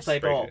 Amazon's Why willing is to play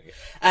Very ball. good,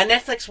 yeah.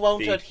 Netflix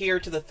won't The- adhere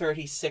to the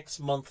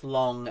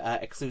 36-month-long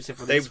exclusive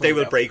They release will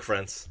window. break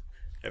France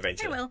They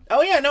eventually. will.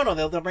 Oh yeah, no,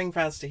 they'll bring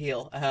fans to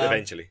heel.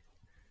 Eventually.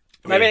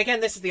 I mean, again,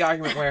 this is the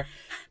argument where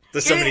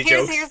There's so many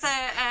Here's jokes.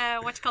 a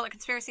what you call a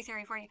conspiracy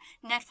theory for you.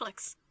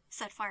 Netflix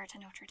set fire to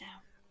Notre Dame.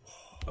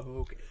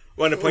 okay.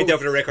 I want to point out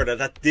for the record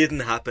that didn't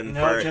happen.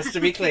 No, for, just to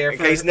be clear, in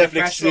for case the Netflix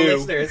professional knew.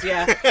 listeners,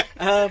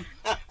 yeah.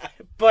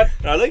 But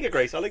I like it,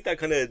 Grace. I like that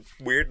kind of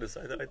weirdness.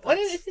 well,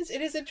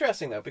 it is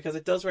interesting though, because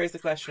it does raise the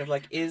question of,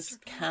 like, is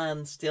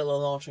Cannes still a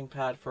launching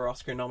pad for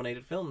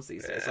Oscar-nominated films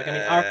these days? Like, I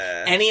mean, are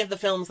any of the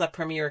films that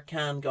premiere at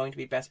Cannes going to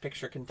be Best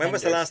Picture contenders? When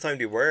was the last time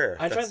they were?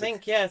 I don't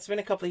think. Yeah, it's been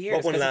a couple of years.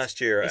 What one 'cause last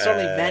year? It's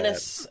only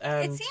Venice. It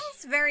And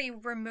seems very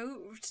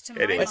removed to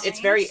my It is. mind. it's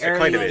very It early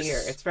kind in of the is.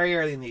 year. It's very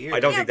early in the year. I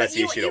don't Yeah, think that's but the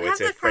you issue, though. have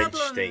It's a the French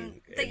problem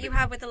thing. that you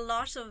have with a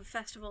lot of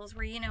festivals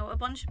where, you know, a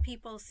bunch of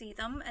people see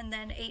them and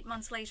then 8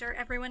 months later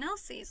everyone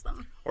else sees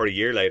them. Or a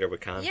year later with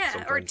Cannes. Yeah,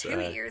 or sometimes, 2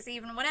 years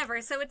even,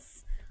 whatever. So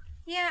it's,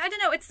 yeah, I don't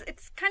know. It's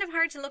kind of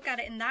hard to look at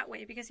it in that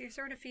way because you're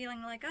sort of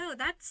feeling like, oh,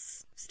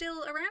 that's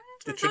still around.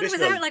 The I thought it was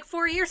traditional- out like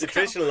 4 years The ago.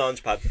 traditional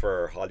launchpad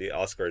for Hollywood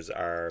Oscars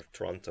are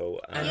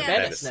Toronto and And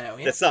Venice. Venice now,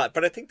 yeah. It's not,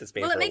 but I think that's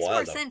been Well, for it makes a while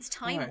more though. sense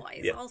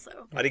time-wise Yeah.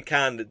 also. I think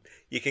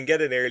you can get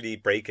an early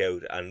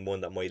breakout and one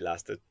that might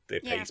last the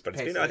Yeah. pace, but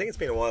Pace, I think it's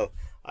been a while.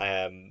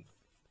 I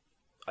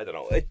don't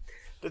know.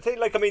 The thing,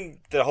 like, I mean,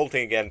 the whole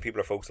thing again. People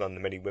are focusing on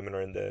the many women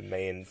are in the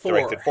main. 4.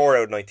 Directed 4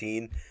 out of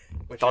 19.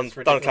 Which Don is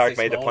Clark ridiculously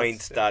made the small.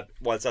 point that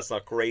whilst that's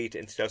not great,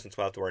 in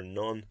 2012 there were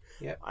none.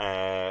 Yeah.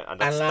 And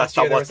And that's last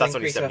year there was an that's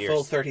only increase of 7 a full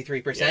years.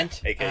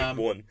 33%. Yeah, aka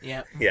 1.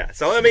 Yeah. Yeah,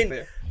 so I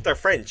mean, they're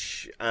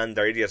French and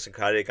they're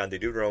idiosyncratic and they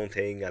do their own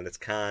thing and it's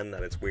Cannes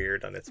and it's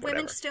weird and it's Women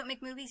whatever. just don't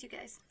make movies, you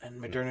guys. And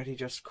modernity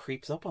just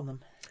creeps up on them.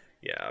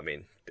 Yeah, I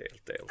mean, they'll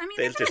I mean,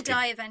 they'll they're gonna just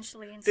die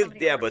eventually, and they'll,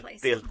 somebody yeah, will but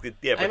replace they'll them.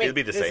 they'll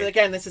be the same.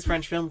 Again, this is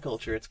French film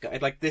culture. It's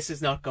like, this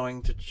is not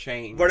going to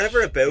change.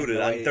 Whatever about it,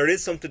 No, and there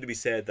is something to be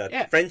said that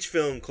Yeah. French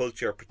film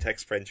culture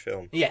protects French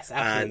film. Yes,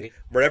 absolutely. And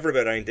wherever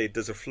about it,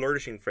 there's a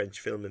flourishing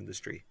French film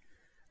industry,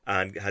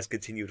 and has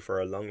continued for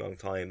a long, long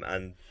time.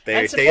 And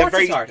they supports have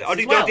very its artists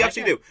they as well,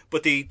 absolutely yeah. do.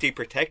 But they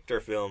protect their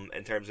film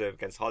in terms of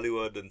against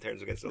Hollywood, in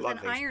terms of against a lot An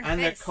of things. iron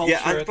And their fist. culture.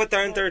 Yeah, but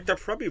they're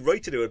probably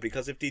right to do it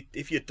because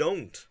if you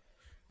don't,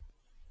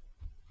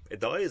 it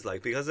dies,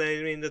 like, because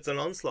I mean it's an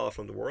onslaught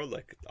from the world,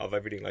 like, of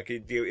everything. Like,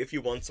 if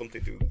you want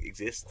something to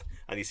exist,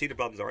 and you see the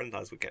problems Ireland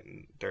has with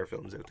getting their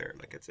films out there,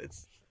 like,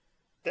 it's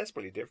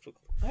desperately difficult.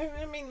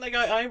 I mean, like,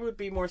 I would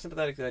be more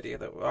sympathetic to the idea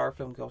that our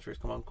film culture has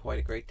come on quite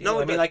a great deal. No,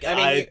 I mean, like,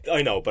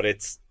 I know, but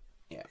it's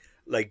yeah.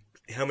 like,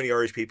 how many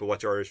Irish people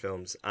watch Irish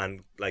films,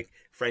 and like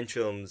French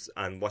films,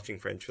 and watching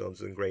French films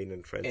is ingrained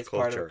in French It's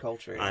culture. part of the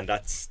culture, yeah. And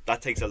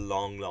that takes a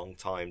long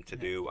time to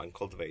do and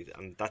cultivate,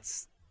 and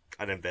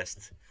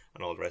invest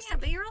and all the rest. Yeah,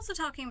 but you're also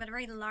talking about a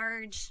very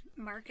large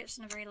market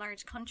and a very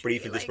large country. But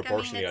even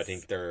disproportionately, I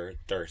think they're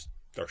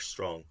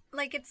strong.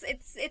 Like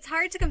it's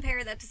hard to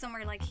compare that to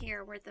somewhere like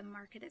here where the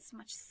market is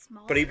much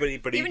smaller. But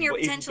even your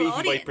potential even by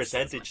audience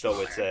percentage, is though,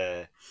 much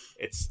smaller.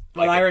 it's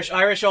Well, like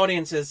Irish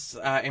audiences,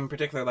 in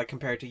particular, like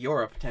compared to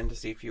Europe, tend to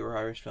see fewer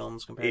Irish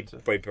films compared to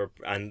by per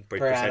annum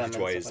percentage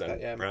wise stuff like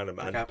that, yeah, per annum,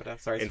 per and capita.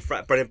 Sorry,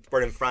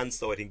 but in France,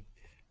 though, I think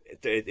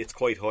it's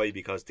quite high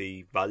because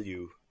the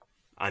value.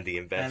 And they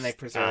invest and they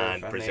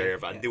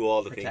preserve and do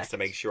all the things protect. to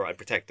make sure and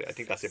protect it. I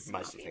think that's a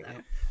massive thing.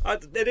 Yeah.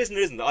 It isn't.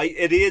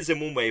 It is in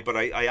one way, but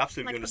I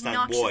absolutely Like, understand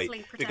why. obnoxiously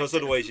Because protective.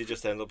 otherwise you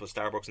just end up with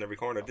Starbucks in every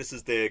corner. This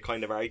is the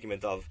kind of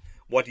argument of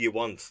what do you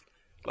want?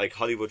 Like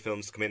Hollywood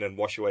films come in and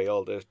wash away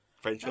all the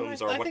French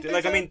films, or what? I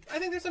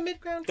think there's a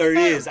mid-ground. there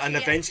found. is, and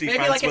eventually Maybe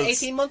France like an will.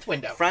 18-month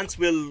window. France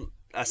will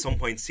at some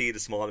point see the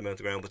small amount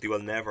of ground, but they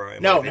will never.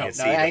 In my No. opinion,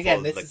 see the Again,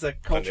 full, this like, is a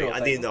cultural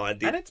and thing.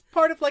 and it's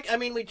part of, like, I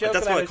mean, we joke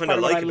that's about what I it. kind of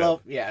It's part like of about.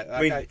 love. Yeah,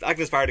 I mean,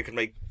 Agnes Varda could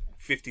make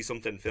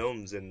 50-something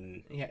films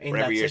in that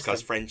whatever years because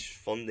system. French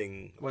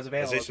funding Was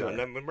available issue, to and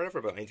her. then whatever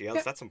about anything else,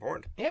 Yeah. that's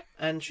important. Yep,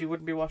 and she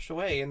wouldn't be washed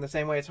away in the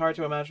same way. It's hard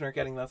to imagine her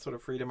getting that sort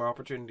of freedom or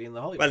opportunity in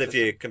the Hollywood Well, if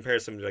system. you compare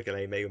somebody like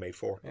an May who made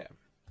 4, Yeah.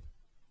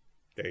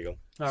 there you go.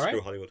 All right.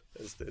 Screw Hollywood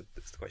is the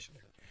question.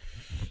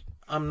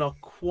 I'm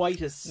not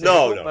quite as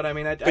cynical, No. but I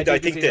mean, I But do I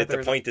think see that the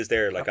there's point is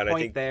there, like, a and I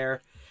point think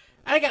there.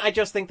 And again, I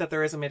just think that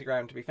there is a mid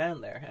ground to be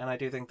found there, and I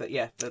do think that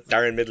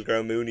Darren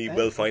Middleground Mooney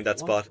will find that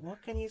spot.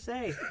 What can you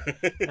say?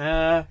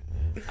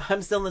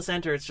 I'm still in the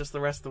centre. It's just the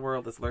rest of the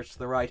world that's lurched to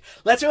the right.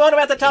 Let's move on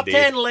about the top Indeed.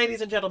 10,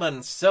 ladies and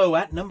gentlemen. So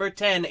at number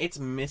 10, it's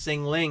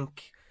Missing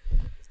Link.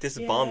 This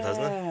is bombed,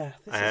 hasn't it? Yeah,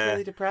 this is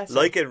really depressing.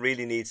 Like, it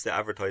really needs to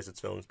advertise its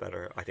films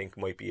better. I think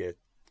might be a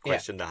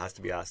question that has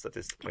to be asked at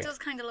this It point. does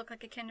kind of look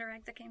like a Kinder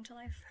Egg that came to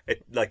life.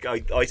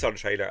 I saw the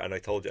trailer and I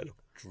told you it looked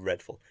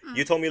dreadful.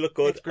 You told me it looked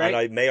good, It's great. and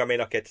I may or may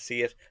not get to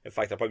see it. In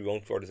fact, I probably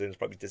won't for it. It'll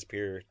probably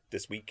disappear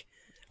this week.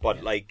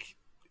 But like,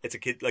 it's a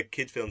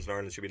kids films in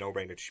Ireland should be no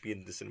brainer. It should be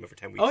in the cinema for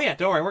 10 weeks. Oh yeah,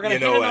 don't worry. We're going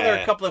to You hit know,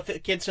 another couple of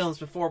kids films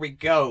before we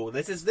go.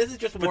 This is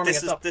just warming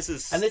us up. This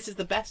is and this is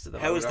the best of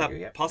them. I how would is that argue.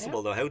 Yeah.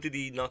 possible though? How did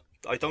he not?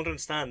 I don't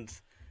understand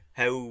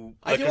how.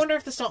 I do wonder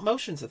if the stop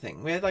motion's a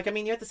thing. You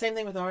had the same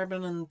thing with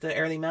Aardman and the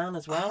Early Man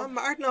as well.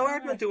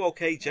 Aardman do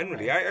okay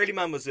generally. Early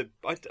Man was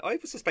I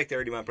would suspect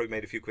Early Man probably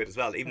made a few quid as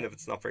well, even if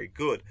it's not very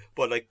good.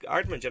 But like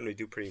Aardman generally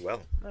do pretty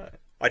well. Right.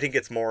 I think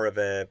it's more of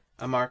a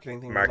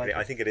marketing thing. marketing.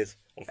 Like I think it is.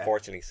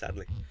 Unfortunately,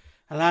 sadly,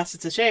 alas,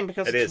 it's a shame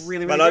because it it's is.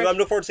 really, Well, really I'm good.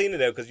 looking forward to seeing it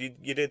now because you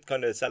did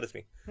kind of sell it to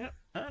me. Yeah,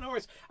 no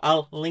worries.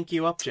 I'll link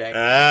you up, Jay.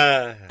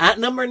 Ah, At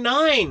number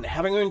 9,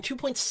 having earned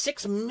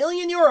 €2.6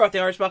 million at the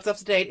Irish box office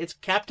to date, it's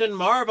Captain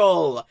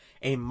Marvel.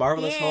 A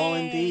marvellous haul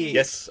indeed.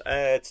 yes,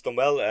 it's done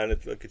well and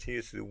it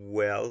continues to do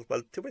well.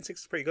 Well, 2.6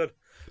 is pretty good.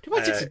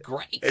 2.6 is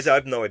great. I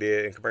have no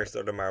idea in comparison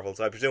to other Marvels.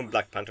 I presume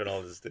Black Panther and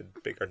all is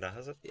bigger than that,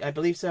 has it? I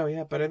believe so,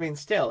 yeah. But I mean,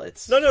 still,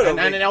 it's No.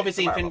 And It's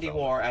obviously, a Marvel Infinity film.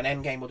 War and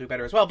Endgame will do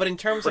better as well. But in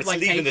terms But of like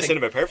it's leaving the pacing-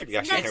 cinema perfectly,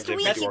 actually, in Next terms of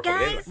week, Infinity you War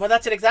coming in. guys. well,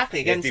 that's it exactly.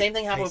 Again, Yeah, same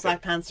thing happened with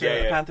Black Panther.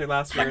 Yeah. Panther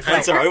last year. as well.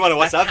 Panther, I want to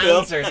watch that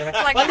film. Panzers.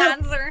 Like Well, no,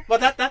 Panzer. well,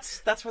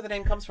 that's where the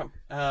name comes from.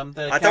 The I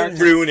don't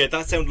character- ruin it.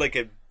 That sounds like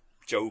a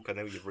joke. I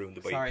know you've ruined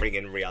it by Sorry.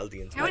 bringing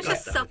reality into I was it.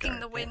 just sucking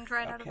the wind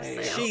right out of Okay.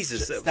 his sails.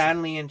 Jesus.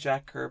 Stanley and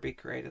Jack Kirby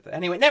created that.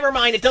 Anyway, never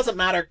mind. It doesn't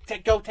matter.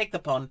 Go take the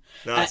pun.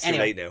 No, it's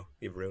anyway, too late now.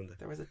 You've ruined it.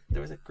 there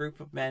was a group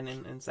of men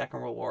in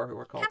Second World War who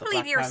were called I the can't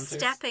believe Black you're Panthers.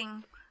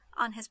 stepping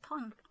on his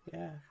pun.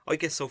 Yeah. I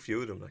get so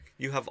few of them. Like,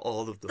 you have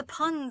all of them. The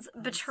puns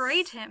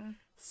betrayed him.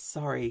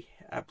 Sorry,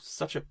 I'm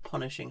such a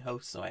punishing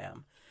host, so I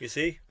am. You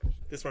see?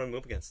 This is what I'm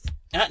up against.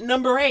 At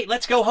number 8,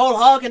 let's go whole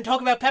hog and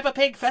talk about Peppa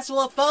Pig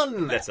Festival of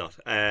Fun. Let's not.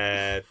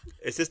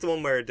 Is this the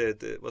one where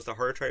was the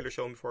horror trailer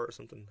shown before or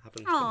something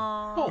happened?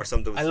 Aww. Oh, Or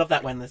something. I love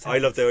that when this I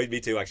love happens. me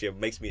too. Actually, it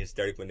makes me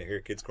hysteric when I hear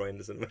kids crying in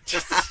the cinema.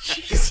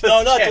 Jesus.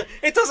 No, Yeah.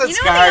 it doesn't You know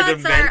scar what the them,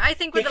 odds are? man. I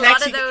think with He a lot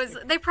of actually- those,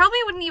 they probably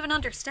wouldn't even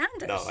understand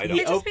it. No, I know.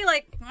 They'd just be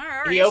like,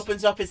 alright. He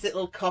opens up his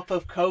little cup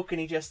of Coke and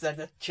he just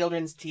the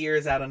children's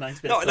tears out a nice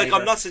bit No, of like flavour.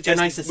 I'm not They're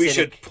suggesting nice we acidic.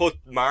 should put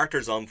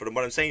martyrs on for them.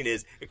 What I'm saying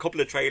is a couple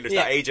of trailers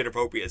Yeah. that age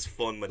inappropriate is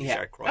fun when you Yeah.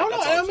 start crying. Oh, no,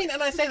 That's all I I'm mean,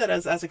 and I say that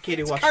as a kid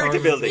who watched character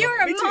horror building. movies.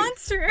 You're a Me too.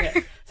 monster. Yeah.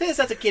 Say this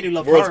as a kid who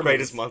loved World's horror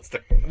greatest movies.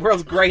 monster.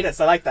 World's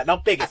greatest. I like that.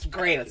 Not biggest,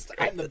 greatest.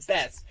 I'm the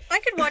best. I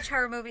could watch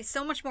horror movies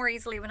so much more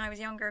easily when I was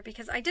younger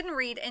because I didn't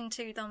read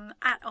into them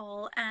at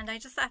all, and I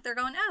just sat there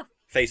going, "Oh,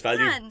 Face value.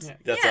 grand."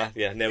 That's that.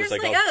 Yeah, now You're it's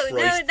just like, like, oh, oh,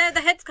 Christ. now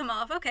the heads come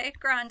off. Okay,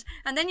 grand.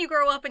 And then you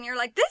grow up and you're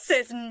like, this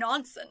is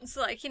nonsense.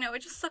 Like,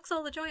 it just sucks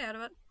all the joy out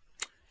of it.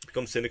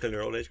 Become cynical in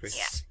your old age, Chris.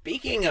 Yeah.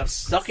 Speaking of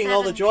sucking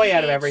all the joy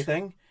out of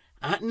everything,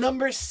 At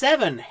number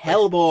 7,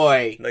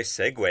 Hellboy. Nice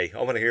segue. I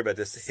want to hear about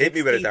this. Hit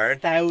me with it, Darren.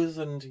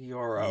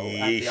 €60,000 at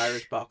the Yeesh.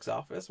 Irish box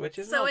office, which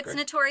is So not it's great.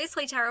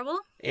 notoriously terrible.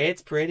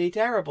 It's pretty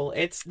terrible.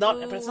 It's not,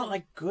 but it's Ooh. not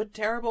like good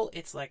terrible.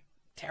 It's like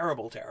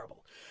terrible.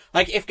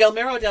 Like if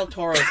Guillermo del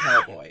Toro's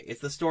Hellboy is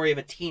the story of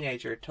a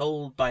teenager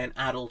told by an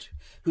adult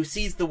who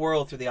sees the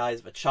world through the eyes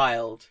of a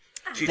child,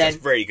 Jeez, then that's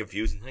very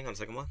confusing. Hang on a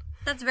second, what?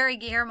 That's very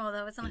Guillermo,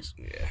 though, isn't it?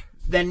 Yeah.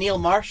 then Neil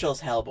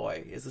Marshall's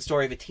Hellboy is the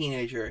story of a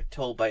teenager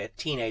told by a You'd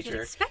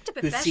teenager expect a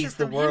bit who better sees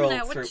the from world him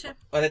now, through. wouldn't you?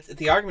 Well,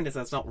 the argument is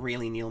that's not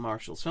really Neil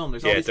Marshall's film.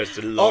 There's Yeah, always there's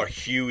a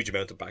huge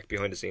amount of back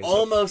behind the scenes stuff.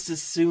 almost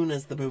as soon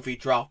as the movie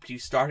dropped, you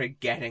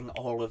started getting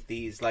all of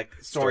these like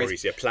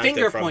stories, yeah, planted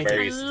finger from pointing. I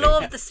various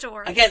love the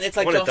story. Again, it's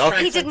like What a Josh doc.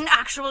 Trank's. He didn't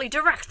actually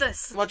direct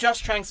this. Well,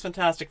 Josh Trank's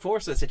Fantastic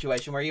Forces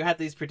situation where you had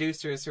these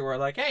producers who were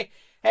like, hey,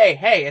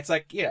 it's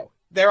like, you know,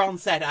 they're on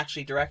set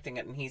actually directing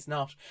it and he's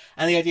not.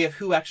 And the idea of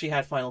who actually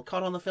had final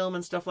cut on the film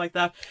and stuff like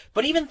that.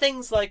 But even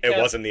things like... It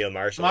wasn't Neil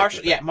Marshall.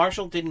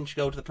 Marshall didn't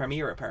go to the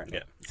premiere apparently.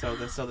 Yeah. So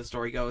the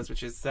story goes,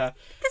 which is...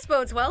 This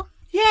bodes well.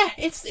 yeah,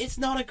 it's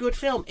not a good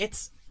film.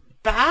 It's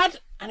bad,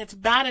 and it's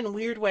bad in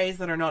weird ways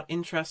that are not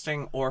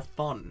interesting or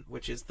fun,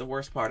 which is the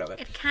worst part of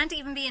it. It can't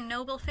even be a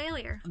noble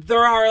failure.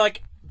 There are,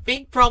 like,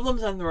 big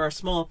problems and there are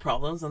small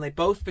problems, and they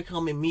both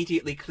become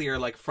immediately clear,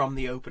 like, from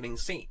the opening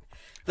scene.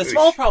 The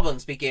small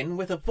problems begin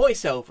with a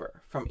voiceover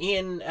from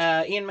Ian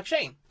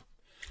McShane,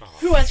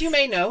 who, as you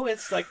may know,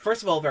 is, like,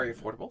 first of all, very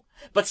affordable,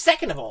 but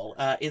second of all,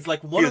 is,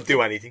 like, He'll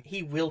do anything.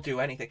 He will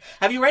do anything.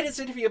 Have you read his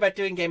interview about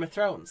doing Game of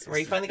Thrones, where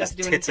he finally got to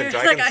do tits an and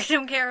It's dragons. like, I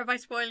don't care if I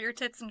spoil your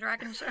tits and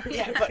dragon show.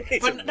 Yeah,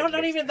 but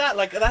not even that.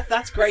 Like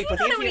that's great. But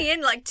the Not interview, only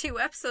in like 2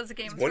 episodes of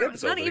Game of one Thrones,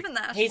 episode, not like. even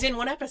that. he's in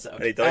one episode.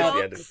 And he dies at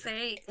the end of Fuck's it.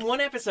 sake. One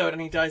episode,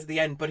 and he dies at the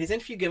end. But his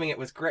interview giving it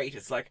was great.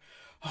 It's like,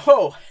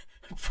 oh,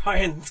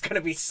 Brian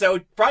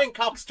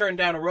Cox turned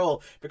down a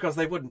role because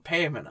they wouldn't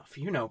pay him enough.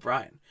 You know,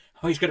 Brian.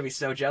 Oh, he's going to be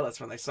so jealous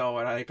when they saw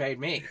what they paid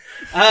me.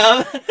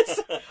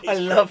 I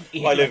love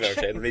Ian I live McShane.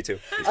 there, me too.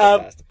 He's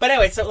fantastic. But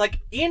anyway, so like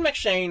Ian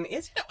McShane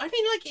is, you know, I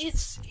mean, like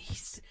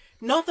he's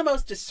not the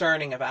most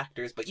discerning of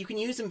actors, but you can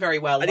use him very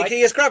well. And like,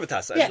 he has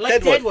gravitas. yeah,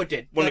 like Deadwood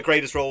did. One of Like- the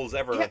greatest roles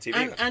ever yeah, on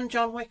TV. and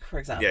John Wick, for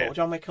example. Yeah.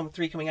 John Wick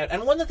 3 coming out.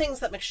 And one of the things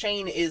that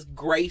McShane is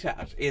great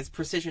at is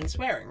precision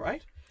swearing,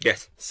 right?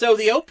 Yes. So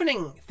the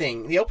opening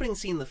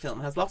scene of the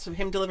film has lots of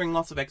him delivering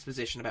lots of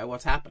exposition about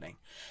what's happening.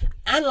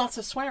 And lots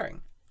of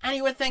swearing. And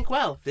you would think,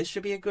 well, this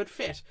should be a good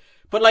fit.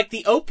 But like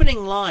the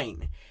opening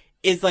line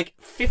is like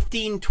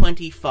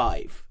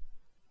 1525.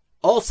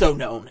 Also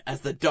known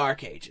as the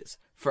Dark Ages.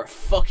 For a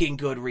fucking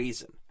good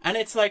reason. And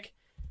it's like,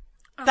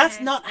 that's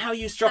Okay. not how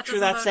you structure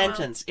doesn't that bode well.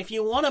 sentence. If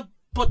you want to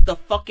put the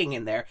fucking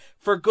in there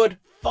for good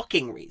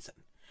fucking reason.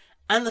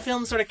 And the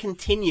film sort of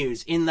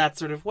continues in that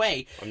sort of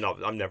way.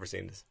 I'm never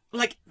seen this.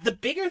 Like, the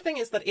bigger thing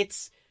is that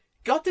it's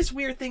got this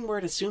weird thing where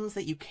it assumes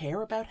that you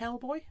care about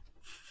Hellboy.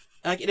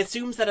 Like, it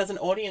assumes that as an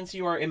audience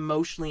you are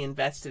emotionally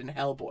invested in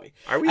Hellboy.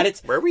 Are we? And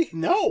it's, Were we?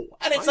 No.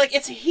 And it's like,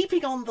 it's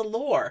heaping on the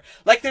lore.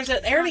 Like, there's an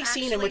early not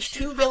scene in actually which too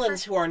two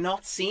villains who are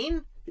not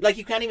seen, like,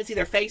 you can't even see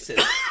their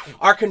faces,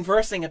 are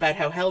conversing about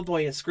how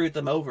Hellboy has screwed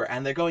them over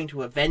and they're going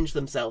to avenge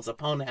themselves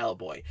upon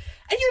Hellboy.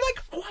 And you're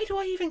like, why do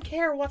I even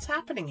care what's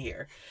happening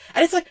here?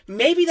 And it's like,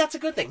 maybe that's a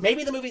good thing.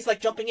 Maybe the movie's like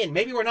jumping in.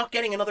 Maybe we're not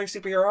getting another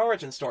superhero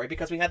origin story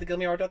because we had the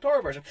Guillermo del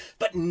Toro version.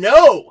 But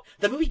no!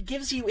 The movie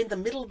gives you, in the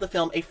middle of the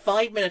film, a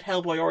 5-minute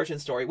Hellboy origin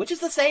story, which is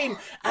the same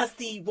as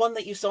the one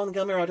that you saw in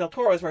Guillermo del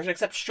Toro's version,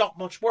 except shot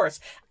much worse.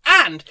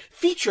 And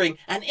featuring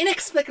an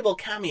inexplicable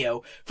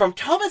cameo from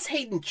Thomas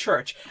Hayden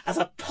Church as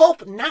a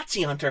pulp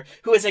Nazi hunter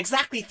who has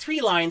exactly 3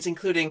 lines,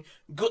 including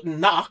Guten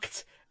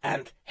Nacht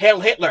and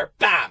Hail Hitler,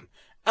 bam!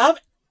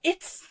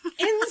 It's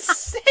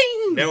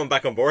insane! Now I'm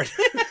back on board.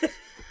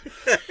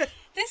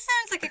 This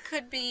sounds like it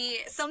could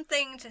be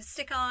something to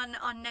stick on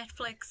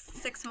Netflix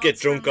 6 months Get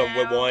drunk from on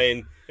with now.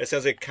 wine. It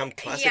sounds like Camp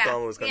Classic Yeah,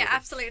 almost. yeah,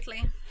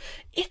 absolutely.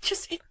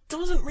 It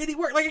doesn't really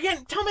work. Like,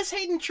 again, Thomas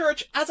Hayden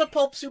Church as a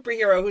pulp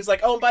superhero who's like,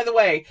 oh, and by the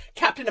way,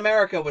 Captain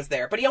America was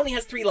there, but he only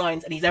has 3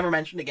 lines and he's never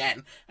mentioned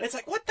again. And it's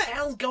like, what the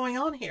hell's going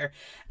on here?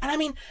 And I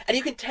mean, and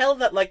you can tell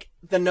that, like,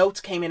 the notes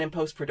came in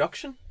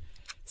post-production.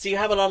 So you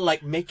have a lot of,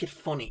 like, make it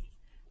funny.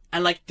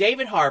 And, like,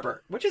 David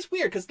Harbour, which is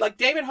weird, because, like,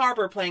 David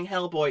Harbour playing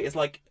Hellboy is,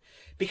 like,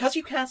 because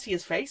you can't see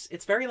his face,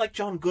 it's very like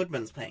John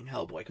Goodman's playing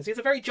Hellboy, because he has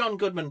a very John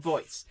Goodman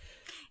voice.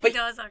 But He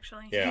does,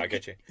 actually. Yeah, I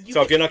get you. you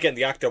So if get- you're not getting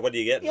the actor, what do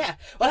you get? yeah,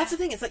 well, that's the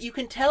thing. It's that you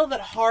can tell that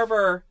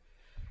Harbour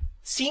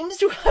seems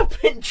to have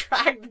been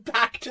dragged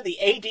back to the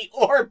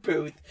ADR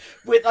booth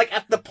with, like,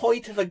 at the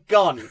point of a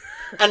gun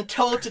and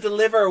told to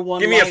deliver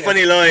one. Give me a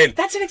funny line.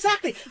 That's it,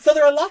 exactly. So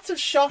there are lots of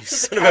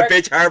shots of the Son of a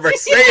bitch, Harbour.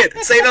 Say it.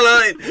 Say the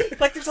line.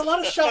 Like, there's a lot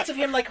of shots of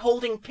him, like,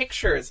 holding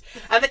pictures,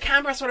 and the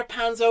camera sort of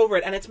pans over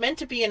it, and it's meant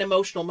to be an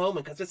emotional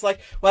moment, because it's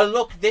like, well,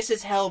 look, this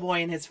is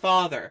Hellboy and his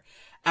father.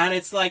 And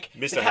it's like...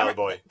 Mr.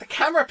 Hellboy. The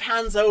camera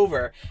pans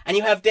over, and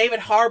you have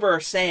David Harbour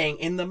saying,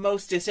 in the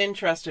most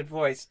disinterested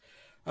voice,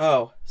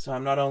 oh, so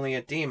I'm not only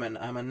a demon,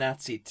 I'm a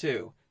Nazi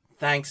too.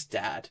 Thanks,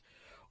 Dad.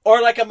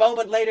 Or, like, a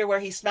moment later where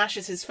he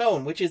smashes his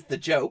phone, which is the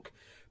joke,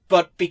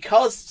 But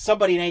because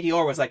somebody in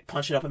ADR was like,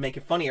 punch it up and make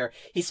it funnier,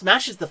 he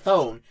smashes the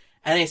phone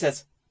and then he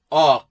says,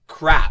 "Oh,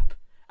 crap."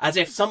 As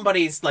if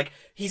somebody's like,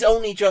 he's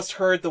only just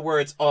heard the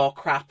words "oh,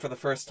 crap" for the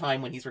first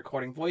time when he's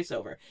recording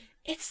voiceover.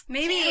 It's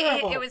Maybe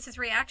terrible. it was his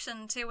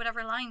reaction to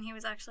whatever line he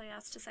was actually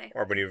asked to say.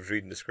 Or when he was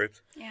reading the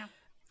script. Yeah.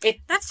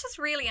 It- That's just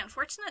really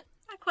unfortunate.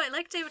 I quite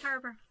like David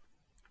Harbour.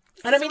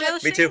 And I mean, It's a real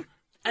Me too. shame.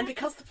 and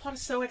because the plot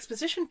is so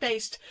exposition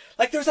based,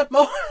 like there's a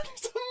moment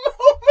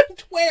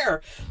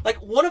where like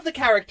one of the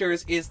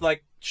characters is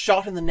like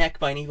shot in the neck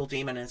by an evil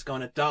demon and is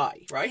going to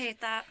die, I right?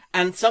 hate that.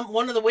 And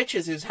one of the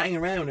witches who's hanging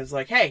around is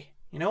like, "Hey,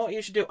 you know what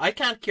you should do? I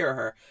can't cure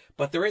her,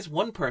 but there is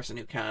one person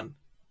who can.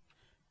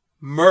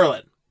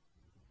 Merlin."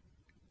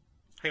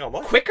 Hang on,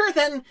 what? Quicker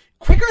than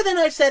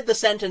I've said the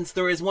sentence,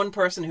 "there is one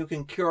person who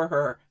can cure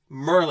her,"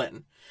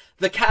 Merlin.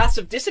 The cast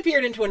have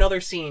disappeared into another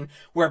scene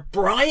where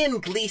Brian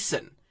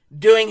Gleason,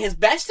 doing his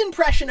best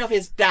impression of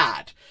his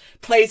dad,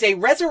 plays a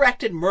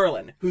resurrected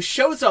Merlin who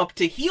shows up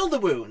to heal the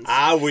wounds,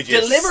 Would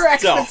you deliver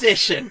stop?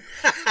 exposition,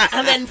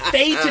 and then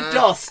fade to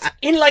dust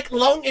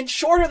in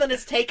shorter than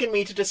it's taken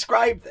me to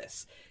describe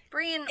this.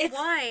 Brian, It's-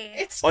 why?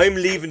 It's I'm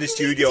leaving the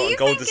studio Do you and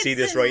going to think see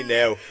it's this right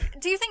now.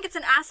 Do you think it's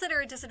an asset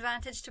or a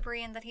disadvantage to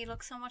Brian that he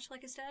looks so much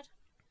like his dad?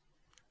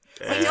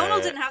 See,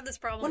 Donald didn't have this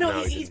problem. well, no,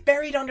 No, he he's didn't.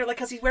 buried under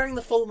because he's wearing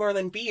the full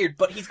Merlin beard,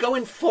 but he's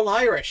going full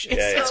Irish.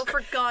 Yeah. Oh,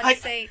 for God's I-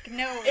 sake,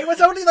 no. It was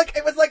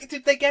like,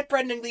 did they get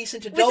Brendan Gleeson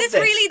to dub Was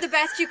this really the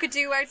best you could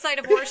do outside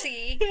of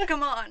Horsey?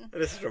 Come on.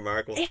 This is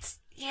remarkable.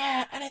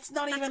 And it's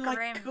not That's even like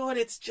grim. good.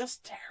 It's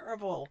just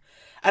terrible.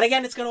 And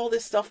again, it's got all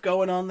this stuff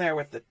going on there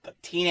with the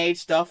teenage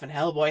stuff and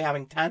Hellboy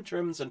having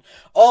tantrums and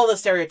all the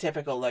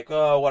stereotypical like,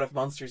 oh, what if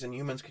monsters and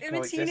humans could I'm a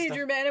coexist? teenager,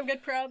 stuff. man. I've got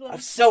I'm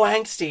problems. so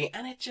angsty,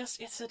 and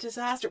it's a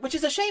disaster, which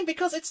is a shame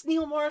because it's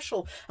Neil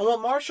Marshall, and while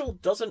Marshall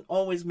doesn't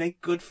always make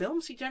good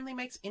films, he generally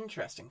makes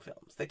interesting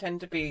films. They tend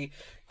to be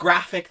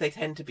graphic, they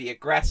tend to be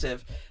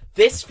aggressive.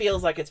 This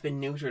feels like it's been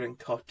neutered and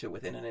cut to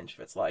within an inch of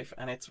its life,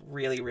 and it's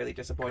really, really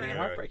disappointing and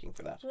Right. heartbreaking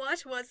for that.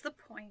 What was the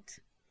point?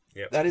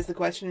 That is the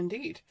question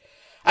indeed.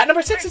 At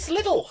number 6 is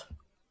Little,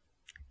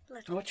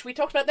 which we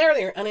talked about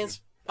earlier, and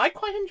is I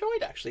quite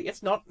enjoyed, actually.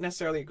 It's not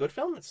necessarily a good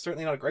film. It's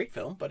certainly not a great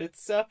film, but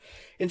it's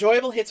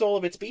enjoyable, hits all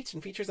of its beats,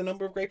 and features a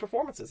number of great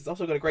performances. It's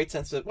also got a great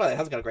sense of, well, it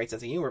hasn't got a great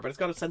sense of humor, but it's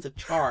got a sense of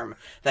charm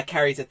that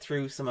carries it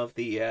through some of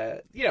the,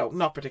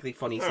 not particularly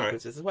funny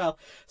sequences as well.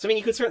 So, I mean,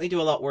 you could certainly do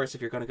a lot worse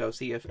if you're going to go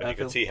see a And you film.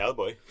 can see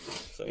Hellboy.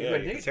 So yeah,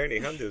 Right, you indeed.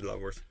 certainly can do a lot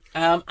worse.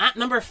 At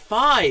number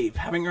 5,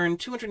 having earned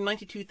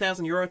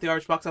 €292,000 at the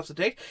Irish box office to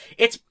date,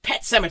 it's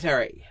Pet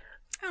Sematary,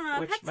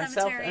 which Pet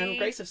myself Sematary. and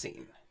Grace have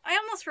seen. I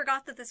almost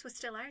forgot that this was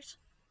still out.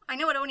 I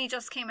know it only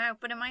just came out,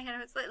 but in my head,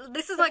 it's like,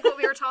 this is like what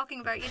we were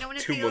talking about. You know, when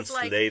it 2 feels months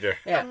like later.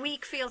 Yeah. a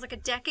week feels like a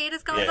decade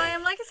has gone Yeah. by.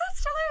 I'm like, is that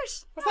still out?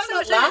 Was Oh, that so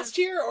not it last is.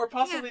 year or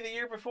possibly the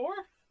year before?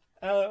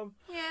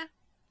 Yeah.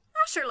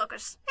 Sure, look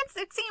it.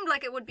 It seemed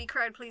like it would be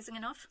crowd pleasing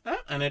enough.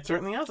 And it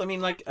certainly has. I mean,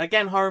 like,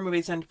 again, horror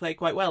movies tend to play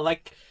quite well.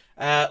 Like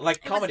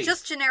It comedies. was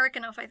just generic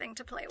enough, I think,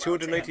 to play well.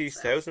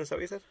 290,000, is that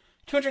what you said?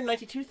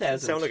 292,000.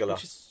 Sound like a lot.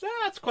 Which is,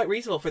 that's quite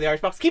reasonable for the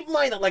Irish box. Keep in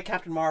mind that, like,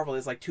 Captain Marvel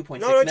is like 2.6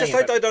 No, million. just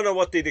but I don't know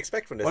what they'd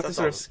expect from this. what's the That's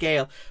sort all. of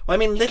scale? Well, I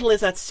mean, Little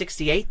is at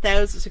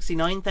 68,000,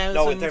 69,000.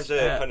 No, in terms of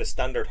kind of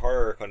standard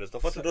horror kind of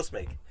stuff. What did us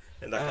make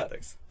in that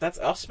context? That's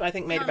us, I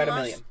think, made Not about a $1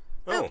 lot. million.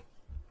 Oh,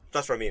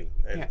 that's what I mean.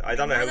 And Yeah. I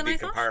don't know More how than it'd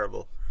be I thought.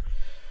 comparable.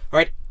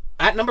 Right.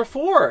 At number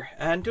 4,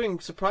 and doing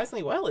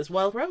surprisingly well, is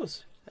Wild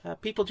Rose.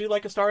 People do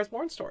like A Star is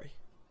Born story.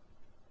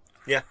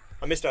 Yeah,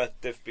 I missed that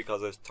diff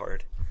because I was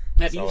tired.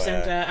 You So,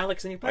 sent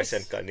Alex in your I place.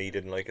 sent that and he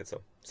didn't like it,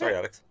 so sorry,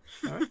 Alex.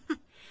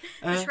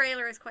 The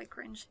trailer is quite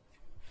cringe.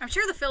 I'm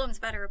sure the film's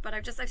better, but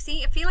I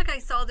feel like I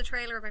saw the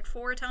trailer about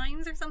 4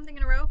 times or something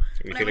in a row. You When I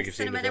feel like went to you've seen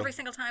cinema, the and every film?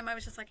 single time I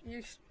was just like,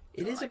 "Yeesh."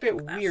 It Don't is a like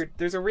bit that. weird.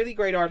 There's a really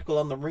great article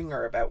on The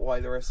Ringer about why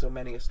there are so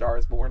many A Star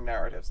is Born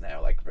narratives now.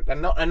 Like,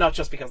 and not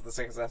just because of the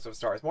success of A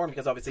Star is Born,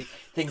 because obviously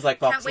things like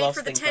Vox Can't wait Lust,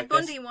 for the things Ted like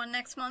this. Bundy one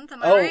next month.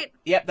 Am I Oh, right?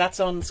 yep, that's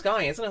on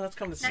Sky, isn't it? That's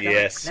coming to Sky.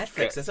 Yes.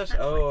 Netflix, is it? Netflix.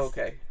 Oh,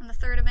 okay. On the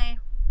 3rd of May.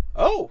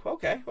 Oh,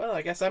 okay. Well,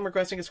 I guess I'm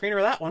requesting a screener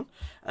of that one.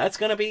 That's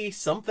going to be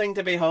something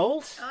to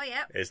behold. Oh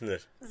yeah, Isn't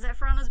it?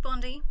 Zephyron as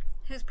Bundy,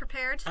 who's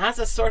prepared. As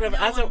a sort of,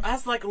 No one.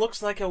 as like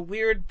looks like a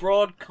weird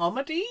broad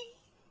comedy.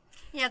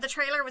 Yeah, the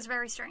trailer was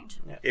very strange.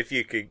 If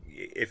you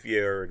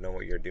know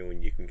what you're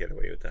doing, you can get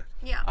away with that.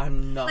 Yeah.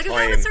 I'm not. Like, if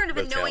Time that was sort of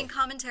a will tell. knowing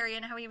commentary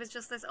on how he was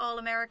just this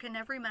all-American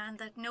everyman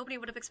that nobody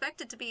would have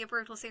expected to be a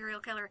brutal serial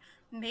killer,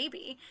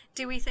 maybe.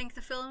 Do we think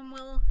the film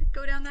will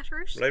go down that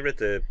route? When I read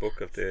the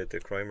book of the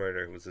crime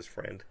writer who was his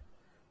friend,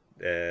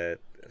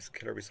 it's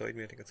Killer Beside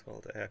Me, I think it's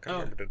called. I can't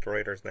remember the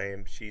writer's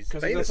name. She's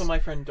Because he's famous. also my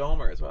friend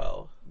Dahmer as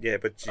well. Yeah,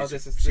 but she's,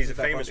 this she's a is that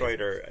famous Bundy.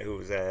 writer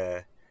who's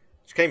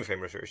she became a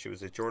famous writer. She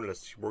was a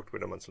journalist. She worked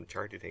with him on some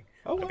charity thing.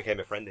 Oh, and wow. became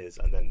a friend of his.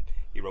 And then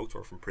he wrote to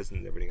her from prison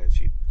and everything. And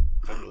she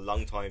took a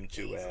long time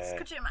to. Jesus,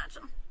 could you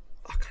imagine?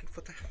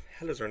 What the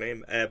hell is her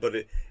name? But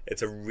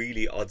it's a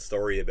really odd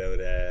story about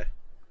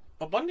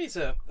Well, Bundy's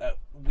a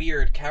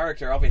weird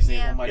character, obviously, as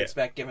Yeah. one might Yeah.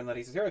 expect, given that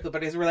he's hysterical.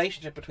 But his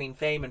relationship between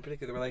fame, and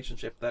particularly the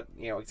relationship that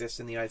exists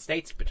in the United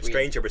States between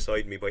Stranger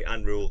Beside Me by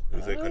Anne Rule,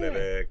 who's a kind of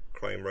a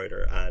crime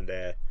writer, and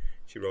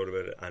she wrote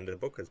about it, and the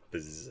book is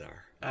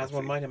bizarre. as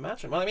one might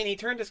imagine. Well, I mean, he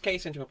turned his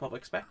case into a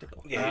public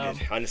spectacle. Yeah, he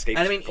did. And escaped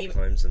and I mean, a couple even-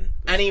 times. And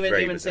even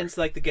very even bizarre. since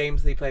like the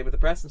games that he played with the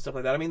press and stuff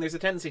like that, I mean, there's a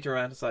tendency to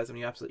romanticize him.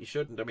 You absolutely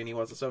shouldn't. I mean, he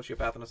was a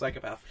sociopath and a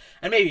psychopath,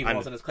 and maybe he And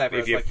wasn't as clever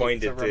if as you like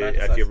find he it, sort of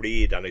if you romanticized.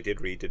 read, and I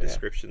did read the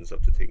descriptions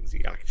of the things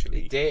he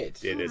actually He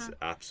did. it is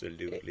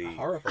absolutely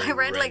horrifying. I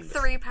read like horrendous.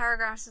 3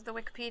 paragraphs of the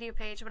Wikipedia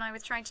page when I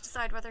was trying to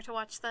decide whether to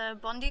watch the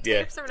Bundy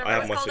Yeah, tapes or I whatever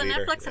haven't it's called on watched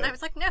it either, Netflix, and yeah. I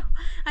was like, no,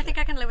 I think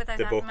I can live without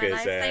The that in book my is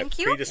life. Thank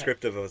you. pretty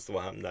descriptive as to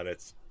what happened, and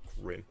it's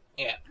grim.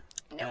 Yeah.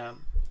 No.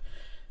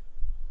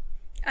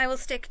 I will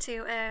stick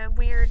to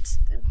weird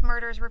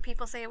murders where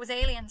people say it was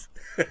aliens.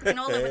 We can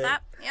all live with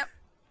that. Yep.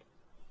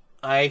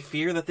 I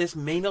fear that this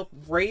may not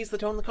raise the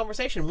tone of the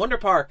conversation. Wonder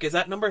Park is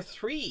at number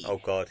 3. Oh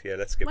God, yeah,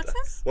 let's skip What's that.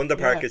 this? Wonder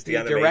Park is the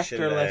animation.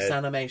 directorless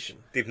animation.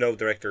 They've no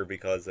director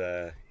because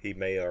he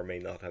may or may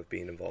not have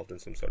been involved in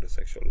some sort of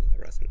sexual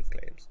harassment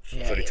claims,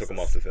 so they took him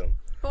off the film.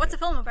 But what's the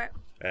film about?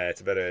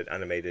 It's about an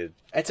animated.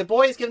 It's a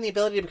boy who's given the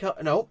ability to become.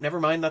 No, never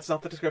mind. That's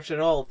not the description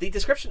at all. The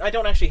description. I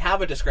don't actually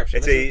have a description.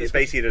 It's This is the it's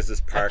basically there's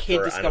this park kid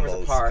for discovers a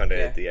animals. park, Kind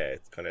of yeah.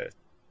 It's kind of.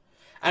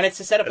 And it's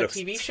to set up It a looks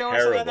TV show or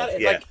something like that. terrible,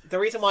 yeah. Like the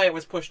reason why it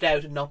was pushed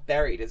out and not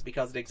buried is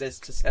because it exists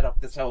to set up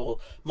this whole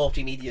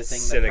multimedia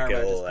thing that Paramount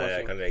cynical is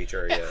pushing. kind of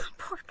nature, yeah.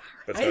 Poor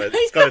Paramount. But I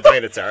it's gonna die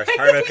in its arse. I know,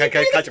 Paramount you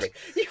can't catch me.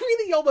 You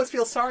really almost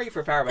feel sorry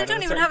for Paramount. They don't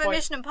at a even certain have a point.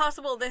 Mission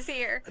Impossible this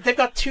year. They've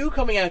got 2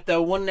 coming out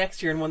though, one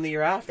next year and one the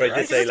year after. Right, Right?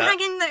 they say Just hang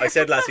in there. I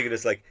said last week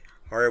it's like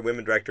hire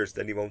women directors,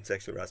 then you won't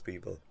sexual harass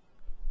people.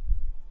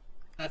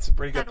 That's a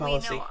pretty good That we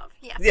policy. know of.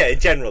 Yes. Yeah, in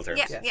general terms.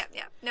 Yeah, Yes.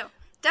 yeah. No.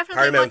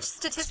 Definitely Paramount much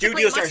statistically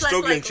studios much are less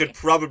struggling likely. should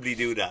probably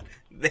do that.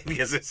 Maybe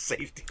as a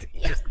safety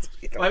thing. Just,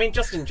 you know. Well, I mean,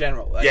 just in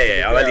general. Like, Yeah, to be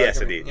yeah, fair, well, like, yes,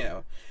 I mean, indeed. You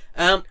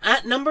know.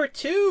 At number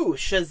 2,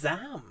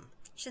 Shazam,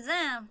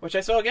 Shazam. which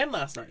I saw again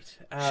last night.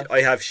 I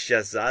have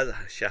Shazam.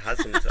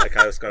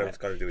 I was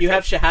going to do it. You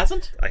have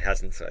Shahazant? I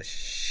hasn't.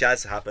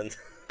 Shaz happened.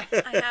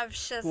 I have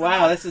Shazam.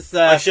 Wow, this is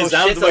I so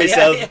Shazammed shizzle,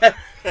 yeah, myself.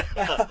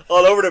 yeah.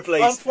 All over the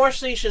place.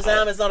 Unfortunately,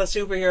 Shazam is not a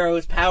superhero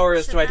whose power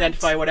is to Shazam.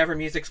 identify whatever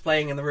music's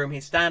playing in the room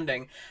he's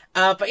standing.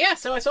 But yeah,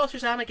 so I saw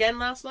Shazam again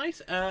last night,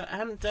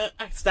 and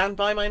I stand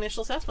by my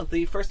initial assessment.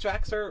 The first 2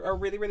 acts are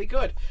really, really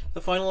good.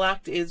 The final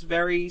act is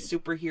very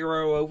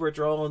superhero,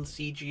 overdrawn,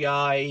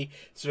 CGI,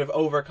 sort of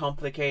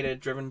overcomplicated,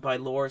 driven by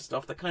lore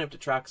stuff that kind of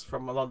detracts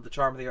from a lot of the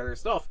charm of the other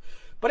stuff.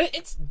 But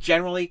it's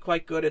generally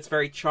quite good. It's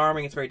very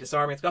charming. It's very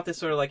disarming. It's got this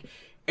sort of like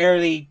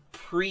early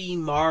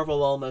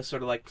pre-Marvel almost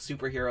sort of like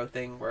superhero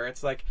thing where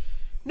it's like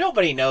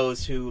nobody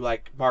knows who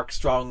like Mark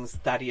Strong's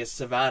Thaddeus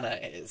Savannah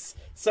is.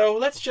 So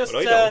let's just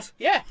But I don't.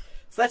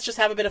 so let's just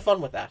have a bit of fun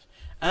with that.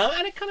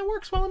 And it kind of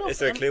works well enough. Is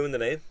there a And- clue in the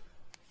name?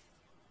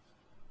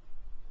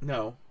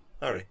 No.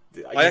 Alright.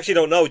 I actually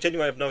don't know.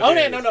 Genuinely, I have no Oh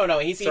idea. no!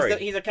 He's Sorry.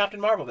 he's a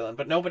Captain Marvel villain,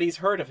 but nobody's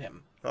heard of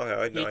him.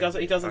 Okay,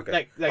 He doesn't okay.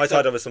 like I so-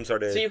 thought it was some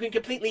sort of. So you can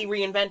completely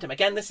reinvent him.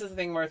 Again, this is the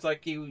thing where it's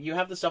like you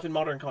have the stuff in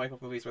modern comic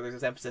book movies where there's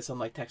this emphasis on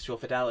like textual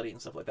fidelity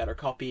and stuff like that, or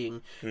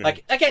copying.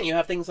 Like again, you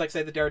have things like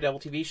say the Daredevil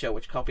TV show,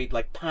 which copied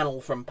like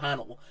panel from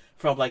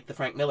like the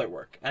Frank Miller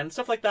work, and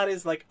stuff like that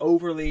is like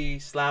overly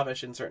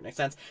slavish in certain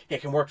extents.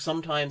 It can work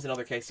sometimes, in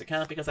other cases it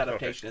can't because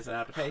adaptation is an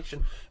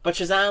adaptation. But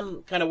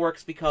Shazam kind of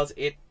works because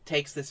it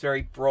takes this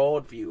very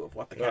broad view of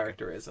what the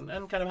character is and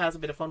kind of has a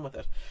bit of fun with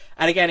it.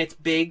 And again, it's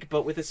big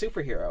but with a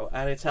superhero,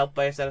 and it's helped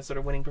by a set of sort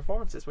of winning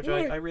performances, which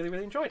I really,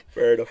 really enjoyed.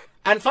 Fair enough.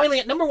 And finally,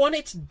 at number 1,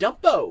 it's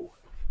Dumbo,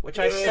 which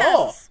I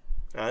Yes.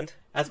 saw And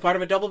as part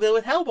of a double bill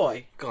with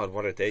Hellboy. God,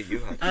 what a day you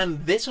had.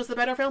 And this was the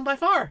better film by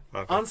far,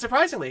 Okay.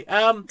 unsurprisingly.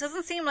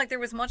 Doesn't seem like there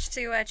was much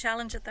to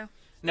challenge it though.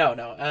 No.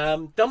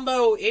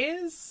 Dumbo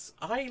is...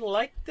 I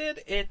liked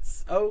it.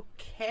 It's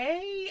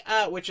okay.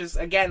 Which is,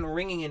 again,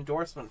 ringing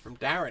endorsement from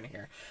Darren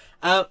here.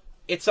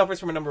 It suffers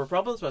from a number of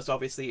problems. Most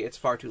obviously, it's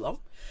far too long.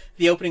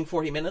 The opening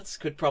 40 minutes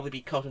could probably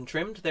be cut and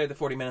trimmed. They're the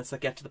 40 minutes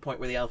that get to the point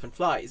where the elephant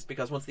flies,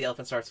 because once the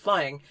elephant starts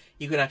flying,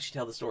 you can actually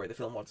tell the story the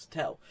film wants to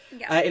tell.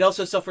 Yeah. It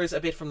also suffers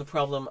a bit from the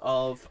problem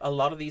of a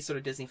lot of these sort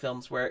of Disney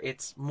films where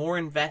it's more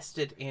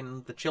invested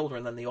in the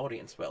children than the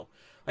audience will.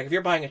 Like, if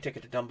you're buying a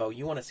ticket to Dumbo,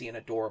 you want to see an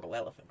adorable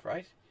elephant,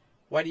 right?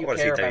 Why do you I wanna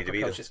see care Danny about DeVito.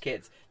 precocious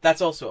kids?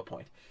 That's also a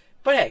point.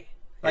 But hey,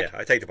 like, Yeah,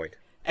 I take the point.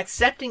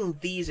 accepting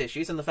these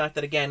issues and the fact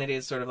that again it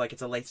is sort of like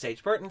it's a late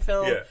stage Burton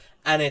film, Yeah.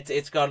 and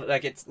it's gotten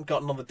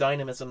all the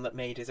dynamism that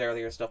made his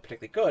earlier stuff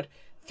particularly good.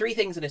 3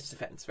 things in its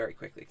defense very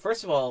quickly.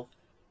 First of all,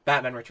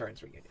 Batman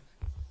Returns reunion.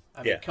 I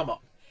mean, Yeah. come on.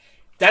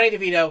 Danny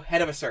DeVito,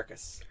 head of a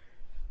circus.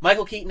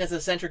 Michael Keaton is an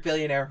eccentric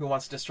billionaire who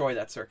wants to destroy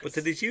that circus.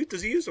 But does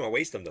he use them or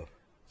waste them though?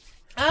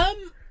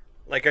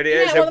 Like, Yeah,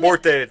 is well, I it mean-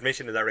 worth the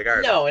admission in that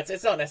regard? No,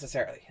 it's not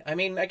necessarily. I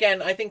mean,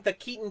 again, I think that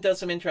Keaton does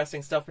some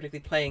interesting stuff,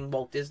 particularly playing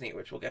Walt Disney,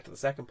 which we'll get to the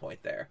second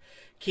point there.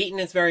 Keaton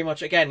is very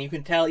much, again, you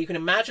can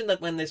imagine that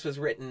when this was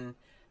written,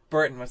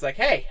 Burton was like,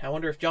 hey, I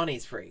wonder if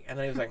Johnny's free. And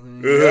then he was like,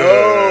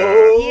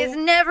 no. He is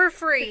never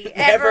free.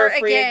 Never ever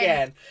free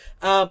again.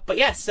 But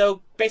yeah,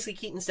 so basically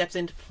Keaton steps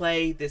in to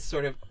play this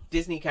sort of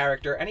Disney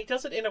character, and he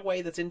does it in a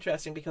way that's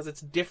interesting because it's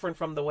different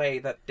from the way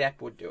that Depp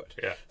would do it.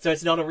 Yeah. So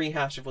it's not a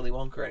rehash of Willy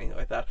Wonka or anything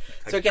like that.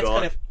 So it gets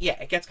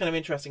it gets kind of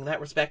interesting in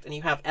that respect. And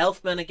you have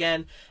Elfman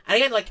again. And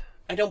again, like,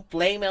 I don't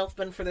blame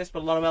Elfman for this,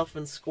 but a lot of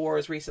Elfman's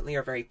scores recently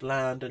are very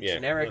bland and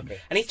generic. Okay.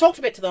 And he's talked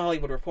a bit to the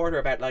Hollywood Reporter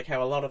about like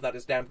how a lot of that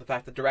is down to the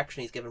fact the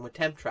direction he's given with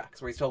temp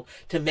tracks, where he's told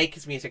to make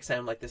his music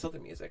sound like this other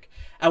music.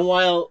 And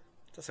while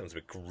that sounds a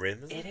bit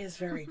grim, isn't it? It is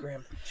very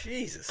grim.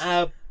 Jesus.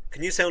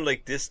 Can you sound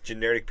like this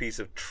generic piece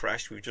of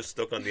trash we've just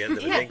stuck on the end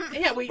of the thing?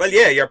 Yeah, well,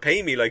 yeah, you're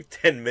paying me like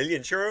 10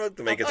 million, sure,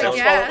 to make it sound.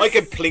 I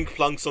can plink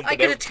plonk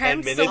something out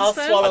 10 minutes. I'll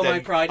swallow my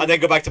pride. And then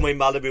go back to my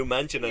Malibu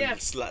mansion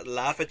and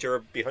laugh at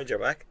you behind your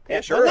back.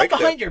 Yeah, sure. Well, not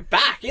behind your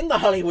back, in the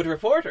Hollywood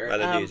Reporter.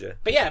 Well, indeed, yeah.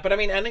 But yeah, but I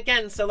mean, and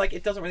again, so like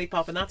it doesn't really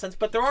pop in that sense,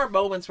 but there are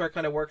moments where it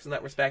kind of works in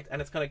that respect,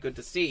 and it's kind of good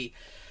to see.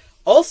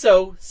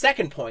 Also,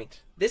 second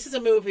point, this is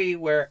a movie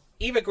where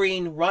Eva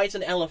Green rides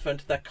an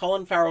elephant that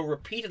Colin Farrell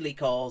repeatedly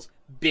calls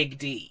Big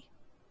D.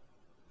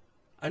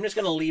 I'm just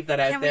going to leave that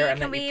out there and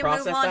let you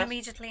process that. Can we move on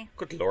immediately?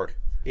 Good lord.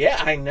 Yeah,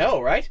 I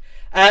know, right?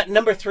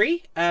 Number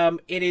 3,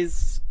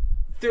 there's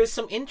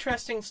some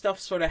interesting stuff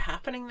sort of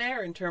happening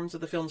there in terms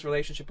of the film's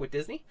relationship with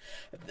Disney.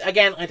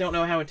 Again, I don't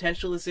know how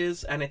intentional this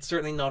is, and it's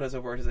certainly not as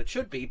overt as it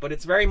should be, but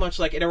it's very much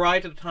like it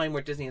arrived at a time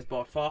where Disney has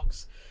bought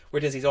Fox, where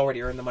Disney's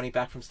already earned the money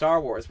back from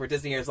Star Wars, where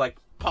Disney is like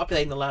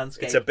populating the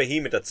landscape. It's a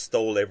behemoth that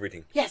stole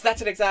everything. Yes,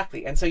 that's it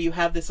exactly. And so you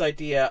have this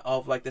idea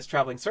of like this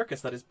traveling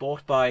circus that is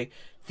bought by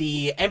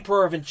the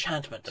Emperor of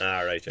Enchantment,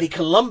 the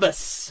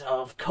Columbus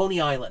of Coney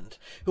Island,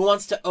 who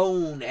wants to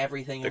own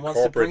everything and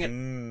wants to bring it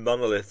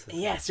monolith.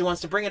 Yes, who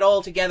wants to bring it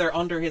all together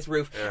under his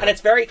roof. And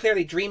it's very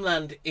clearly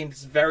Dreamland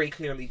is very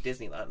clearly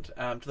Disneyland,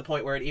 to the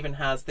point where it even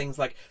has things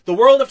like the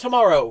World of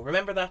Tomorrow.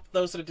 Remember that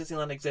those sort of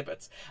Disneyland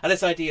exhibits, and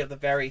this idea of the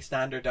very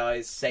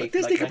standardized, safe. But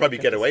Disney could probably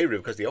get away with it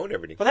because they own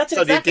everything. Well, that's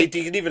exactly.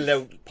 They can even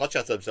allow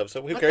potshots themselves.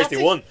 So who cares?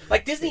 They won.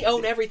 Like Disney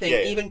own everything,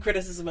 even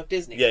criticism of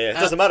Disney. Yeah, it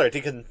doesn't matter.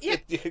 You can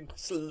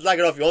slag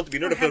it off if you want to be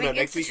another film out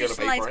next week. You're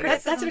gonna pay for it.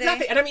 That's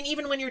exactly. And I mean,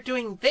 even when you're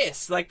doing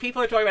this, like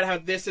people are talking about how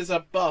this is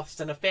a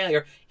bust and a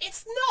failure.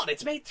 It's not.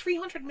 It's made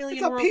 $300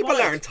 million worldwide. People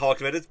aren't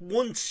talking about it. It's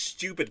one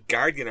stupid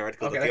Guardian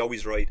article that they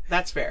always write.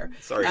 That's fair.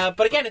 Sorry,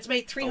 but again, it's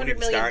made $300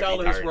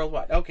 million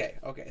worldwide. Okay,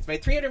 it's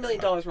made $300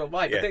 million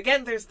worldwide. But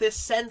again, there's this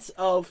sense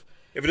of,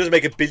 if it doesn't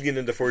make $1 billion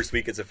in the first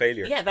week, it's a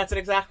failure. Yeah, that's it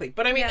exactly.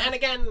 But I mean, and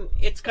again,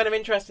 it's kind of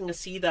interesting to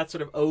see that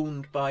sort of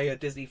owned by a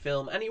Disney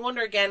film, and you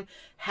wonder again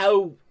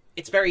how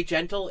it's very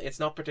gentle.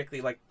 It's not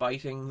particularly like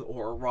biting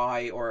or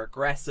wry or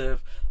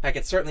aggressive. Like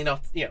it's certainly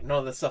not, none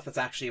of the stuff that's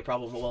actually a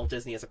problem with Walt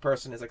Disney as a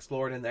person is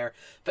explored in there.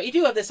 But you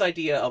do have this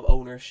idea of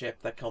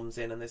ownership that comes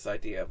in, and this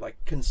idea of like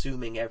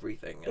consuming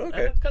everything, and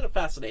it's kind of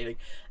fascinating.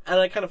 And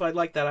I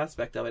like that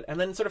aspect of it. And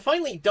then sort of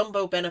finally,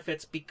 Dumbo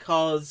benefits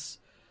because,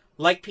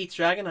 like Pete's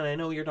Dragon, and I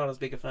know you're not as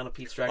big a fan of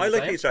Pete's Dragon. I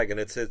like Pete's Dragon.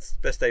 It's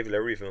best David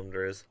Lowery film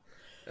there is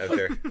out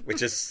there,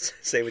 which is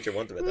say what you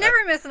want about that.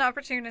 Never miss an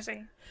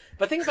opportunity.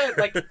 But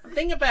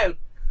think about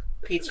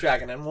Pete's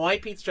Dragon and why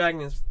Pete's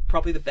Dragon is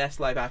probably the best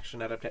live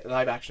action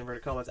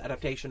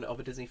adaptation of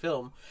a Disney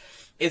film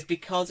is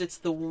because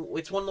it's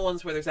one of the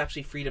ones where there's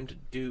actually freedom to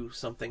do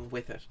something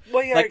with it.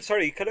 Well, yeah.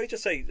 Sorry, can I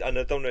just say, and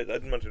I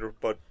didn't want to,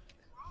 but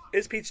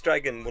is Pete's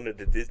Dragon one of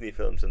the Disney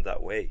films in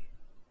that way,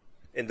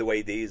 in the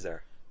way these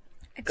are?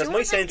 Because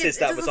my sense is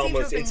that was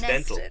almost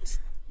incidental.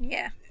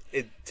 Yeah.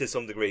 To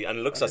some degree,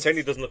 and it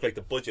certainly doesn't look like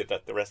the budget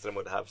that the rest of them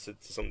would have to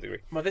some degree.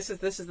 Well, this is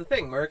the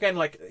thing where again,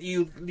 like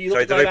you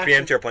sorry, did I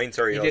preempt your point?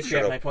 Sorry, you did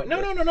preempt my point. No,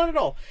 not at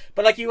all.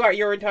 But like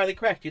you're entirely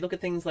correct. You look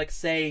at things like,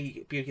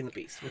 say, Beauty and the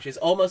Beast, which is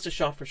almost a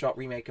shot-for-shot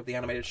remake of the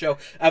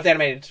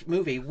animated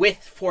movie with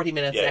 40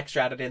 minutes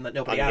extra added in that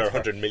nobody asked for.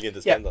 And 100 million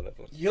to spend on it.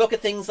 You look at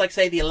things like,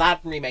 say, the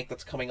Aladdin remake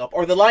that's coming up,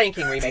 or the Lion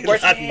King remake.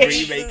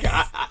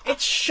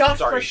 It's shot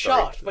for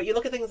shot. But you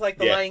look at things like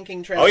the Lion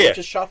King trailer, which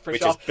is shot for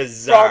shot from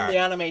the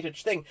animated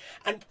thing,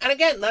 and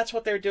again. That's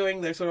what they're doing.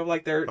 They're sort of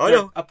like they're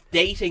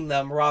updating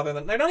them rather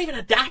than they're not even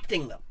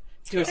adapting them.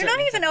 They're not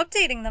even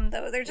updating them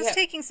though. They're just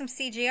taking some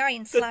CGI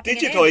and slapping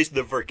it in. Digitizing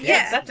them for kids.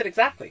 Yes, that's it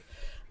exactly.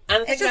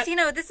 And it's just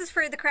this is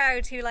for the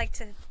crowd who like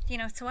to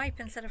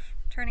swipe instead of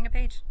turning a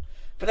page.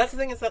 But that's the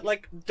thing is that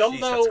like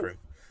Dumbo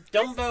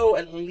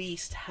at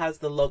least has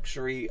the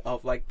luxury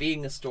of like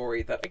being a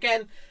story that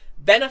again.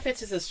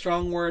 Benefits is a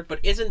strong word, but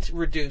isn't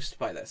reduced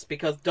by this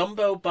because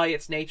Dumbo, by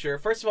its nature,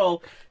 first of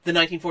all, the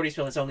 1940s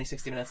film is only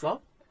 60 minutes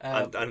long.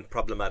 And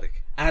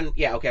problematic. And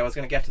I was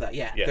going to get to that.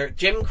 Yeah.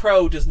 Jim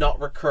Crow does not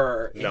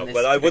recur. In this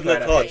but I wouldn't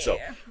have thought so.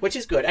 Which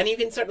is good, and you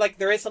can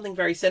there is something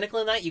very cynical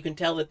in that. You can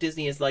tell that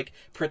Disney is like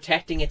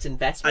protecting its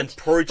investment and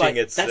purging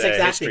its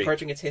history.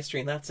 Purging its history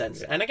in that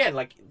sense. Yeah. And again,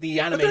 like the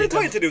animated, but they're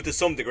entitled to do it to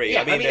some degree.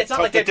 Yeah, I mean it's not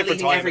like they're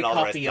deleting every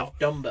copy of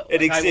Dumbo.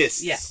 It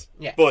exists.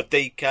 But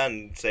they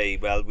can say,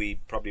 well, we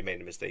probably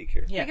made a mistake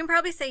here. Yeah. You can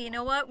probably say, you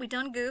know what, we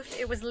done goofed.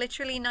 It was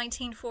literally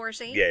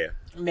 1940. Yeah.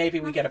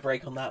 Maybe we get a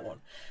break on that one.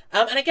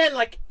 And again,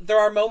 like there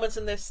are moments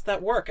in this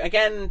that work. work.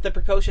 Again, the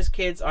precocious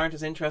kids aren't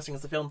as interesting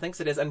as the film thinks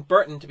it is, and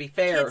Burton, to be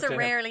fair, Kids are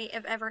rarely,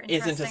 if ever,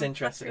 interesting. isn't as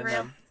interested in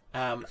them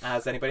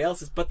as anybody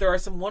else is. But there are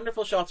some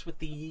wonderful shots with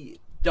the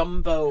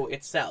Dumbo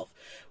itself,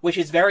 which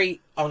is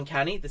very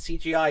uncanny. The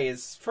CGI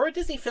is, for a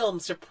Disney film,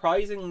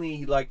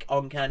 surprisingly like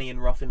uncanny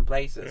and rough in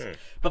places.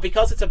 But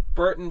because it's a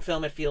Burton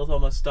film, it feels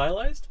almost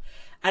stylized.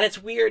 And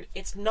it's weird,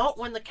 it's not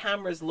when the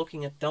camera is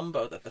looking at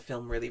Dumbo that the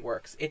film really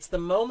works. It's the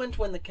moment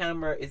when the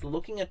camera is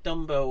looking at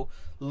Dumbo,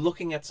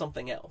 looking at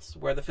something else,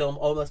 where the film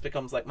almost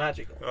becomes like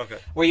magical. Okay.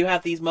 Where you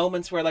have these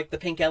moments where, like, the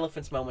pink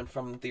elephants moment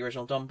from the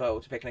original Dumbo,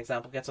 to pick an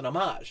example, gets an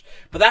homage.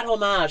 But that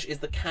homage is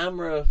the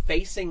camera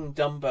facing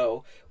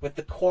Dumbo with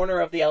the corner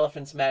of the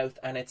elephant's mouth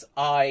and its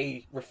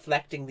eye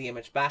reflecting the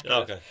image back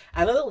at it.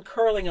 And a little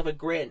curling of a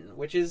grin,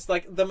 which is,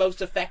 like, the most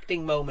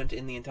affecting moment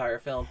in the entire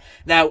film.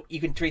 Now,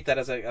 you can treat that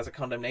as a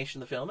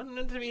condemnation of the film,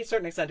 and to a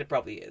certain extent it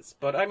probably is.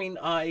 But, I mean,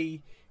 I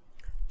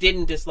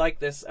didn't dislike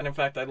this, and in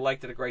fact I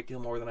liked it a great deal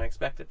more than I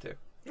expected to.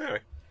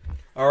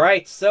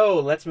 Alright, so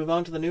let's move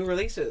on to the new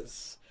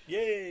releases.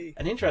 Yay!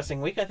 An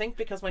interesting week, I think,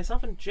 because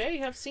myself and Jay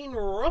have seen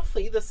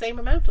roughly the same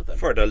amount of them.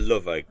 For the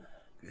love of...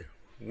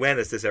 When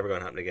is this ever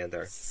going to happen again,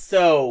 Darren?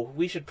 So,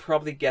 we should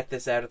probably get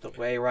this out of the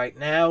way right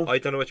now. I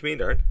don't know what you mean,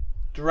 Darren.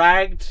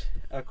 Dragged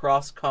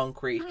Across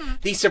Concrete.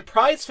 The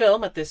surprise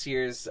film at this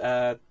year's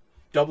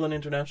Dublin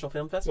International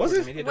Film Festival.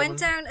 Was it? Went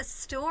down a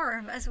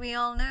storm, as we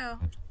all know.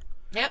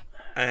 Yep.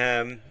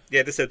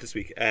 Yeah, this is out this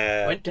week.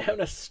 Went down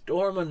a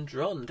storm and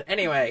drummed.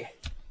 Anyway.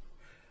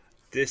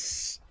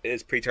 This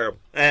is pretty terrible.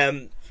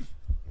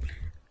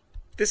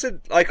 This is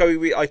like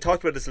I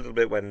talked about this a little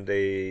bit when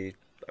we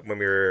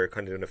were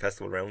kind of doing a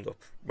festival roundup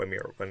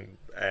when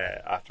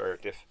after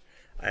Diff.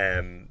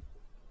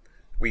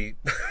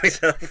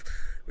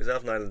 Myself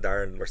and Niall and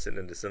Darren were sitting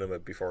in the cinema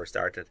before it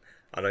started,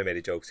 and I made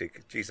a joke.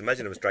 Like, geez,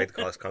 imagine it was dragged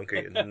across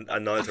concrete, and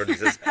Niall sort of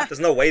says, "There's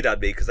no way that'd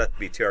be, because that'd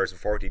be 2 hours and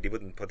 40. They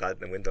wouldn't put that in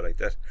the window like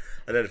that."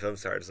 And then the film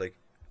started. It's like,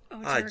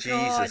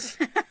 Jesus,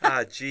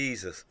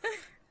 Jesus.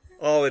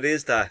 Oh, it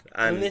is that.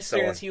 And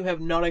listeners, so you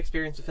have not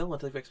experienced the film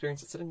until you've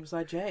experienced it sitting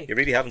beside Jay. You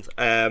really haven't.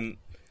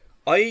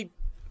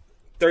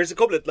 There's a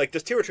couple of, like,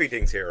 there's 2 or 3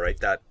 things here, right,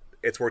 that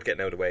it's worth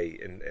getting out of the way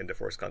in the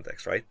first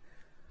context, right?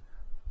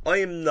 I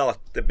am not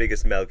the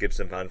biggest Mel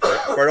Gibson fan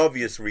for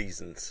obvious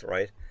reasons,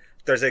 right?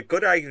 There's a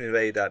good argument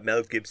made that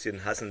Mel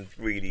Gibson hasn't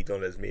really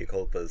done his mea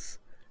culpas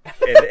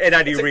in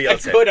any real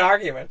sense. Good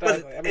argument.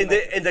 But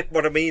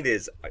what I mean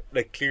is,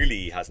 like, clearly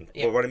he hasn't.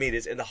 Yeah. But what I mean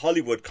is, in the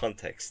Hollywood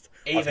context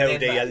of how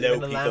they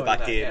allow people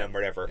back in and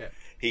whatever,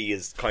 he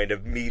is kind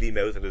of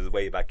mealy-mouthed his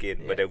way back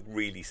in without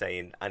really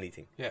saying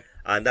anything. Yeah.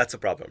 And that's a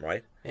problem,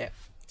 right? Yeah.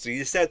 So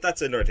you said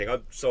that's another thing.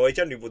 So I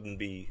generally wouldn't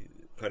be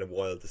kind of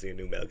wild to see a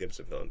new Mel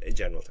Gibson film in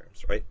general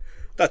terms, right?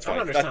 That's fine.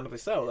 Understandably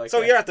so. Like,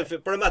 so you're at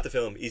but I'm at the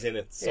film. He's in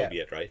it. So be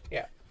it, right?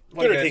 Yeah. The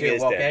other thing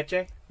is,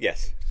 Jay?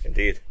 Yes,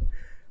 indeed.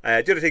 The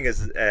other thing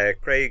is,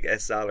 Craig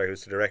S. Zahler,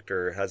 who's the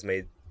director, has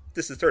made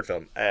this is his 3rd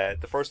film.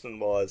 The first one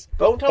was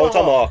Bone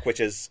Tomahawk, which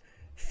is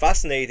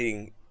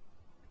fascinating,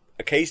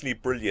 occasionally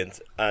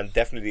brilliant, and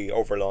definitely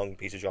overlong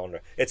piece of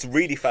genre. It's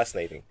really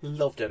fascinating.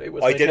 Loved it. It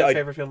was my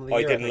favourite film of the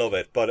year. I didn't love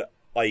it, but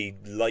I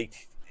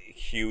liked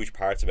huge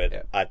parts of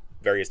it at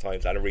various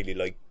times, and I really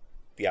liked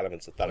the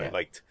elements that I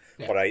liked.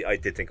 Yeah. But I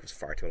did think it was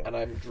far too long. And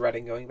I'm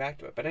dreading going back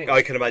to it. But anyway,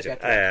 I can imagine.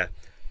 And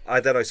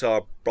then I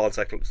saw Broad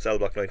Cell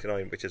Block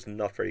 99, which is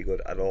not very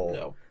good at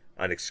all,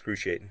 and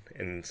excruciating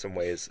in some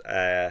ways.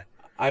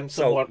 I'm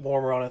somewhat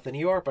warmer on it than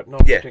you are, but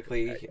not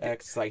particularly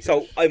excited.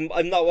 So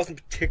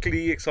wasn't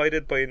particularly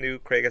excited by a new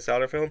Craig S.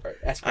 Zahler film. Or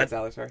S. Craig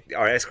Zahler, sorry.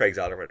 Or S. Craig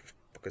Zahler, what the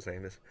fuck his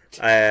name is.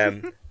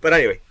 But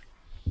anyway,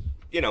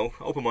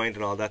 open mind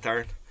and all that,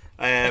 Darren.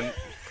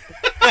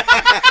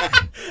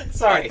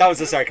 Sorry, that was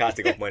a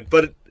sarcastic open mind.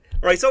 But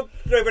right, so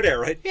they're over there,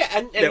 right? Yeah,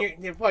 and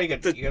you're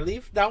gonna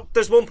leave now.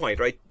 There's one point,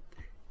 right?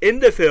 In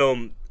the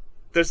film,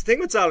 there's a thing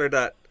with Zahler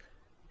that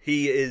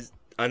he is,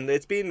 and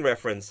it's been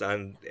referenced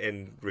and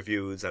in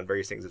reviews and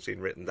various things I've seen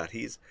written, that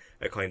he's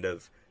a kind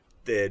of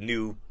the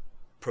new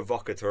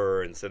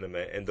provocateur in cinema,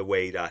 in the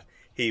way that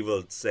he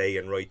will say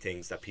and write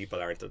things that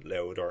people aren't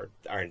allowed or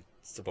aren't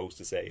supposed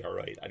to say or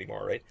write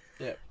anymore, right?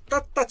 Yeah.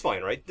 That's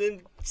fine, right? The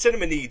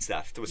cinema needs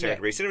that to a certain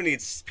degree. Cinema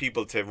needs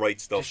people to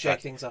write stuff, to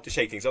shake things up.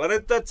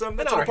 And that's an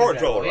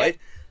important role, right?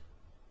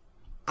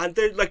 And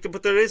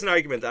but there is an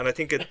argument, and I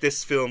think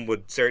this film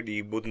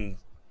wouldn't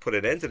put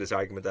an end to this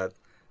argument, that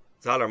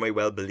Zahler might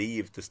well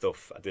believe the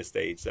stuff at this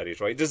stage that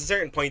he's right. There's a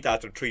certain point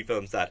after 3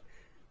 films that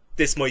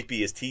this might be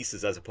his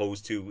thesis as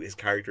opposed to his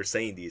character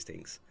saying these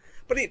things.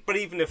 But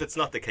even if it's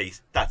not the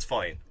case, that's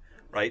fine,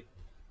 right?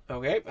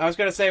 Okay, I was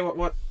going to say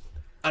what.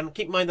 And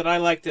keep in mind that I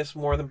like this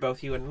more than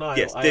both you and Niall.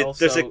 Yes, I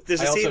also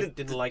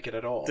didn't like it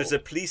at all. There's a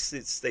police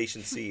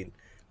station scene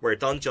where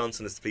Don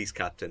Johnson is the police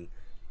captain,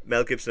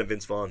 Mel Gibson and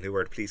Vince Vaughn, who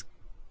were the police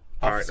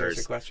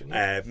partners.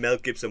 Mel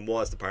Gibson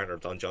was the partner of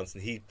Don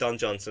Johnson. Don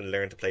Johnson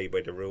learned to play by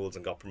the rules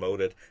and got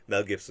promoted.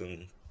 Mel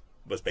Gibson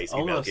was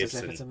basically Mel Almost as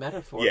Gibson. if it's a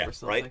metaphor Yeah, for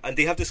something. right. And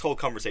they have this whole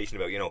conversation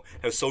about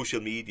how social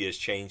media has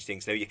changed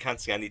things. Now you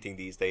can't see anything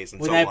these days, and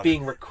Without so on.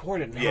 being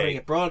recorded and having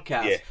it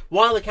broadcast, Yeah.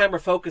 while the camera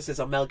focuses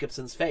on Mel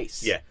Gibson's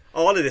face. Yeah,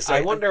 all of this. I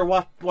right? wonder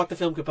what the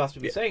film could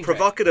possibly be saying.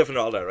 Provocative and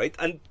all that, right?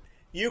 And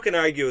you can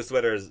argue as to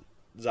whether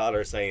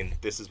Zahler saying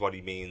this is what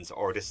he means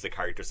or this is the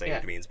character saying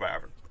what he means,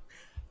 whatever.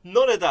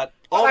 None of that.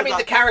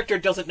 The character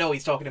doesn't know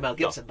he's talking to Mel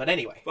Gibson, but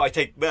anyway.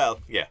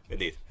 Yeah,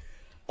 indeed.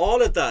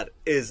 All of that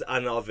is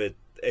an of it.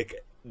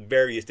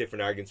 Various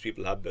different arguments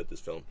people have about this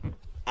film,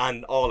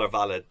 and all are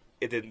valid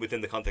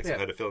within the context of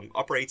how the film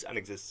operates and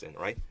exists in,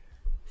 right?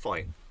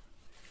 Fine.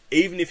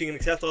 Even if you can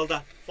accept all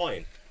that,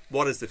 fine.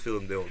 What is the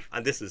film doing?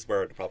 And this is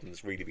where the problem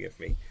is really begin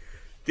for me.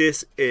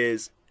 This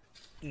is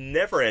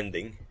never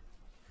ending,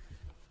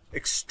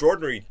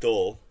 extraordinarily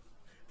dull,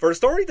 for a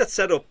story that's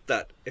set up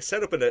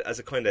as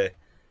a kind of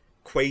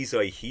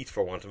quasi heat,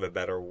 for want of a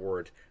better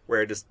word,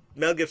 where this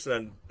Mel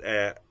Gibson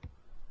and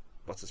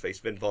what's his face,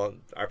 Vin Vaughn,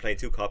 are playing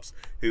two cops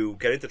who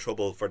get into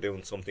trouble for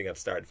doing something at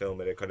the start of the film,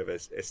 at a kind of a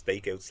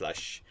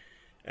stakeout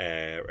 /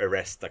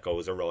 arrest that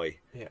goes awry.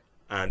 Yeah.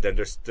 And then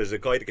there's a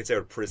guy that gets out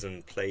of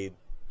prison, played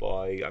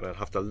by, and I'll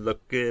have to look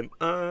him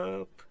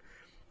up,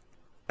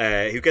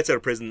 who gets out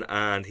of prison,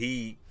 and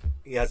he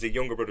has a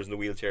younger brother in a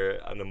wheelchair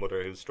and a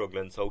mother who's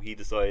struggling, so he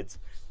decides,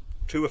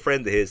 through a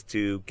friend of his,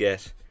 to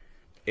get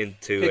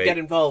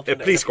involved in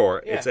a police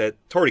corps. Yeah. It's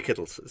Tory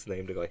Kittles is the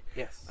name of the guy.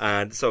 Yes.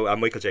 And so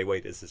Michael J.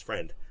 White is his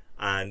friend.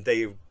 And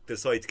they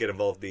decide to get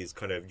involved with these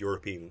kind of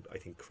European, I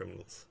think,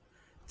 criminals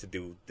to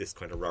do this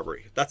kind of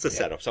robbery. That's the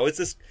setup. So it's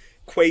this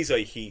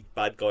quasi-heat,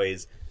 bad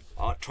guys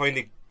trying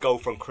to go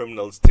from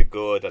criminals to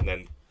good, and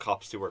then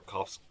cops who are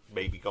cops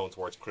maybe going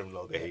towards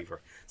criminal behaviour.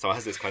 So it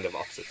has this kind of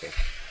opposite thing.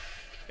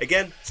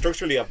 Again,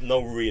 structurally, I have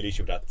no real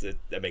issue with that.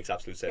 It makes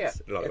absolute sense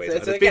in a lot of ways.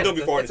 It's been done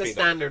before. It's a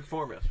standard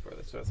format for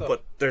this.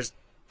 But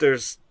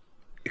there's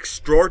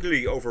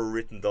extraordinarily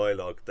overwritten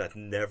dialogue that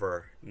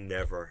never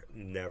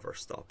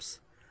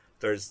stops.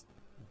 There's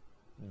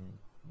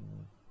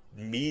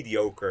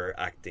mediocre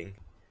acting,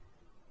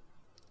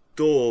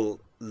 dull,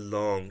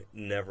 long,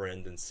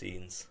 never-ending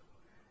scenes,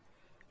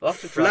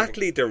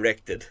 flatly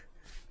directed,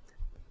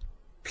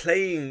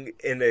 playing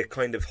in a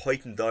kind of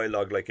heightened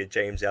dialogue like a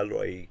James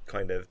Ellroy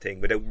kind of thing,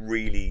 without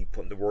really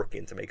putting the work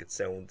in to make it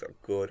sound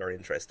good or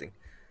interesting,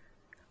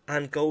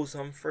 and goes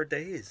on for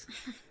days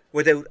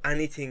without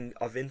anything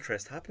of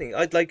interest happening.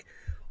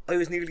 I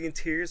was nearly in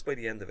tears by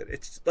the end of it.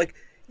 It's like,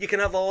 you can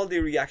have all the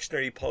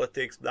reactionary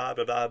politics, blah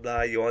blah blah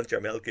blah. You want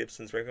your Mel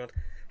Gibsons, right?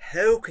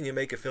 How can you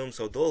make a film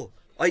so dull?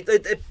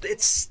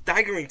 It's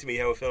staggering to me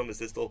how a film is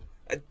this dull.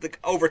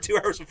 Over 2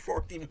 hours and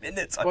 40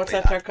 minutes. What's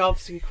that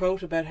Tarkovsky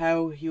quote about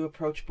how you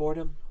approach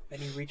boredom,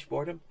 then you reach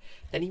boredom,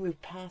 then you move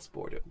past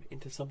boredom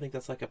into something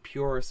that's like a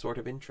pure sort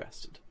of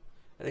interested.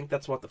 I think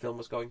that's what the film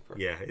was going for.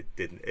 Yeah, it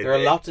didn't. There are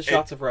lots of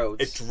shots of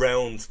roads. It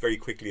drowns very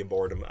quickly in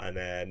boredom, and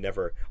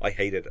I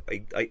hate it.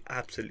 I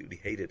absolutely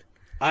hate it.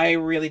 I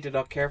really did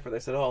not care for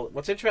this at all.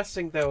 What's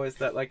interesting, though, is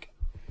that, like,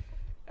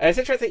 and it's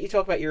interesting that you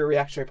talk about your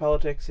reactionary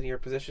politics and your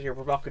position, your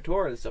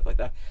provocateur and stuff like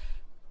that.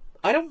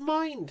 I don't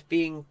mind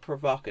being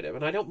provocative,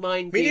 and I don't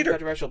mind being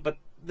controversial, but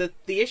the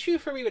issue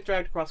for me with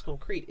Dragged Across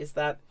Concrete is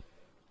that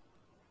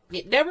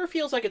it never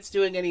feels like it's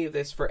doing any of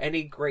this for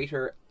any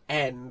greater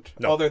end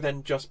other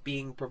than just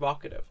being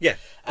provocative. Yeah.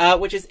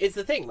 Which is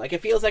the thing. Like, it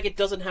feels like it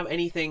doesn't have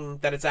anything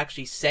that it's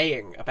actually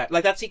saying about,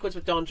 like, that sequence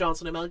with Don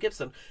Johnson and Mel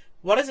Gibson.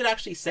 What is it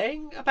actually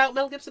saying about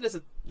Mel Gibson? Is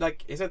it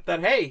that,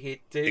 hey,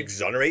 he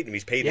exonerate him,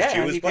 he's paid his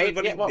dues? What are you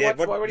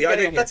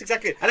getting at that's here?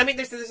 exactly it. And I mean,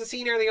 there's a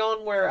scene early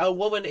on where a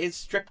woman is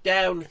stripped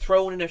down,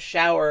 thrown in a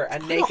shower,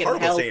 and naked,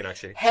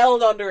 and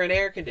held under an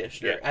air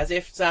conditioner, as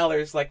if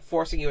Zahler's like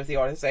forcing you as the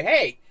audience to say,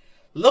 hey,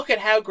 look at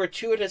how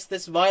gratuitous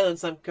this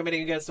violence I'm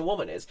committing against a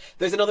woman is.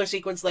 There's another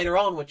sequence later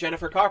on with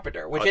Jennifer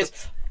Carpenter, which is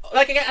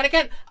like,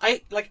 again,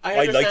 I like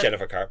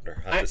Jennifer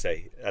Carpenter, I have to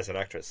say, as an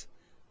actress.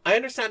 I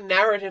understand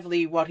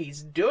narratively what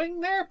he's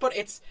doing there, but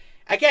it's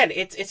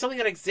something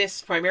that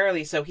exists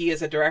primarily so he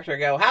as a director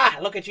go,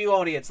 look at you,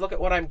 audience, look at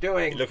what I'm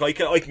doing. Look, I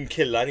can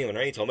kill anyone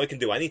anytime, I can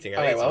do anything.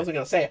 Okay, well, I wasn't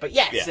going to say it, but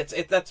yes,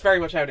 that's very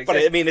much how it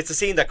exists. But I mean, it's a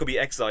scene that could be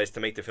excised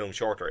to make the film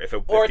shorter, if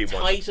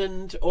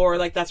tightened, or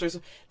like that sort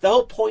of. The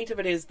whole point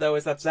of it is that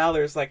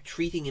Zahler's like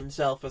treating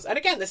himself as, and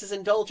again, this is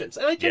indulgence,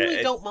 and I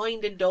generally don't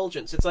mind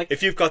indulgence. It's like,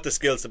 if you've got the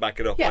skills to back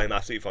it up, I'm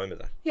absolutely fine with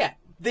that. Yeah,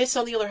 this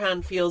on the other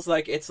hand feels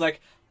like it's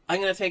like, I'm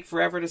going to take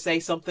forever to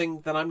say something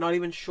that I'm not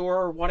even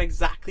sure what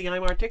exactly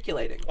I'm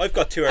articulating. I've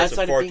got 2 hours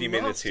and 40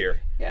 minutes here,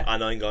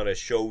 and I'm going to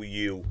show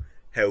you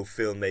how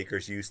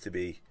filmmakers used to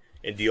be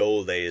in the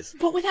old days.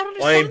 But without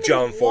understanding, I'm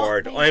John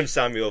Ford, I'm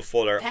Samuel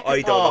Fuller,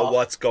 I don't know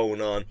what's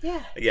going on.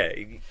 Yeah.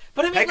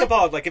 But I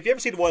mean, like, if you ever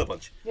see The Wild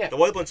Bunch, The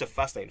Wild Bunch is a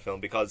fascinating film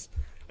because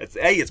it's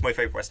my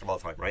favourite Western of all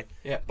time, right?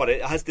 Yeah. But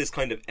it has this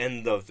kind of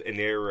end of an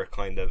era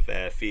kind of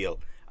feel,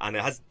 and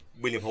it has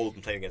William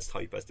Holden playing against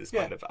type as this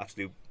kind of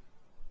absolute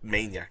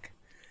maniac.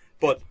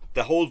 But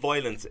the whole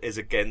violence is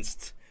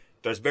against,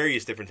 there's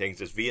various different things.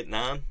 There's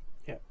Vietnam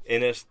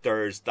in it,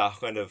 there's that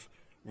kind of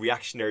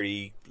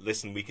reactionary,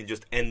 listen, we can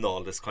just end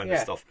all this kind of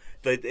stuff.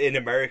 In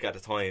America at the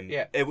time,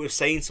 it was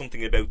saying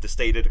something about the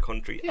state of the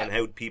country and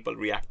how people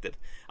reacted,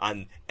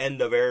 and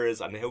end of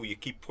eras, and how you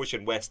keep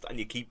pushing west and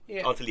you keep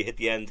until you hit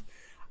the end.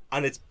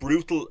 And it's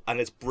brutal,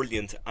 and it's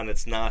brilliant, and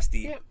it's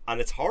nasty,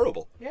 and it's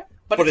horrible. Yeah,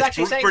 but it's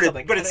actually saying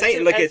something. But it's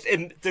saying, like,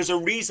 there's a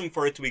reason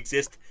for it to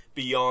exist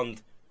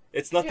beyond.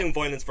 It's not doing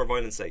violence for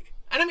violence sake.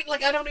 And I mean,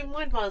 like, I don't even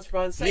mind violence for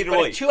violence sake. Neither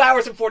do I. 2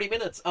 hours and 40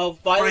 minutes of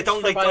violence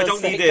for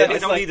violence sake. I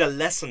don't need a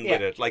lesson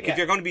with it. Like, if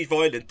you're going to be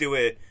violent, do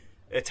a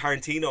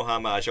Tarantino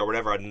homage or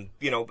whatever, and,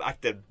 you know,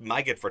 act a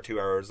maggot for 2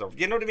 hours. Or,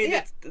 you know what I mean?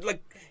 Yeah. It's,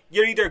 like,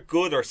 you're either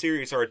good or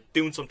serious or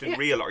doing something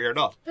real, or you're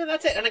not. And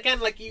that's it. And again,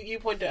 like you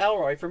point to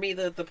Elroy, for me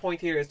the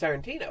point here is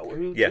Tarantino,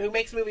 who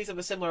makes movies of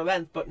a similar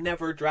length but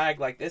never drag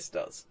like this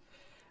does.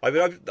 I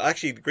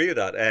actually agree with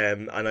that,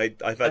 and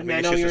I've had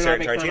many issues with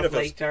certain Tarantino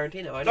films.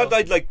 Tarantino, I know.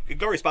 I'd like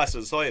Glorious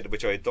Bastards aside,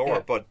 which I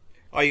adore, but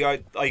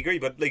I agree.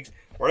 But like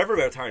whatever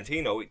about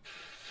Tarantino,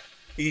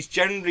 he's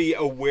generally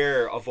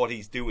aware of what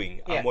he's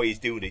doing and why he's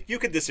doing it. You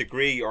could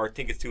disagree or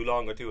think it's too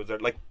long or too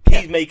like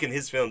he's making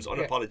his films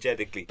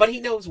unapologetically, but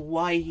he knows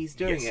why he's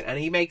doing it, and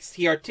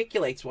he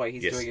articulates why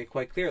he's doing it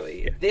quite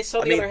clearly. This,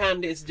 on the other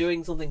hand, is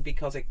doing something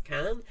because it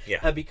can,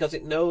 and because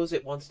it knows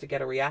it wants to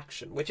get a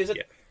reaction, which is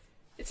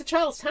it's a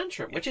child's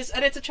tantrum,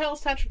 it's a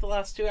child's tantrum for the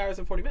last 2 hours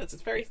and 40 minutes.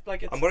 It's very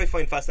like it's. And what I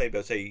find fascinating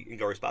about, say,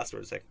 Inglourious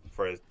Basterds, like,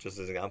 for just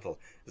as an example,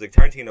 is like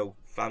Tarantino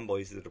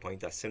fanboys to the point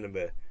that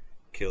cinema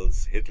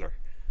kills Hitler,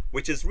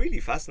 which is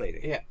really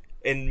fascinating. Yeah.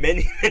 In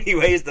many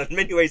ways, there's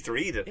many ways to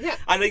read it. Yeah.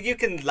 And like, you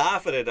can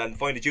laugh at it and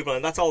find it juvenile,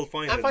 and that's all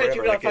fine. I find it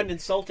juvenile, find it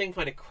insulting,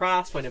 find it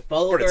crass, find it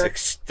vulgar.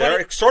 But they're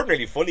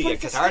extraordinarily funny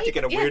and cathartic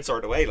in a weird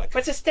sort of way. Like, but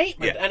it's a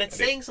statement, and it's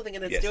saying something,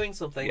 and it's doing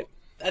something. Yeah.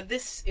 And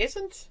this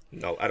isn't.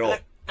 No, at all.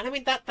 And I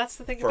mean, that's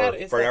the thing about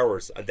it. For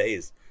hours and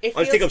days.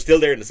 I think I'm still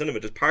there in the cinema.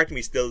 There's part of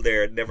me still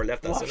there, never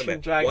left that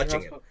cinema,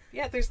 watching it.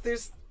 Yeah,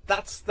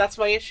 that's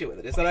my issue with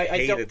it. Is that I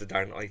hated the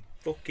darn. I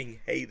fucking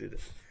hated it.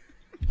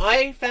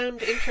 I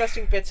found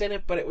interesting bits in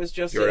it, but it was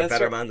just... You're a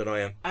better man than I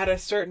am. At a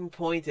certain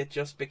point, it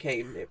just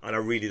became... And I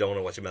really don't want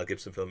to watch a Mel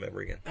Gibson film ever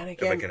again, and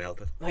again, if I can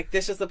help it. Like,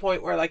 this is the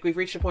point where, like, we've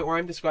reached a point where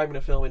I'm describing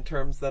a film in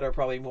terms that are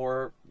probably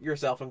more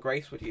yourself and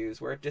Grace would use,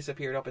 where it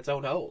disappeared up its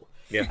own hole.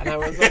 Yeah. And I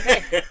was like,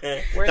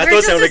 hey... that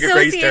does sound like a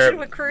Grace term.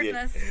 With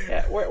crudeness.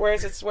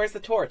 Where's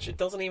the torch? It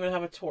doesn't even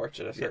have a torch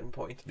at a certain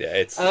point. Yeah,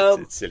 it's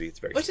silly. It's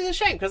very Which is a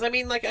shame, because, I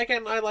mean, like,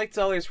 again, I liked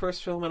Zoller's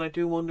first film, and I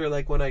do wonder,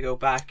 like, when I go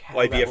back...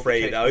 I'd be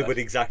afraid. I would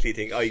exactly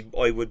think... I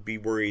would be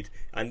worried,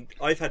 and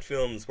I've had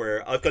films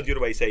where I've gone the other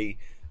way, say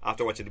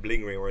after watching The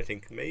Bling Ring, where I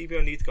think maybe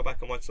I need to go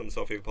back and watch some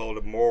Sophie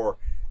Coppola more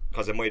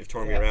because it might have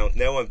turned me around.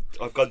 Now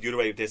I've gone the other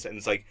way with this, and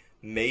it's like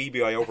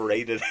maybe I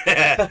overrated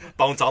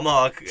Bone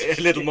Tomahawk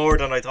a little more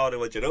than I thought it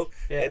would, you know.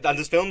 And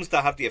there's films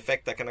that have the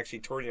effect that can actually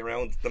turn you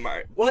around the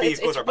mark. Well, it's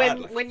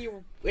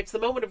it's the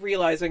moment of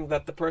realizing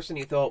that the person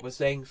you thought was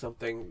saying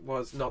something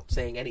was not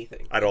saying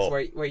anything at all.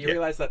 Where you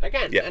realize that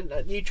again,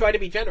 and you try to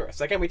be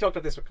generous. Again, we talked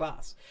about this with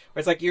Class,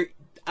 where it's like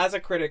as a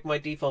critic, my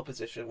default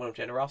position, one of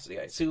generosity.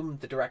 I assume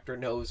the director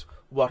knows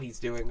what he's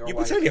doing. Or you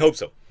would certainly hope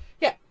so.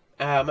 Yeah.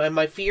 And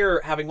my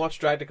fear, having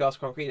watched Dragged Across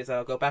Concrete, is that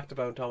I'll go back to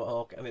Bone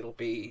Tomahawk and it'll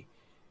be,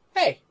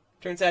 hey,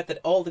 turns out that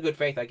all the good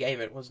faith I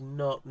gave it was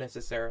not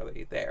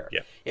necessarily there.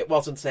 Yeah. It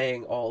wasn't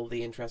saying all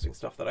the interesting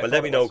stuff that I thought. Well,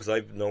 let me know, because I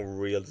have no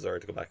real desire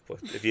to go back. But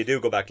if you do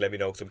go back, let me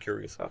know, because I'm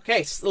curious.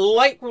 Okay,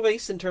 slight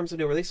release in terms of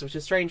new releases, which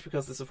is strange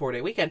because this is a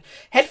 4-day weekend.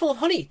 Head Full of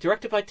Honey,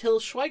 directed by Till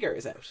Schweiger,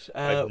 is out.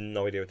 I have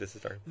no idea what this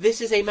is.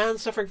 This is a man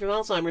suffering from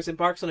Alzheimer's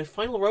embarks on a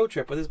final road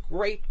trip with his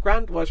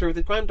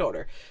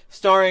granddaughter,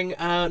 starring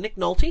Nick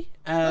Nolte,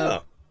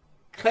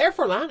 Claire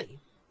Forlani.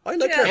 I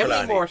like Claire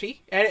Forlani.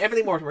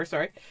 Emily Mortimer,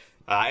 sorry.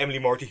 Emily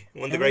Morty,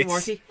 one of the greats.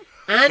 Morty.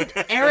 And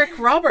Eric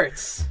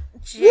Roberts.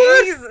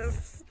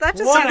 Jesus. That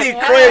just somebody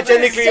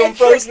cryogenically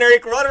unfrozen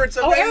Eric Roberts.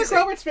 Amazing. Oh, Eric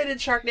Roberts been in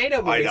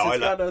Sharknado movies. I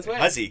know.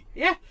 Has he?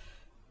 Yeah.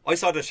 I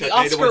saw the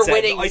Sharknado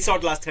one. I saw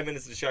the last 10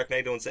 minutes of the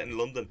Sharknado one set in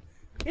London.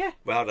 Yeah.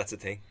 Wow, that's a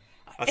thing.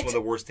 That's one of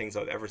the worst things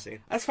I've ever seen.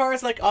 As far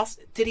as, like,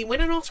 did he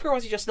win an Oscar, or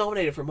was he just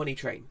nominated for Money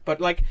Train?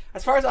 But, like,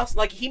 as far as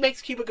like, he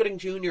makes Cuba Gooding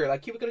Jr.,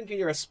 like, Cuba Gooding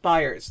Jr.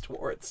 aspires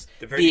towards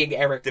being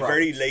Eric Roberts. The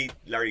very late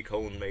Larry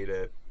Cohen made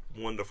a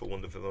wonderful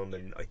film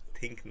in, I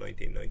think,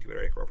 1990 with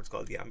Eric Roberts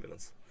called The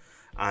Ambulance.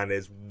 And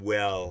is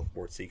well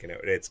worth seeking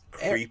out. It's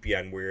creepy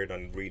and weird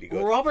and really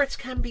good. Roberts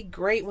can be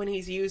great when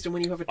he's used and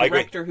when you have a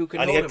director who can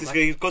hold him. And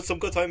he got some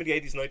good time in the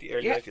 80s,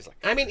 early 90s. Like.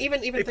 I mean,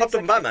 even he popped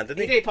up in Batman,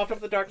 didn't he? He popped up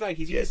in The Dark Knight.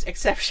 He's used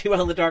exceptionally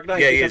well in The Dark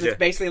Knight because it's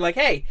basically like,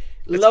 hey,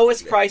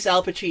 lowest price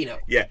Al Pacino.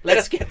 Yeah.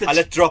 Let's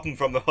drop him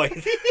from the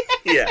height.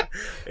 Yeah,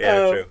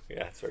 true.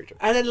 Yeah, it's very true.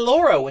 And then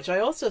Laura, which I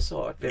also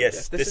saw at Vim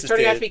Diff. This is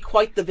turning out to be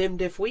quite the Vim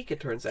Diff week, it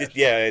turns out.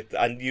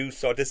 And you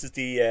saw, this is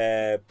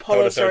the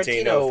Paolo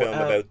Sorrentino film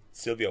about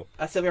Silvio.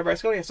 Silvio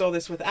Berlusconi. I saw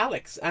this with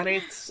Alex, and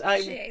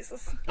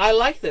Jesus. I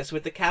like this,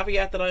 with the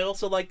caveat that I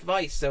also liked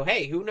Vice. So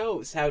hey, who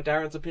knows how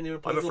Darren's opinion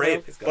of I'm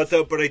afraid,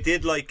 but I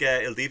did like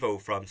Il Divo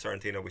from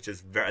Sorrentino, which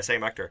is the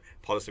same actor,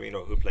 Paolo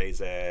Sorrentino, who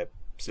plays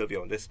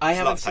Silvio in this. I It's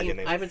a lot haven't of Italian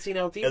names. I haven't seen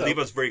El Divo. El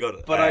Divo's very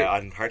good, but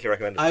I'd heartily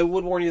recommend it. I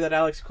would warn you that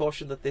Alex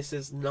cautioned that this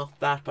is not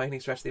that by any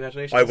stretch of the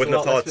imagination. I It's wouldn't a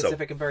have lot less thought so.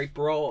 specific and very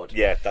broad.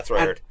 Yeah, that's what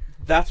I heard.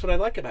 That's what I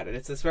like about it.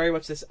 It's this very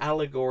much this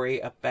allegory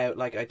about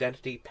like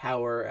identity,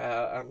 power,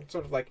 and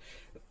sort of like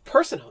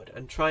personhood,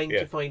 and trying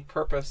to find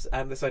purpose,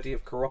 and this idea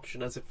of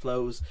corruption as it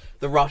flows,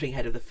 the rotting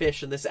head of the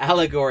fish, and this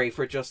allegory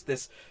for just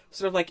this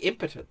sort of like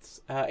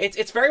impotence.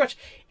 It's very much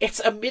it's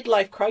a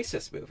midlife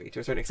crisis movie to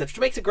a certain extent, which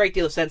makes a great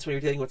deal of sense when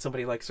you're dealing with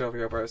somebody like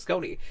Silvio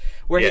Berlusconi,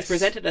 where he's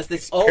presented as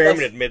this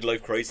permanent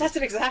midlife crisis. That's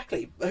it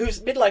exactly.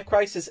 Whose midlife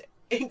crisis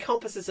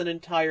encompasses an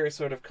entire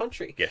sort of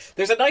country. Yes.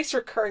 There's a nice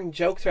recurring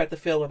joke throughout the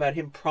film about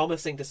him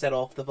promising to set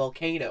off the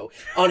volcano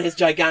on his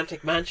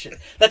gigantic mansion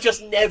that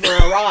just never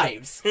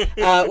arrives,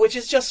 which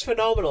is just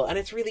phenomenal, and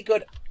it's really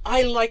good.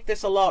 I like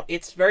this a lot.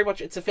 It's very much,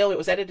 it's a film, it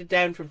was edited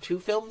down from 2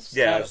 films.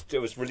 Yeah, it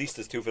was released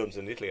as 2 films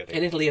in Italy, I think.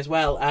 In Italy as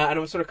well, and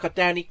it was sort of cut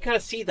down. You can kind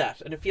of see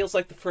that, and it feels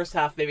like the first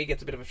half maybe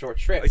gets a bit of a short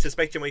shrift. I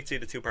suspect you might see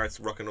the 2 parts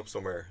rocking up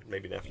somewhere,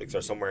 maybe Netflix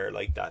or somewhere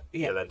like that.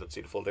 Yeah. You'll end up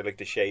seeing the full thing, like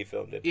the Shea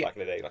film did back in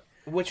the day. Like,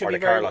 Which or would be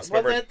the very Carlos.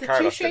 well. Remember The 2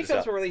 Carlos Shea did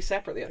films that? were released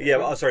separately. I think, Yeah,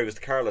 weren't sorry, it was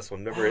the Carlos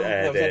one. Remember?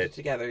 that was edited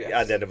together, yes.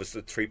 And then it was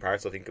the 3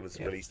 parts. I think it was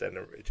released then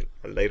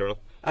later on.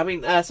 I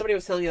mean, somebody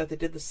was telling me that they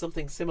did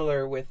something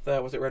similar with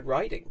was it Red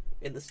Riding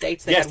in the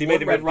States? Yes, had they one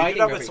made Red it. They Riding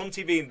did that with movie,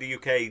 some TV in the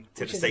UK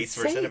to which the is States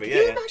for insane. cinema. Can Yeah,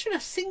 you yeah. imagine a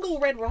single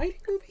Red Riding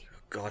movie?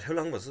 God, how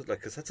long was it? Like,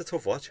 because that's a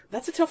tough watch.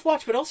 That's a tough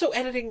watch, but also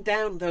editing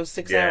down those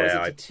 6 hours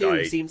into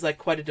 2 seems like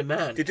quite a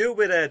demand. They do it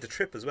with The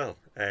Trip as well,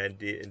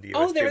 and in the US.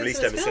 Oh, they they're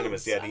released in them in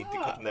cinemas. cinemas. Yeah, they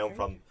cut them down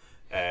from.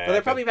 Well,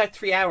 they're probably about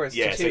 3 hours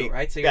to 2,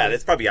 right? So yeah,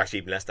 it's probably actually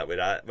even less that way.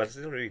 But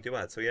they don't really do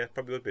that, so yeah,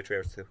 probably would be 3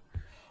 hours too.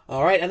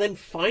 All right, and then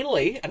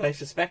finally, and I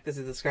suspect this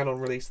is the Scannain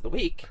release of the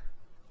week,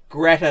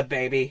 Greta,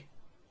 baby.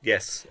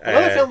 Yes,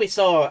 Another film we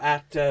saw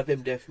at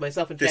VimDiff,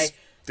 myself and Jay.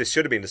 This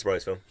should have been the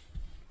surprise film,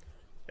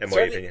 in my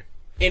Certainly. opinion.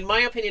 In my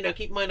opinion, now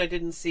keep in mind I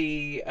didn't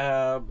see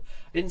Paul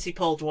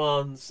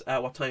Dwan's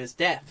What Time Is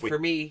Death. For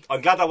me,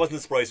 I'm glad that wasn't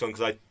a surprise one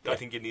because I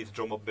think you need to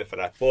drum up a bit for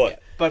that.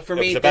 But for it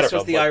me, was a better this was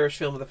film, the Irish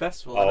film of the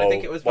festival, and I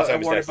think it was What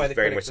Time Is awarded Death by is the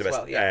very critics much the as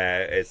best. well. Yeah.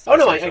 It's Oh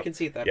no, that's I the can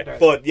see that. Yeah. entirely.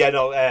 But yeah,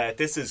 no,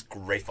 this is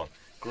great fun.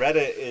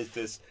 Greta is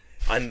this,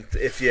 and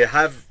if you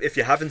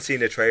haven't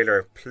seen a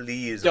trailer,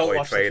 please Don't avoid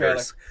watch the trailer.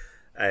 trailers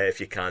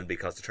if you can,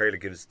 because the trailer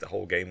gives the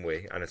whole game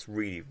away, and it's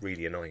really,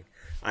 really annoying.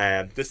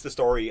 This is the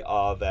story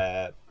of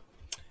a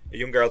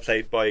young girl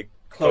played by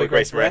Chloe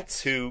Grace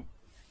Moretz, who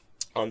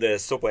on the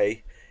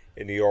subway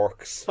in New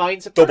York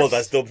finds a doubled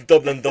purse. as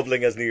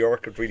doubling as New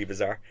York. It's really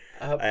bizarre.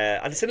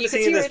 And the cinema you can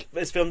scene see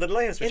is filmed in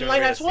Lighthouse, which in is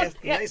Lighthouse really 1. nice.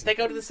 Yeah, amazing. they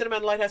go to the cinema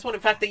in Lighthouse 1. In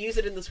fact, they use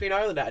it in the Screen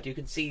Ireland ad. You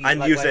can see And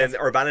like, use Lighthouse.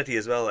 Urbanity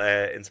as well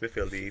in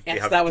Smithfield. They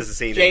Yes, have that there's was a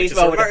scene Jay's which is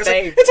moment of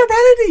fame. It's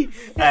Urbanity!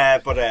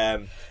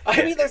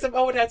 I mean, there's a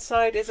moment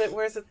outside. What's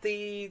the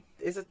name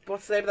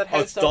of that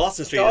house? It's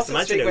Dawson Street. It's the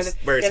Mansion House,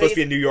 where it's supposed to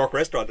be a New York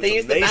restaurant. They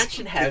use the amazing.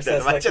 Mansion House The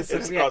as like Mansion the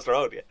sort House of, across the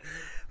road, yeah.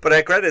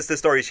 But Greta is the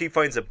story. She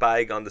finds a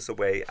bag on the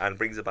subway and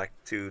brings it back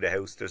to the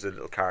house. There's a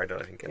little card,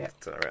 I think.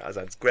 As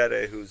it's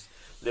Greta, who's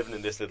living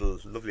in this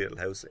lovely little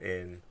house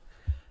in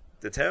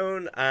the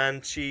town,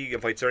 and she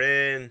invites her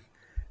in.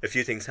 A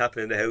few things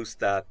happen in the house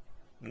that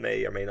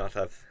may or may not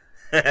have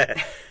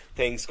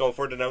things go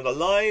further down the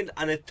line,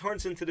 and it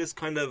turns into this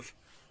kind of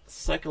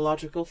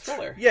psychological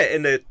thriller. Yeah,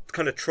 in a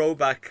kind of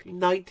throwback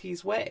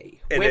 90s way.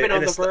 In Women a,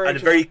 on in the verge. and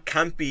a very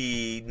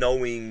campy,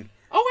 knowing,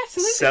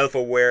 absolutely,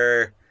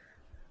 self-aware,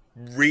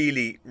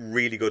 really,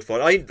 really good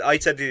fun. I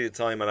said it at the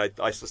time, and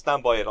I still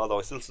stand by it, although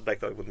I still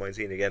suspect I wouldn't mind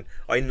seeing it again.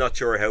 I'm not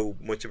sure how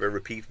much of a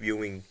repeat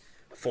viewing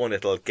fun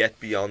it'll get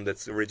beyond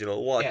its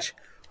original watch.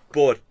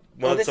 But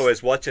once I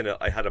was watching it,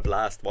 I had a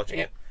blast watching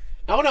it.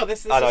 Oh no,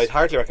 this is... And I'd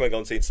hardly recommend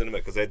going to see it in cinema,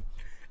 because it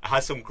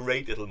has some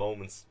great little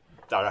moments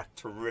that are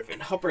terrific.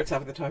 And Hubbart's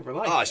having the time of her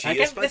life. Oh, she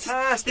is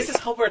fantastic. This is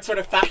Hubbard sort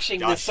of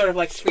fashioning this sort of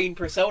like screen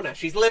persona.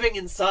 She's living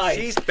inside.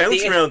 She's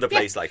bouncing around the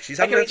place like she's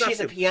having she's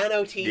a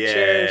piano teacher.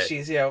 Yeah.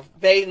 She's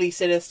vaguely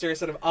sinister,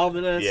 sort of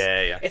ominous.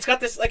 Yeah. It's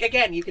got this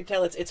again. You can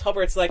tell it's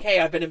Hubbard's like, hey,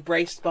 I've been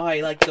embraced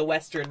by like the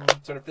Western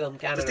sort of film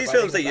canon. These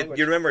films that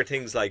you remember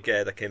things like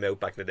that came out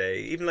back in the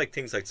day, even like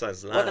things like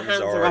Silence of the Lambs, The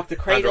Hands or Are Off the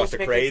Cradle, Hand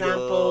Are Off the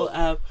example.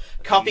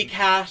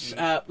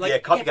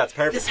 Copycat. Copycat's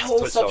perfect. This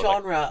whole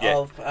subgenre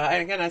of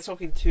and again, I was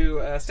talking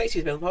to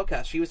Stacey's been on the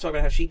podcast. She was talking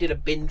about how she did a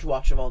binge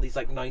watch of all these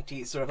like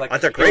 90s sort of like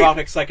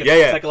erotic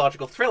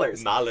psychological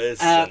thrillers,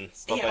 Malice, and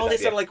stuff like all that,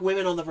 these sort of like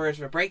women on the verge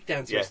of a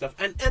breakdown sort of stuff.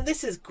 And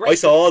this is great. I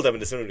saw all of them in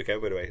the cinema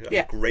account, by the way. That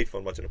was great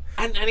fun watching them.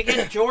 And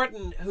again,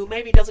 Jordan, who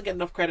maybe doesn't get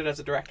enough credit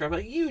as a director, I'm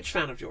a huge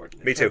fan of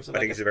Jordan. Me too. I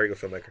think he's a very good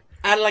filmmaker.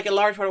 And like a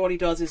large part of what he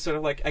does is sort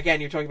of like, again,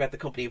 you're talking about The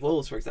Company of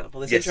Wolves, for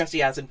example. This interest he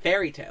has in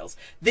fairy tales.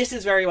 This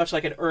is very much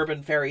like an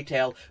urban fairy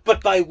tale,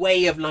 but by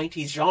way of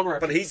 90s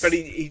genre. But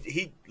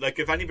he like,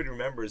 if anybody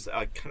remembers,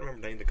 I can't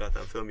remember the name of the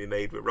goddamn film he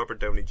made with Robert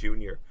Downey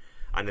Jr.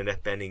 and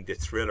Annette Bening, the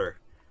thriller.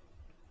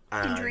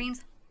 In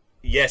Dreams.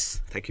 Yes,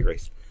 thank you,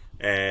 Grace.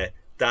 It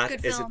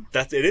is a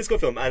good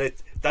film, and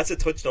that's a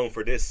touchstone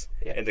for this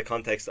in the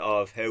context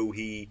of how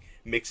he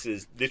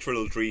mixes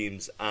literal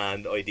dreams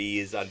and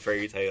ideas and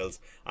fairy tales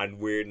and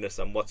weirdness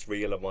and what's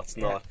real and what's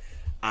not.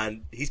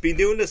 And he's been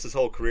doing this his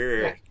whole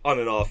career, on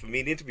and off. I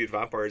mean, The Interview with the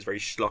Vampire is very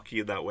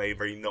schlocky in that way,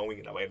 very knowing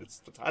in that way, and it's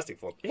fantastic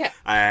fun. Yeah.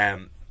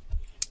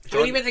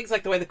 John, even things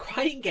like the way The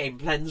Crying Game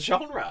blends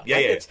genre. Yeah,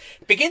 like yeah. It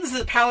begins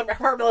as a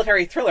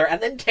paramilitary thriller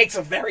and then takes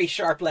a very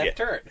sharp left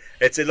turn.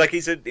 It's like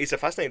he's a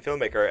fascinating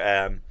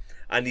filmmaker.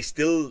 And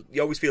you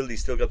always feel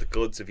he's still got the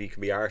goods if he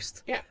can be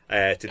arsed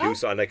to do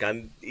so. And I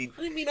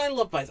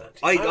love Byzant.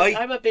 I'm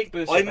I'm a big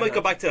booster. I might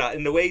go back to that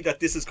in the way that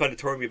this has kind of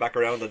turned me back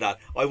around on that.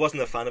 I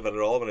wasn't a fan of it at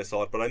all when I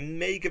saw it, but I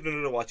may give it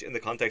another watch in the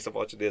context of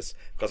watching this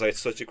because I had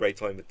such a great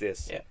time with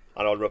this. Yeah.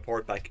 And I'll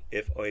report back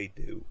if I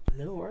do.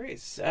 No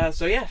worries.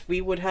 So yeah, we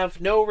would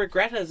have no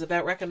regrettas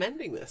about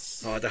recommending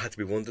this. Oh, that had to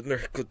be one, didn't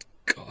there? Good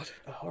God.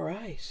 All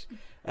right.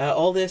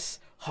 All this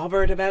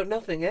hobbered about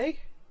nothing, eh?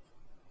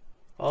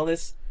 All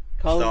this...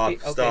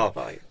 Stop.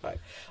 Fine.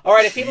 All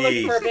right, if people are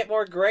looking for a bit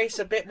more grace,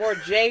 a bit more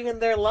Jane in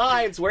their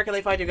lives, where can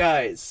they find you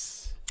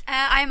guys?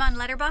 I'm on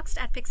Letterboxd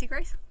at Pixie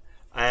Grace.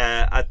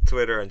 At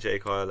Twitter and J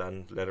Coyle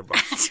and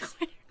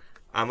Letterboxd.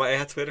 Am I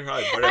at Twitter?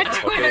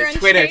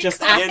 Twitter,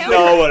 just at You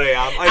know what I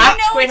am. At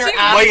Twitter.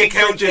 My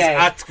account is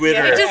at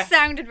Twitter. It just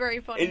sounded very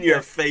funny. In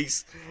your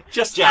face.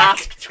 Just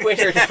ask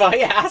Twitter to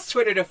find. Ask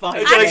Twitter to find.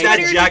 Like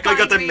that, Jack. I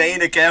got the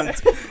main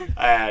account.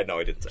 No,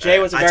 I didn't. Jay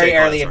was a very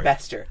early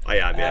investor. I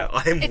am. Yeah,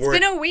 I'm it's worth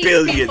been a week,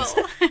 billions.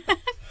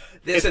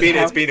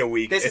 It's been a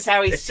week. This is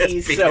how he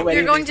sees so many.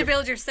 You're going to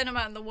build your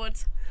cinema in the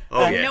woods.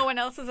 Oh yeah. No one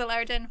else is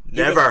allowed in.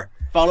 Never.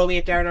 Follow me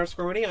at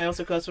Darren_Rooney. I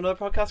also host another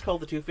podcast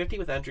called The 250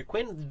 with Andrew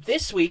Quinn.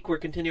 This week we're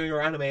continuing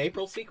our Anime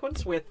April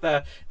sequence with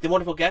the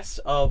wonderful guests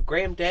of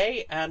Graham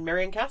Day and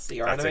Marion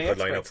Cassidy, our That's anime a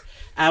good experts.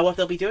 What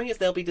they'll be doing is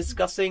they'll be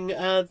discussing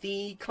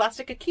the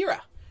classic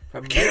Akira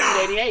from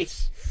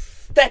 1988.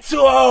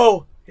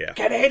 Tetsuo! Yeah.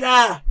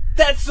 Kaneda!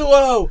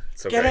 Tetsuo!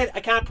 So Get great. it?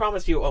 I can't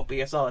promise you it won't be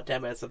a solid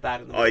 10 minutes of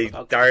that in the middle of the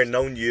podcast. Darren,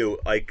 knowing you,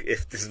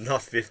 if this is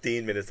not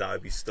 15 minutes, I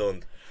would be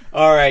stunned.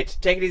 Alright,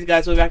 take it easy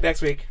guys, we'll be back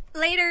next week.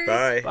 Later.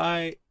 Bye.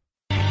 Bye.